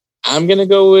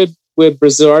go with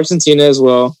Brazil, Argentina as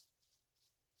well.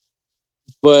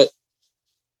 But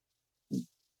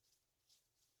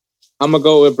I'm gonna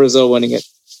go with Brazil winning it.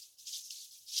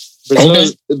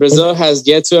 Brazil has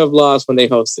yet to have lost when they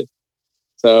hosted.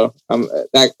 So I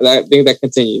think that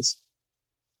continues.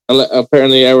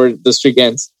 Apparently, the streak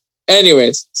ends.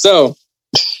 Anyways, so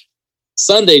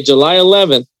Sunday, July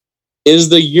 11th, is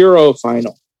the Euro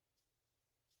final.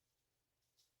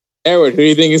 Edward, who do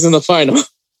you think is in the final?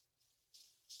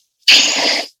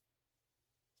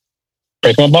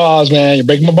 Break my balls, man. You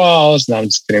break my balls. No, I'm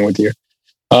just kidding with you.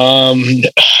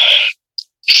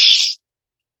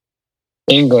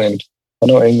 England. I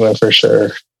know England for sure.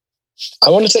 I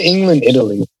want to say England,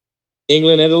 Italy.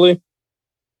 England, Italy?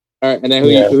 All right, and then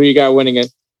who you got winning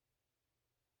it?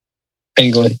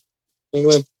 England.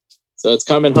 So it's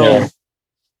coming home.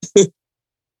 Yeah.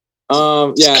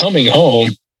 It's coming home.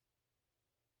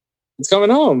 It's coming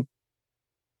home.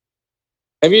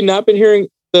 Have you not been hearing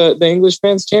the English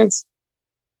fans chants?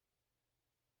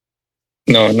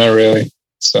 No, not really.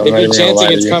 So they've been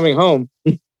chanting it's coming home.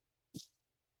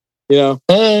 You know,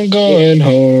 I'm going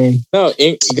home. No,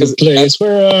 because the place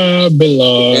where I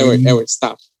belong. Edward,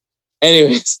 stop.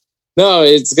 Anyways, no,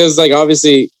 it's because like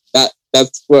obviously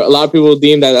that's where a lot of people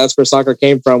deem that's where soccer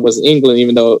came from, was England,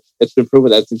 even though it's been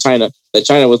proven that's in China. That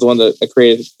China was the one that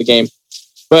created the game.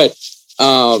 But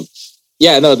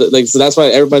yeah, no, so that's why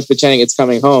everyone's been chanting it's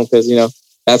coming home, because you know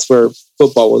that's where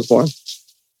football was born.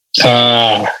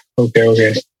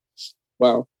 Okay.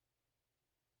 Wow,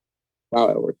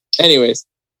 Edward. Anyways,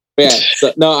 but yeah,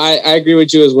 so no, I agree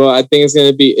with you as well. I think it's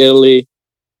going to be Italy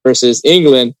versus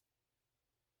England.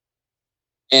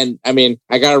 And I mean,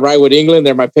 I got to ride with England.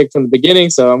 They're my pick from the beginning,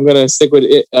 so I'm going to stick with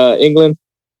England,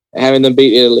 having them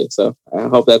beat Italy. So I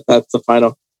hope that's the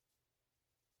final.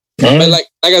 Mm-hmm. But like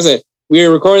I said, we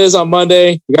are recording this on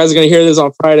Monday. You guys are going to hear this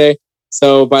on Friday.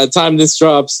 So by the time this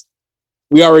drops,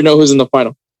 we already know who's in the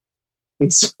final.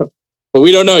 So, but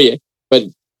we don't know yet. But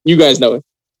you guys know it.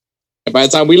 And by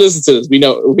the time we listen to this, we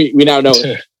now know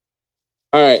it.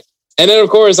 All right. And then, of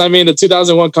course, I mean, the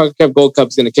 2001 CONCACAF Gold Cup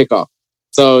is going to kick off.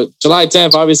 So July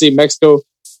 10th, obviously, Mexico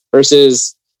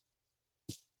versus,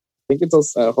 I think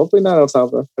it's hopefully not El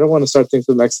Salvador. I don't want to start things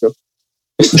with Mexico.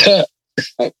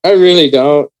 I really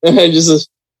don't. I just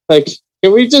like,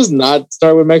 can we just not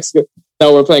start with Mexico?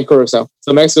 No, we're playing Curacao.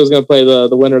 So Mexico's going to play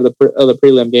the winner of the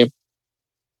prelim game.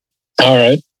 All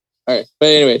right. But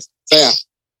anyways, so yeah,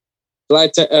 July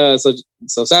 10th.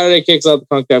 So Saturday kicks off the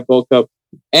CONCACAF Gold Cup,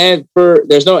 and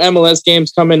there's no MLS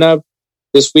games coming up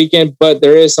this weekend, but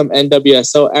there is some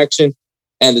NWSL action,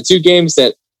 and the two games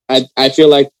that I feel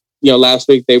like, you know, last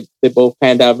week they both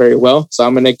panned out very well. So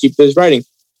I'm going to keep this writing.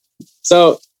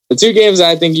 So the two games that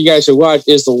I think you guys should watch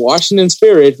is the Washington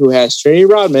Spirit, who has Trinity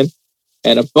Rodman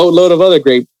and a boatload of other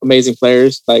great, amazing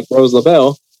players like Rose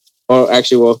Lavelle, or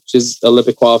actually, well, she's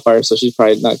Olympic qualifier, so she's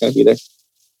probably not going to be there,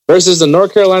 versus the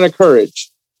North Carolina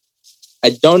Courage.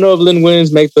 I don't know if Lynn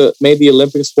Williams made the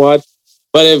Olympic squad,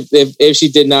 but if she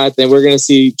did not, then we're going to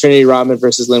see Trinity Rodman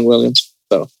versus Lynn Williams.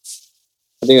 So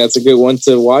I think that's a good one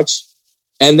to watch.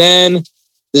 And then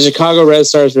the Chicago Red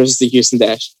Stars versus the Houston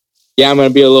Dash. Yeah, I'm going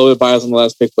to be a little bit biased on the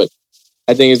last pick, but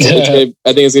I think it's good.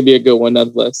 I think it's going to be a good one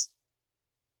nonetheless.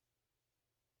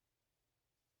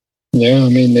 Yeah, I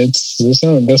mean, those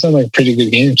sound like pretty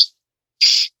good games.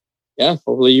 Yeah,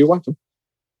 hopefully you watch them.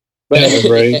 But,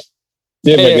 yeah, right.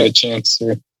 Yeah, might get a chance.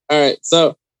 Yeah. All right,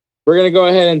 so we're going to go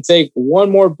ahead and take one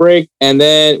more break, and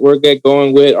then we're going to get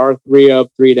going with our 3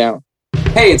 up, 3 down.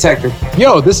 Hey, it's Hector.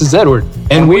 Yo, this is Edward.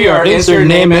 And we are Insert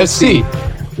Name FC.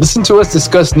 Listen to us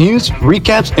discuss news,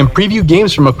 recaps, and preview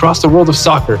games from across the world of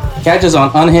soccer. Catch us on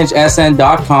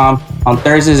unhingedsn.com on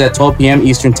Thursdays at 12 p.m.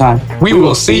 Eastern Time. We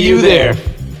will see you there.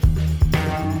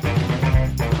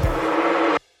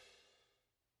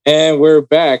 And we're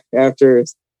back after,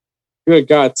 good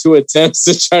God, 2 attempts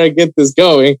to try to get this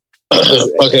going.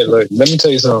 Okay, look, let me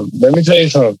tell you something.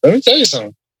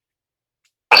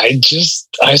 I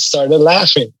started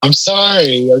laughing. I'm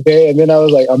sorry, okay? And then I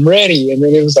was like, I'm ready. And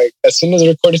then it was like, as soon as the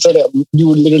recording started, you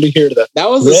would literally hear that. That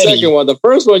was the second one. The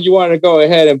first one, you wanted to go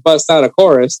ahead and bust out a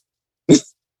chorus.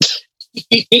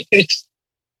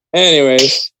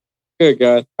 Anyways, good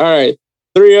God. All right,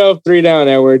 3 up, 3 down,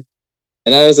 Edward.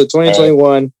 And that is the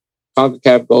 2021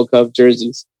 CONCACAF Gold Cup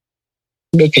jerseys.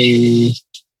 Okay.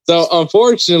 So,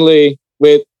 unfortunately,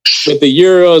 with the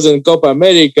Euros and Copa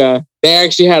America, they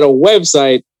actually had a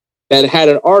website that had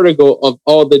an article of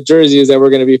all the jerseys that were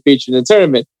going to be featured in the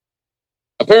tournament.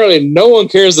 Apparently, no one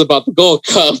cares about the Gold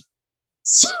Cup.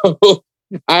 So,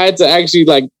 I had to actually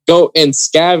go and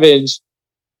scavenge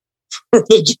for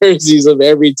the jerseys of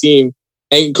every team,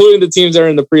 including the teams that are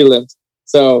in the prelims.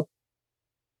 So,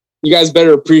 you guys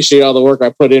better appreciate all the work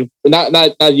I put in. Not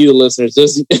you, the listeners,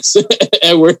 just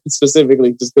Edward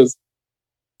specifically, just because,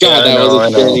 God, that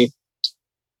was a journey.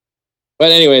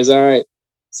 But anyways, all right.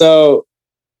 So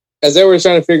as Edward's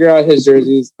trying to figure out his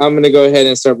jerseys, I'm going to go ahead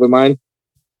and start with mine.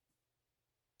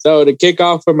 So to kick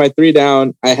off for my 3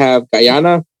 down, I have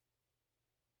Guyana.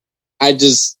 I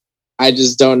just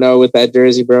don't know with that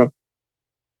jersey, bro.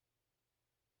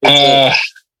 It's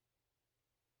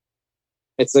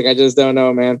like I just don't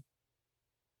know, man.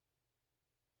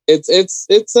 It's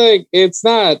like it's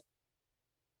not.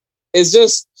 It's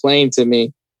just plain to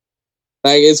me.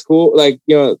 Like it's cool. Like,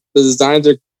 you know, the designs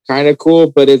are kind of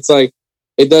cool, but it's like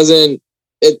it doesn't.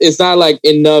 It's not like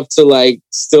enough to like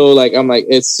still like I'm like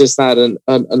it's just not an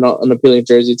appealing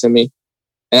jersey to me,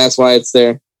 and that's why it's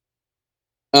there.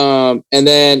 And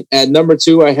then at number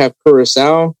 2 I have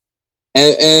Curacao,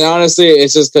 and honestly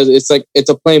it's just because it's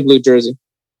a plain blue jersey.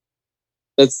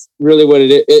 That's really what it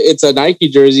is. It's a Nike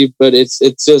jersey, but it's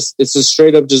just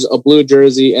straight up just a blue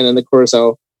jersey, and then the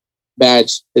Curacao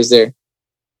badge is there.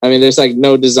 I mean, there's like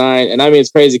no design, and I mean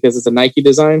it's crazy because it's a Nike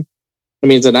design. I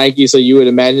mean, it's a Nike, so you would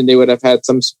imagine they would have had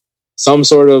some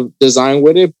sort of design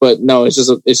with it, but no, it's just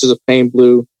a plain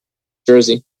blue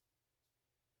jersey.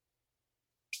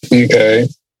 Okay.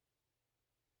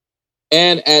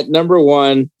 And at number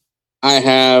 1, I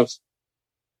have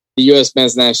the U.S.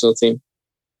 men's national team.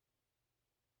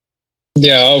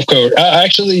 Yeah, of course.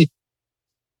 Actually,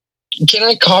 can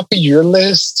I copy your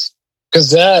list?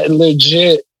 Because that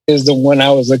legit is the one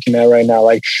I was looking at right now.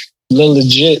 Like the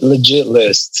legit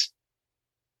list.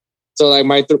 So like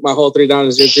my whole 3 down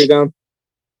is your 3 down?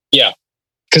 Yeah.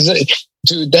 Because,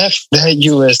 dude, that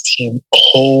U.S. team,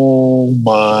 oh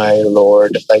my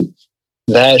Lord. Like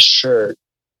that shirt.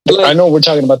 Like, I know we're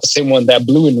talking about the same one, that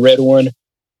blue and red one.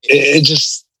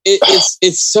 It's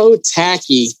so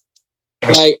tacky.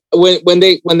 Like when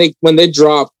they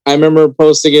dropped, I remember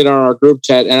posting it on our group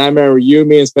chat, and I remember you,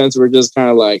 me, and Spencer were just kind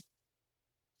of like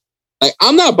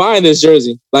I'm not buying this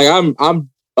jersey. Like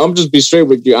I'm just be straight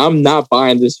with you. I'm not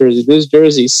buying this jersey. This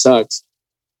jersey sucks.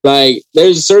 Like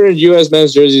there's certain U.S.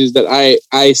 men's jerseys that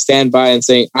I stand by and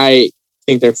saying I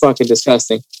think they're fucking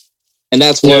disgusting, and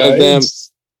that's one of them.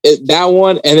 That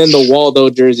one and then the Waldo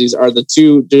jerseys are the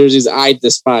 2 jerseys I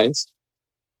despise.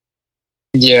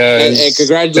 Yeah, and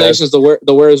congratulations to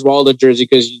the Where's Waldo jersey,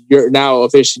 because you're now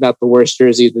officially not the worst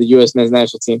jersey the U.S. men's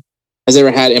national team has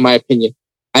ever had, in my opinion.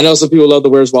 I know some people love the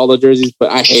Where's Waldo jerseys, but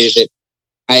I hated it.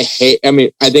 I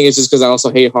think it's just because I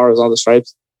also hate horizontal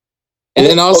stripes. And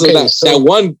then also that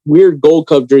one weird Gold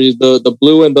Cup jersey, the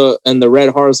blue and the red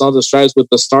horizontal stripes with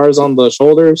the stars on the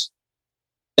shoulders,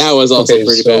 that was also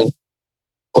pretty bad.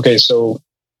 Okay, so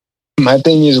my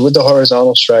thing is with the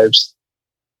horizontal stripes,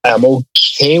 I'm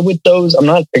okay with those. I'm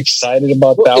not excited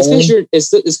about that one. It's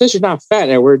because you're not fat,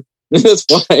 Edward. That's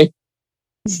why.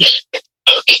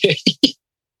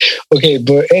 Okay,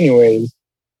 but anyways,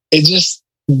 it's just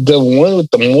the one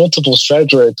with the multiple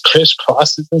stripes where it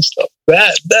crisscrosses and stuff.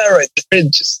 That right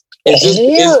there,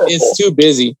 it's too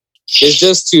busy. It's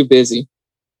just too busy.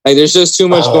 Like there's just too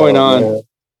much going on. Man.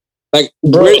 Like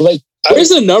bro, where's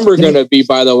the number gonna be?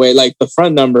 By the way, like the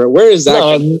front number, where is that?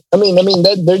 No, I mean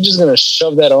they're just gonna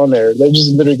shove that on there. They're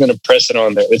just literally gonna press it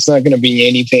on there. It's not gonna be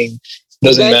anything.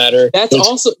 Doesn't matter.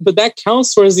 But that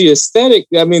counts towards the aesthetic.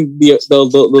 I mean, the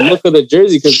look of the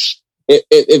jersey, because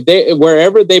if they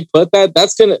wherever they put that,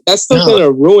 that's still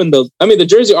gonna ruin the. I mean, the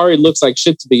jersey already looks like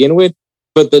shit to begin with,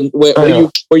 but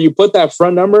where you put that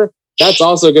front number, that's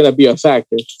also gonna be a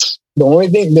factor. The only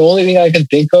thing I can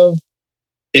think of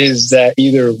is that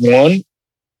either one,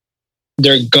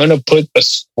 they're gonna put a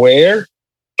square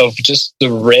of just the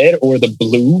red or the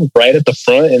blue right at the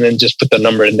front, and then just put the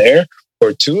number in there.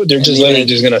 Or 2, they're just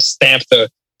gonna stamp the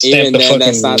fucking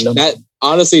number. That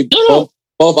honestly, both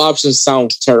options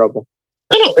sound terrible.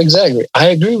 I know exactly. I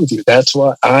agree with you. That's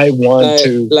why I want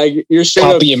to you're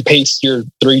copy and paste your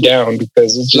 3 down,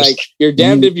 because it's just like you're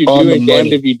damned if you do and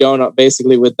damned if you don't.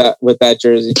 Basically, with that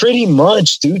jersey, pretty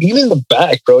much, dude. Even the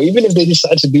back, bro. Even if they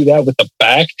decide to do that with the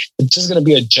back, it's just gonna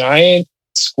be a giant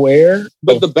square.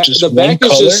 But the back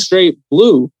is just straight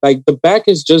blue. Like the back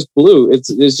is just blue. It's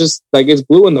just like it's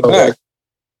blue in the back.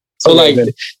 So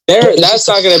that's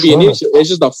not going to be an issue. It's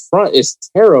just the front is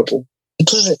terrible. It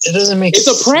doesn't make sense.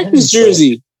 It's a practice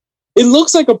jersey. It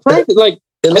looks like a practice. Like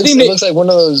it looks like one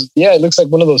of those. Yeah, it looks like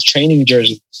one of those training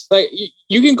jerseys. Like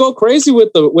you can go crazy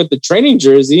with the training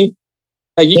jersey.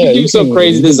 Like you can do some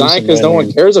crazy design because no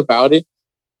one cares about it.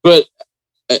 But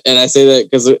and I say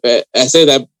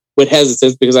that with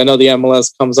hesitance because I know the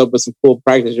MLS comes up with some cool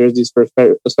practice jerseys for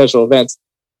special events.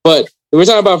 But we're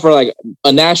talking about for like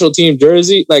a national team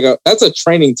jersey, that's a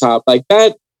training top. Like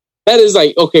that is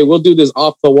like, okay, we'll do this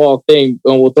off the wall thing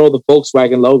and we'll throw the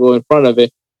Volkswagen logo in front of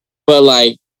it. But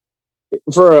like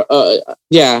for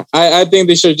I think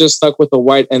they should have just stuck with the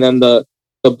white and then the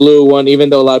blue one,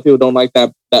 even though a lot of people don't like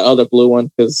that other blue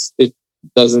one because it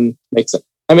doesn't make sense.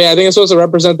 I mean, I think it's supposed to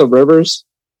represent the rivers,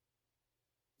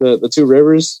 the 2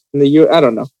 rivers in the U. I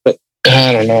don't know, but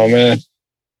I don't know, man.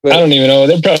 But I don't even know.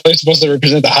 They're probably supposed to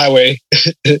represent the highway.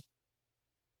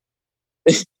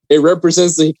 It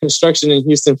represents the construction in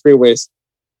Houston freeways.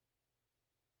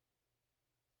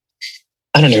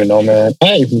 I don't even know, man.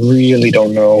 I really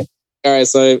don't know. All right,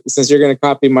 so since you're going to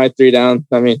copy my 3 down,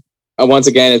 I mean, once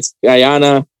again, it's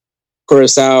Guyana,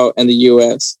 Curacao, and the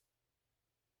U.S.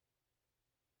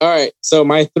 All right, so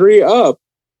my 3 up.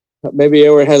 Maybe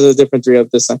Edward has a different 3 up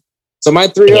this time. So my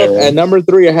 3 up, at number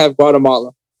 3, I have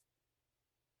Guatemala.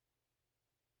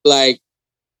 Like,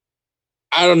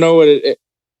 I don't know what it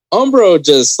Umbro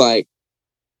just like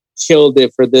killed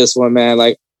it for this one, man.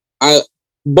 Like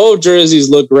both jerseys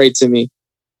look great to me.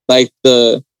 Like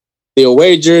the the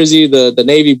away jersey, the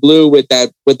navy blue with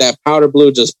that powder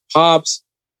blue just pops.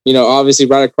 You know, obviously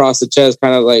right across the chest,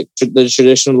 kind of like the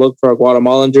traditional look for a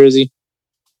Guatemalan jersey.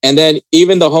 And then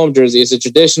even the home jersey is a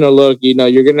traditional look. You know,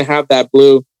 you're gonna have that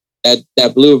blue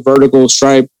vertical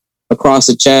stripe across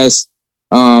the chest.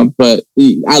 But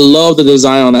I love the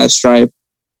design on that stripe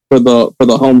for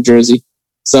the home jersey.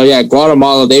 So yeah,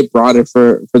 Guatemala, they brought it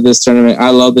for this tournament. I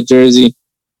love the jersey.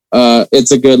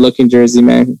 It's a good looking jersey,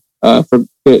 man.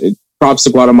 Props to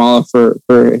Guatemala for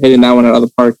hitting that one out of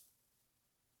the park.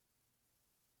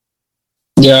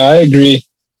 Yeah, I agree.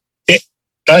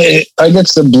 I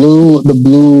guess the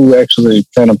blue actually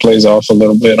kind of plays off a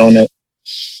little bit on it.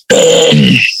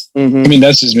 I mean,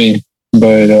 that's just me,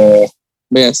 but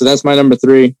yeah. So that's my number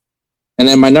 3, and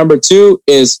then my number 2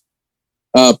 is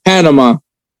Panama,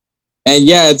 and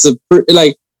yeah, it's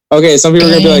okay. Some people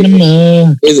are gonna be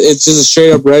like, it's just a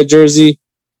straight up red jersey,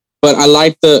 but I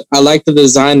like the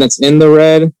design that's in the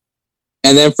red,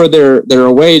 and then for their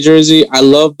away jersey, I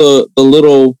love the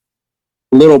little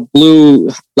blue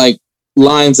like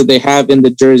lines that they have in the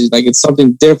jersey. Like it's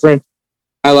something different.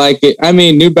 I like it. I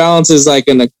mean, New Balance is like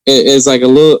New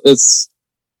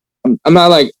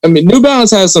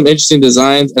Balance has some interesting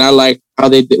designs, and I like what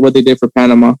they did for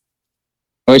Panama.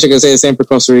 I wish I could say the same for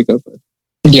Costa Rica, but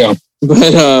yeah.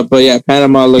 But yeah,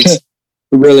 Panama looks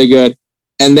really good.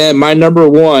 And then my number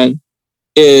 1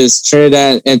 is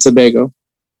Trinidad and Tobago.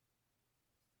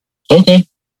 Okay.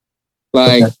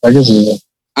 Like, okay. I guess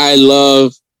I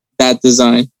love that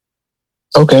design.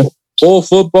 Okay. Full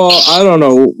football. I don't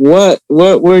know what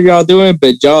were y'all doing,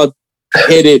 but y'all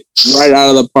hit it right out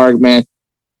of the park, man.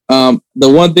 The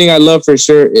one thing I love for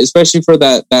sure, especially for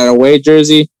that away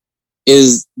jersey,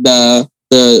 is the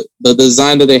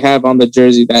design that they have on the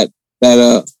jersey. That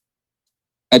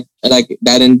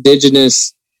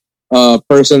indigenous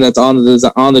person that's on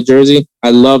the jersey. I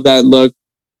love that look.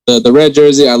 The red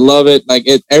jersey, I love it.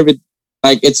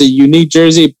 It's a unique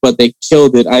jersey, but they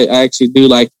killed it. I actually do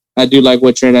like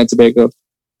what Trinidad and Tobago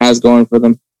has going for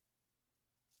them.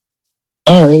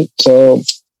 All right, so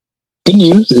good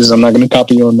news is I'm not going to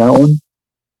copy you on that one.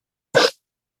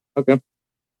 Okay.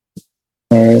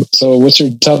 All right, so what's your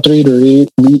top 3 to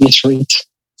reiterate?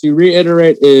 To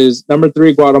reiterate is number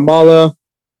 3, Guatemala,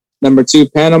 number 2,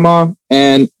 Panama,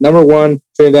 and number 1,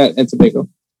 Trinidad and Tobago.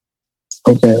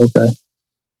 Okay.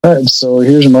 All right, so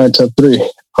here's my top 3.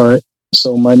 All right,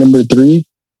 so my number 3,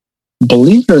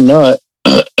 believe it or not,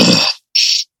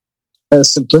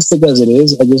 as simplistic as it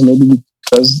is, I guess maybe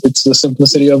because it's the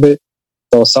simplicity of it,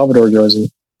 the El Salvador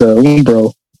jersey, the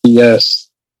Umbro ES.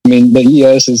 I mean, the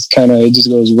ES is it just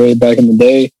goes way back in the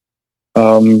day.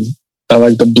 I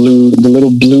like the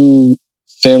little blue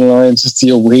thin lines. It's the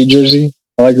away jersey.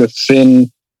 I like the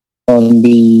thin on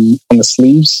the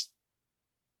sleeves.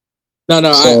 No,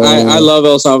 so, I love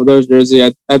El Salvador's jersey.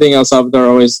 I think El Salvador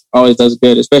always does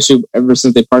good, especially ever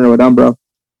since they partnered with Umbro.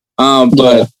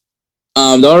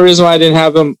 The only reason why I didn't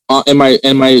have them in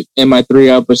my 3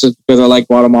 up was just because I like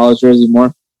Guatemala's jersey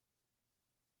more.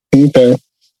 Okay.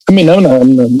 I mean,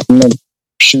 I'm not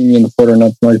shooting you in the foot or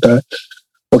nothing like that.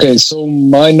 Okay, so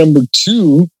my number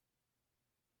 2.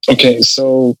 Okay,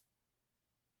 so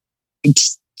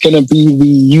it's gonna be the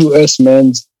U.S.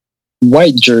 men's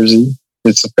white jersey.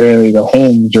 It's apparently the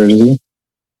home jersey,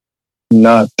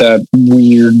 not that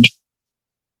weird,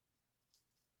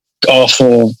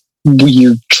 awful,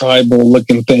 weird tribal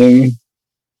looking thing.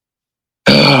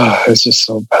 It's just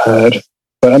so bad.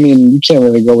 But I mean, you can't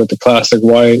really go with the classic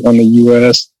white on the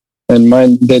US. And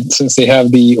mine, since they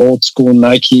have the old school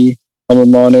Nike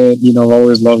emblem on it, I've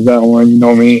always loved that one. You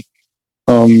know me.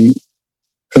 And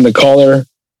the collar,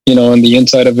 on the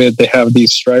inside of it, they have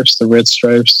these stripes, the red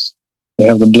stripes. They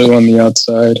have the blue on the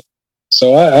outside.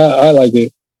 So I like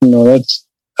it.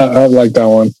 I like that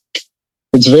one.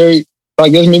 It's very, I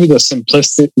guess maybe the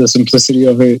simplicity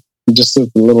of it, just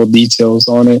the little details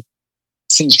on it,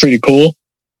 seems pretty cool.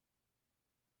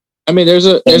 I mean, there's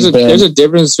a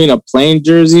difference between a plain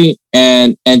jersey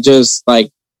and just like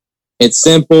it's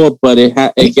simple, but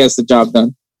it gets the job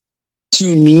done.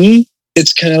 To me,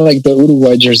 it's kind of like the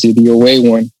Uruguay jersey, the away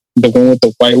one, the one with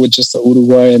the white with just the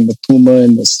Uruguay and the Puma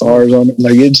and the stars on it.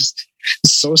 Like it's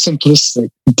so simplistic,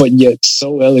 but yet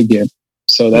so elegant.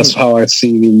 So that's how I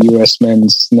see the U.S.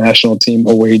 men's national team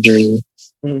away jersey.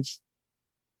 And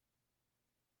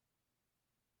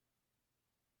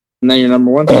then your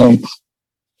number 1?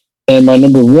 And my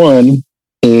number 1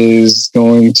 is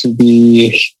going to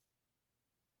be,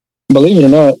 believe it or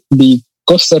not, the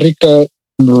Costa Rica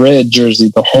red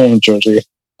jersey, the home jersey.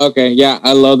 Okay, yeah,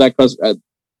 I love that. The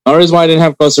only reason why I didn't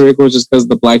have Costa Rica was just because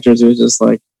the black jersey was just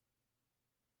like,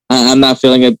 I'm not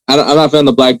feeling it. I'm not feeling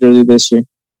the black jersey this year.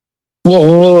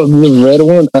 Well, the red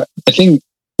one, I think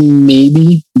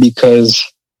maybe because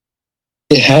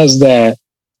it has that,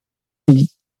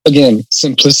 again,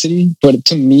 simplicity, but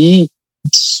to me,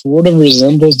 it sort of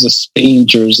resembles the Spain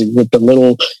jersey with the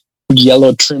little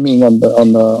yellow trimming on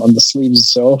the sleeve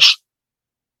itself.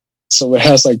 So it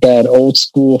has like that old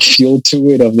school feel to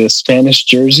it of the Spanish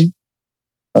jersey.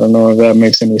 I don't know if that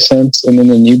makes any sense. And then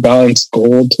the New Balance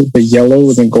gold, the yellow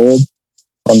with the gold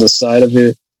on the side of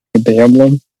it with the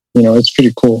emblem. You know, it's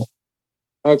pretty cool.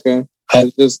 Okay,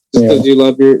 just because you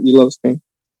love Spain.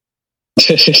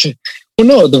 Well,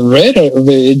 no, the red of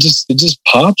it just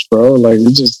pops, bro. Like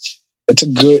it's a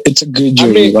good jersey.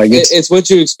 I mean, like it's what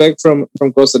you expect from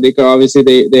Costa Rica. Obviously,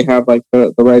 they have like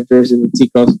the red jersey, the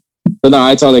Ticos. But no,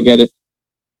 I totally get it.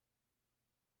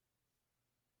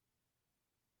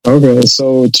 Okay,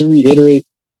 so to reiterate,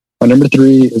 my number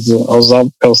 3 is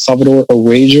the El Salvador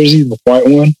away jersey, the white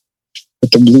one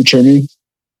with the blue trimming.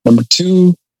 Number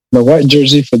 2, the white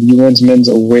jersey for the UN's men's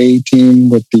away team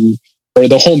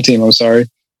the home team, I'm sorry,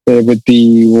 with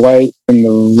the white and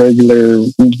the regular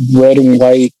red and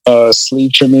white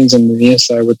sleeve trimmings on the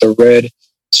inside with the red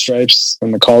stripes on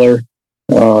the collar.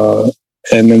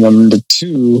 And then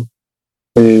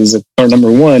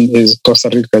number 1 is Costa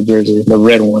Rica jersey, the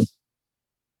red one.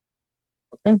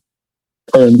 Okay.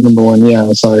 Or number 1,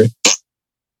 yeah, sorry.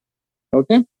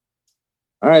 Okay.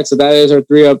 All right, so that is our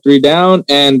 3 up, 3 down,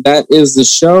 and that is the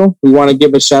show. We want to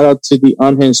give a shout out to the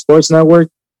Unhinged Sports Network.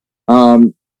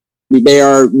 They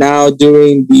are now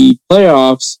doing the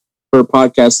playoffs for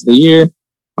Podcast of the Year.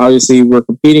 Obviously, we're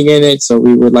competing in it, so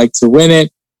we would like to win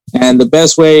it. And the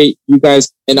best way you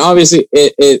guys, and obviously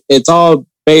it's all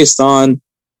based on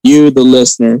you, the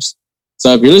listeners.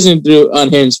 So if you're listening to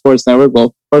Unhinged Sports Network,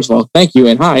 well, first of all, thank you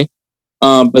and hi.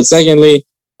 But secondly,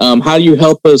 how do you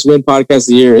help us win Podcast of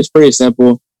the Year? It's pretty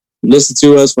simple. Listen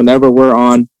to us whenever we're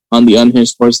on the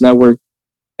Unhinged Sports Network.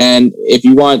 And if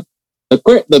you want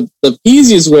the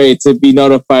easiest way to be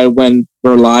notified when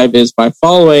we're live is by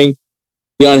following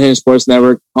the Unhinged Sports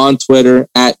Network on Twitter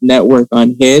at Network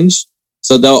Unhinged.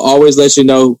 So they'll always let you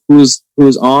know who's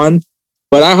on.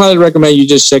 But I highly recommend you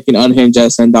just checking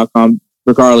unhingedsn.com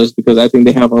regardless, because I think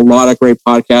they have a lot of great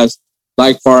podcasts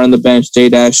like Far on the Bench,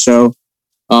 J-Dash Show,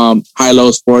 High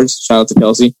Low Sports, shout out to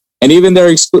Kelsey, and even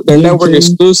their network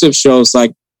exclusive shows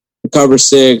like Cover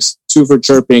 6, 2 for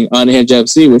Chirping, Unhinged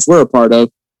FC, which we're a part of.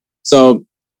 So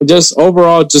just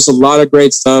overall, just a lot of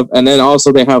great stuff. And then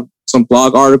also they have some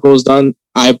blog articles done.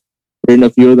 I've written a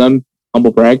few of them,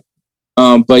 humble brag.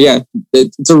 But yeah,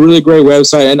 it's a really great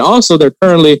website. And also they're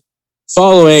currently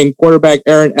following quarterback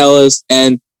Aaron Ellis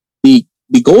and the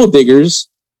Gold Diggers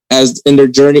as in their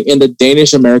journey in the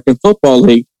Danish American Football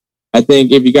League. I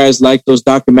think if you guys like those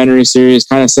documentary series,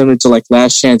 kind of similar to like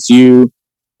Last Chance U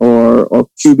or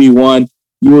QB1,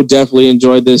 you will definitely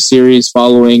enjoy this series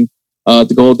following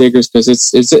the Gold Diggers, because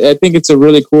I think it's a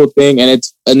really cool thing, and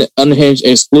it's an Unhinged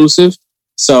exclusive.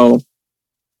 So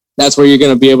that's where you're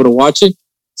going to be able to watch it.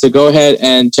 So go ahead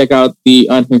and check out the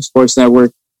Unhinged Sports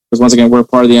Network, because once again, we're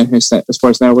part of the Unhinged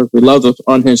Sports Network. We love the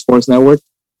Unhinged Sports Network,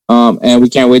 and we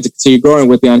can't wait to continue growing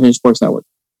with the Unhinged Sports Network.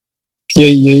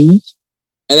 Yeah.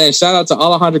 And then shout out to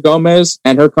Alejandra Gomez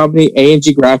and her company,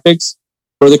 A&G Graphics,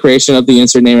 for the creation of the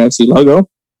Insert Name FC logo.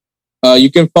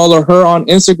 You can follow her on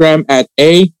Instagram at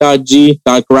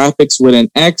a.g.graphics with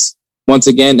an X. Once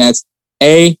again, that's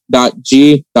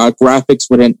a.g.graphics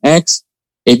with an X.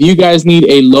 If you guys need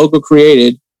a logo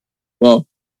created, well,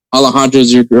 Alejandra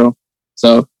is your girl.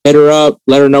 So hit her up,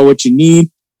 let her know what you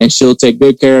need, and she'll take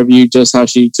good care of you just how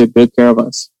she took good care of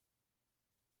us.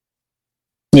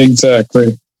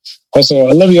 Exactly. Also,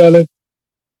 I love you, Ale.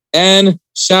 And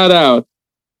shout out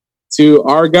to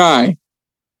our guy,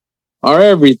 our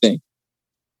everything.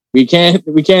 We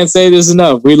can't say this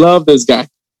enough. We love this guy.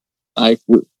 Like,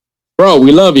 bro,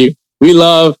 we love you. We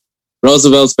love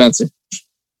Roosevelt Spencer.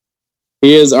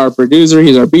 He is our producer.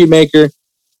 He's our beat maker.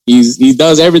 He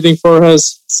does everything for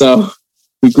us. So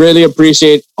we greatly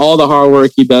appreciate all the hard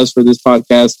work he does for this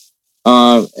podcast.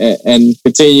 And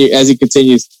continue as he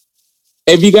continues.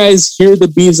 If you guys hear the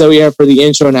beats that we have for the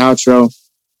intro and outro,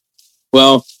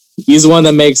 well, he's the one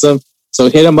that makes them. So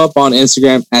hit him up on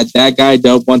Instagram at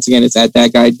thatguydope. Once again, it's at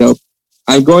thatguydope.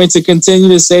 I'm going to continue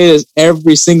to say this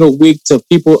every single week till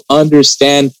people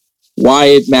understand why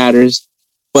it matters.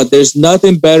 But there's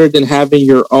nothing better than having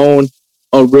your own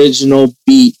original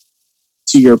beat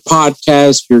to your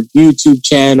podcast, your YouTube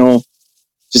channel,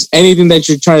 just anything that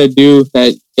you're trying to do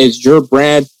that is your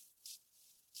brand.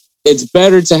 It's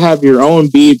better to have your own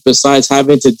beat besides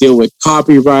having to deal with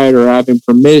copyright or having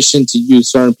permission to use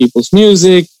certain people's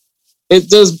music. it's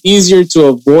just easier to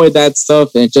avoid that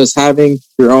stuff than just having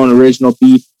your own original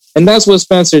beat. And that's what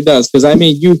Spencer does. Because I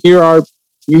mean, you hear our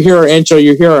intro,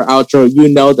 you hear our outro, you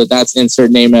know that's insert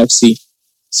name FC.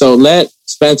 So let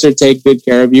Spencer take good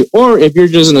care of you. Or if you're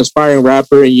just an aspiring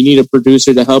rapper and you need a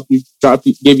producer to help you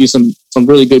give you some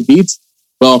really good beats,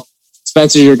 well,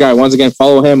 Spencer's your guy. Once again,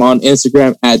 follow him on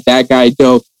Instagram at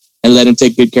thatguydope and let him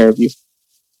take good care of you.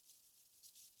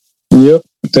 Yep,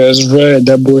 that's right.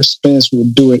 That boy Spence will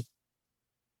do it.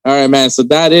 All right, man. So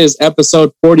that is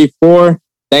episode 44.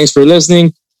 Thanks for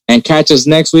listening. And catch us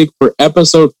next week for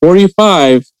episode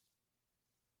 45,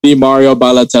 the Mario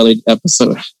Balotelli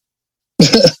episode.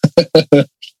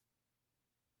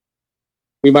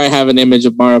 We might have an image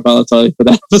of Mario Balotelli for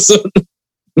that episode.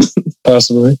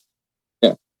 Possibly.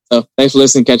 Yeah. So thanks for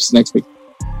listening. Catch us next week.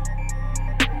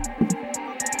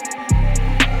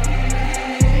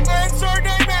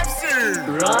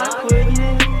 Rock with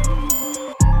me.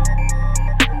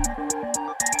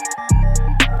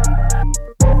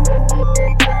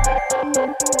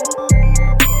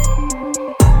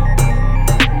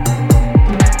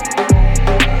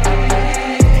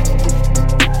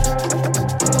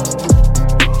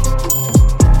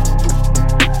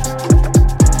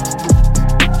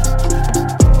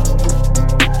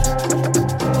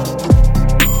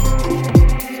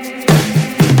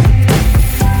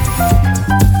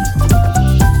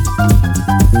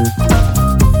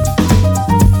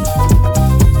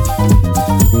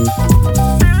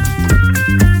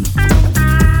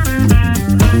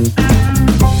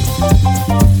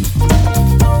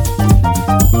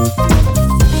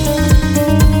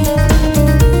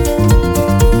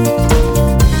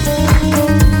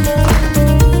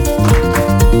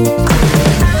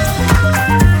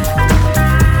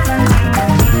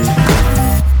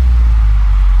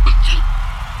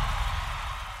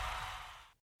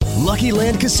 Lucky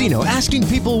Land Casino, asking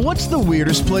people, what's the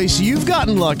weirdest place you've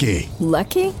gotten lucky?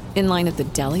 Lucky? In line at the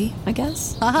deli, I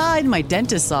guess? Aha, in my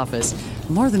dentist's office.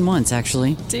 More than once,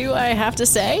 actually. Do I have to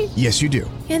say? Yes, you do.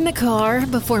 In the car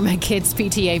before my kids'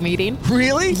 PTA meeting.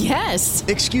 Really? Yes.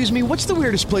 Excuse me, what's the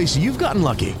weirdest place you've gotten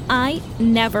lucky? I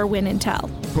never win and tell.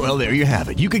 Well, there you have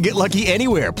it. You can get lucky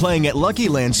anywhere, playing at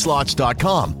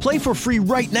LuckyLandSlots.com. Play for free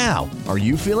right now. Are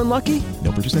you feeling lucky?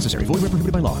 No purchase necessary. Void where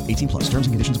prohibited by law. 18+. Terms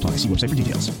and conditions apply. See website for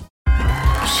details.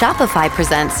 Shopify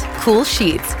presents cool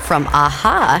sheets from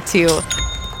AHA to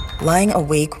lying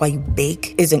awake while you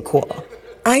bake isn't cool.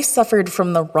 I suffered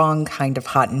from the wrong kind of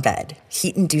hot in bed,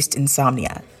 heat-induced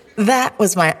insomnia. That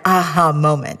was my aha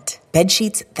moment. Bed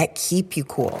sheets that keep you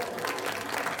cool.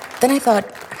 Then I thought,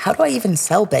 how do I even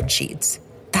sell bed sheets?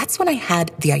 That's when I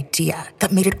had the idea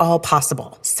that made it all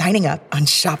possible, signing up on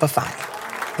Shopify.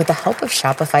 With the help of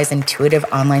Shopify's intuitive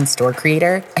online store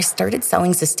creator, I started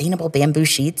selling sustainable bamboo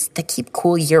sheets that keep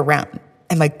cool year-round.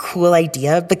 And my cool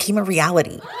idea became a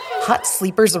reality. Hot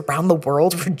sleepers around the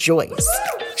world rejoice.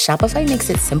 Shopify makes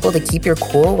it simple to keep your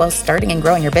cool while starting and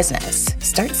growing your business.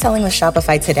 Start selling with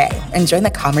Shopify today and join the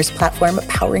commerce platform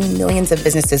powering millions of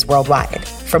businesses worldwide.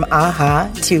 From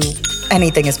AHA to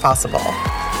anything is possible.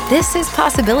 This is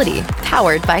Possibility,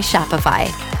 powered by Shopify.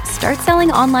 Start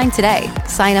selling online today.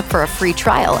 Sign up for a free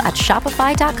trial at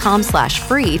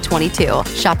shopify.com/free22.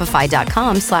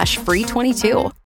 Shopify.com/free22.